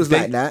 You did. He was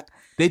like that.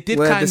 They did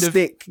where kind the of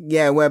stick,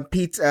 where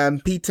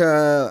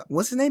Peter,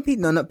 what's his name?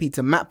 Peter? No, not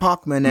Peter. Matt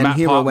Parkman and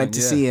Hero went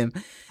to see him,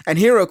 and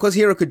because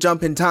Hero could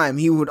jump in time,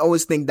 he would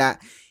always think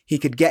that he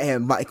could get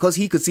him, but because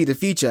he could see the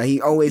future, he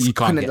always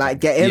couldn't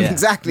get him. Yeah.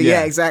 Exactly.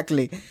 Yeah,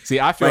 exactly.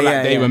 See, I feel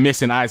like they were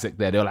missing Isaac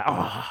there. They were like,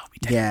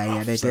 we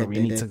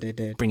they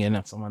did. Bring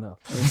in someone else.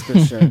 It's a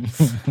good show.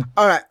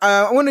 All right,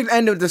 I wanted to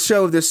end with the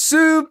show with the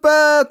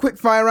super quick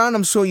fire round.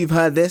 I'm sure you've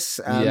heard this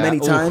many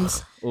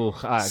times.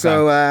 Right,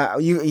 so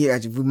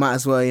we might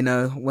as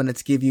well, wanted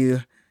to give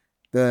you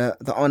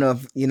the honor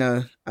of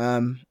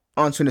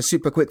answering the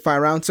super quick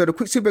fire round. So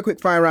the super quick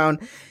fire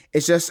round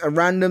is just a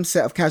random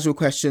set of casual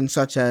questions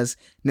such as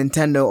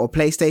Nintendo or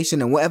PlayStation,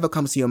 and whatever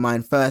comes to your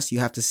mind first, you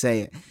have to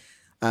say it.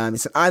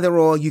 It's an either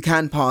or. You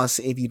can pass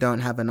if you don't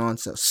have an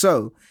answer.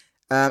 So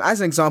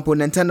as an example,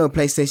 Nintendo or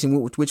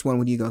PlayStation, which one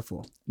would you go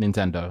for?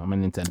 Nintendo. I'm a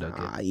Nintendo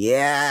kid.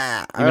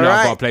 Yeah. Even though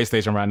I've got a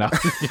PlayStation right now.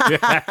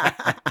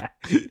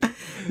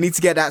 Need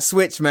to get that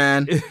Switch,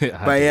 man.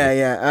 But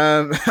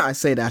I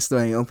say that still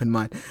ain't open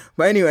mind.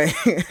 But anyway,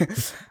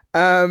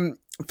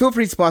 feel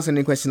free to pass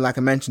any question like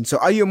I mentioned. So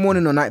are you a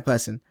morning or night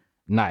person?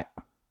 Night.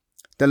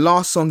 The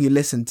last song you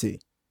listened to?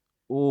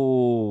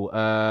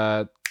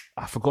 I've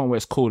forgotten what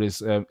it's called.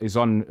 Is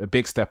on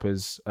Big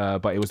Steppers,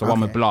 but it was the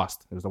one with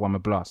Blast. It was the one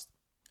with Blast.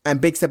 And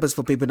Big Steppers,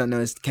 for people who don't know,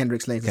 is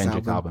Kendrick's latest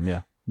album.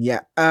 Yeah. Yeah.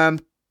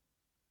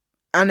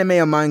 Anime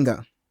or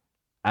manga?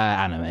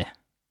 Anime.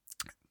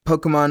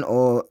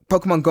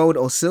 Pokemon Gold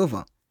or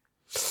Silver?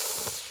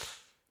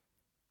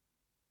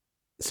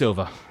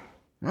 Silver.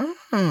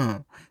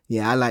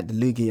 Yeah, I like the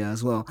Lugia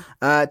as well.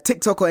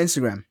 TikTok or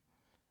Instagram?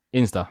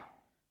 Insta.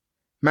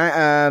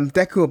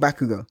 Deku or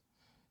Bakugo?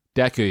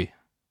 Deku.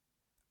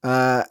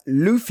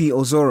 Luffy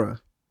or Zoro?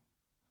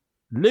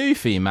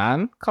 Luffy,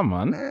 man. Come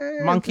on.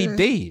 Monkey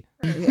D.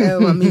 Yeah,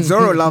 well, I mean,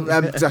 Zoro loves...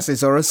 I say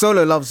Zoro.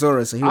 Solo loves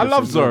Zoro. So I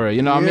love Zoro,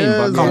 you know what I mean?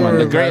 But come on,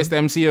 the greatest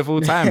MC of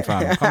all time,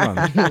 fam. Come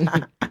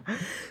on.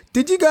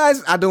 Did you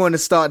guys... I don't want to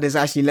start this,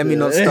 actually. Let me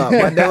not start.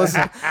 But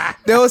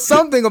there was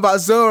something about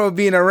Zoro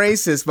being a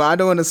racist, but I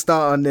don't want to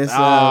start on this.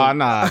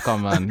 Nah,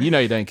 come on. You know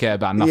you don't care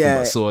about nothing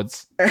but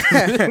swords.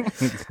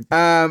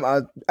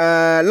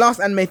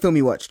 Last anime film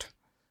you watched?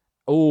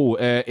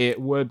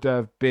 It would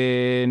have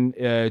been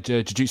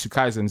Jujutsu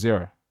Kaisen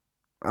 0.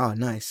 Oh,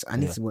 nice. I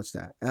need to watch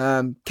that.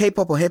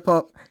 K-pop or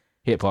hip-hop?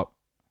 Hip-hop.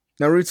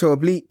 Naruto or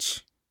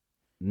Bleach?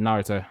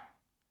 Naruto.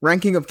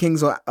 Ranking of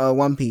Kings or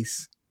One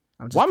Piece?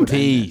 One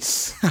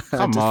Piece.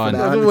 Come on.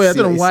 I don't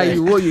know why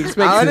what you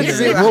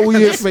expecting. What were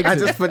you expecting? I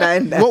just put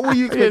that in there. What were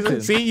you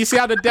expecting? You see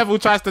how the devil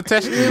tries to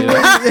test you?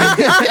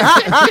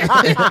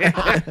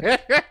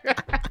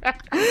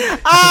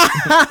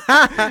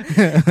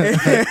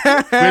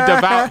 We're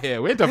devout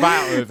here. We're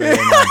devout over here,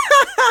 man.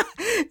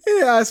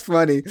 Yeah, that's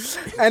funny.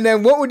 And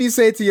then what would you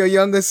say to your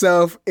younger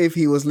self if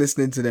he was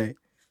listening today?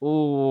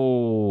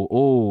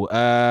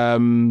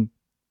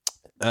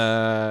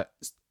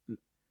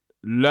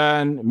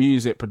 Learn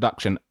music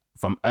production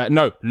from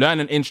learn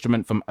an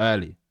instrument from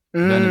early.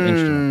 Learn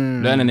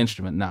an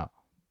instrument now.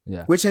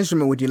 Yeah. Which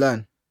instrument would you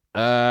learn?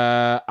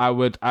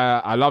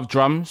 I love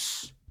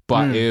drums,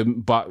 but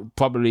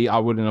probably I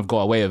wouldn't have got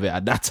away with it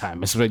at that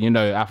time. It's when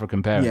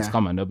African parents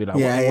come and they'll be like,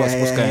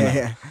 what's going on?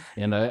 Yeah.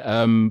 You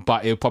know,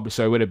 but it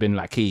would have been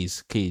like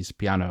keys,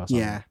 piano or something.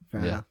 Yeah,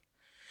 fair enough.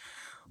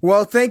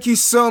 Well, thank you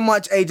so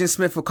much, Agent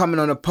Smith, for coming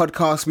on the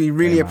podcast. We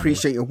really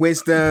appreciate your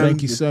wisdom.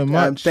 Thank you so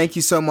much. Thank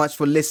you so much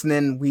for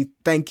listening. We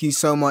thank you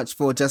so much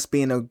for just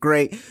being a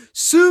great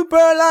super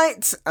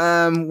light.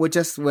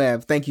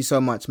 Thank you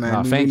so much,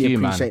 man. Thank you,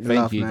 man.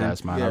 Thank you,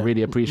 guys, man. Yeah. I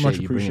really appreciate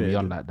you bringing me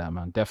on like that,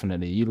 man.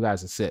 Definitely. You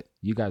guys are sick.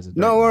 You guys are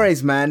no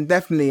worries, man.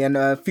 Definitely. And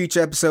a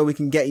future episode, we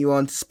can get you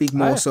on to speak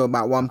more so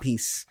about One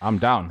Piece. I'm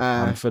down.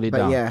 I'm fully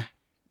down. Yeah,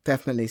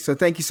 definitely. So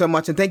thank you so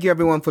much. And thank you,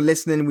 everyone, for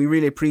listening. We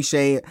really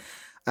appreciate it.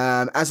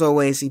 As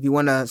always, if you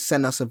want to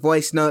send us a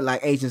voice note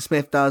like Agent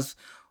Smith does,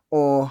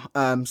 or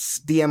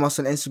DM us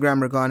on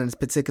Instagram regarding this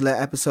particular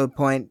episode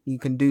point, you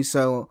can do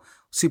so.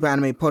 Super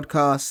Anime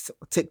Podcast,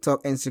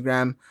 TikTok,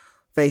 Instagram.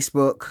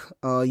 Facebook,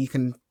 or you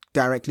can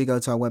directly go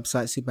to our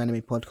website,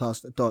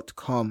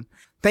 superanimepodcast.com.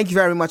 Thank you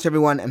very much,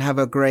 everyone, and have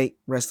a great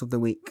rest of the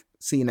week.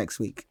 See you next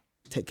week.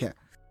 Take care.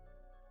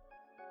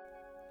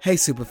 Hey,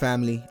 Super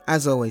Family.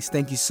 As always,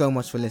 thank you so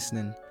much for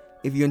listening.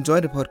 If you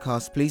enjoyed the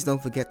podcast, please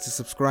don't forget to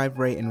subscribe,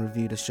 rate, and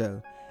review the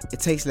show. It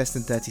takes less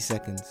than 30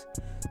 seconds.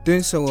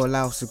 Doing so will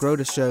allow us to grow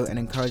the show and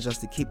encourage us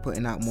to keep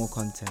putting out more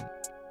content.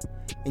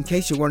 In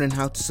case you're wondering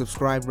how to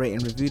subscribe, rate,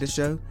 and review the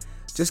show,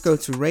 just go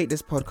to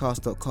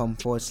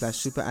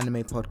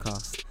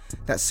ratethispodcast.com/superanimepodcast.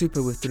 That's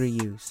super with 3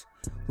 U's.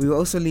 We will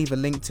also leave a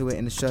link to it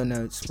in the show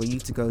notes for you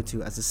to go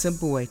to as a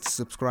simple way to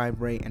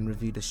subscribe, rate, and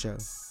review the show.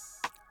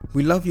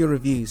 We love your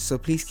reviews, so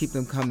please keep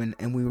them coming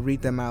and we will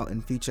read them out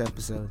in future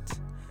episodes.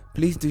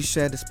 Please do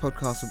share this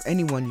podcast with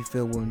anyone you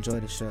feel will enjoy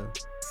the show.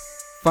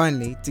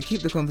 Finally, to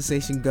keep the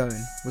conversation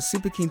going, we're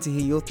super keen to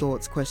hear your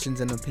thoughts,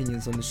 questions, and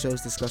opinions on the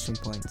show's discussion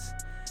points.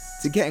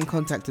 To get in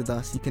contact with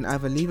us, you can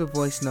either leave a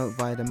voice note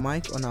via the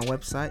mic on our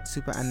website,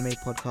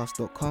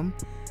 superanimepodcast.com,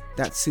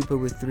 that's super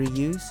with 3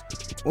 U's,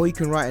 or you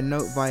can write a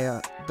note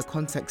via the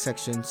contact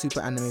section,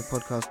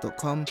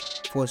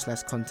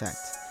 superanimepodcast.com/contact.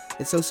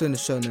 It's also in the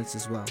show notes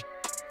as well.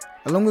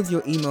 Along with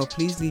your email,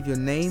 please leave your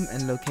name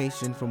and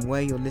location from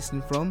where you're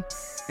listening from,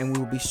 and we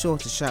will be sure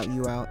to shout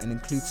you out and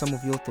include some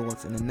of your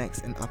thoughts in the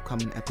next and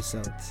upcoming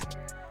episodes.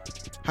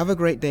 Have a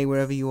great day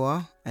wherever you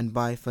are, and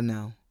bye for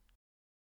now.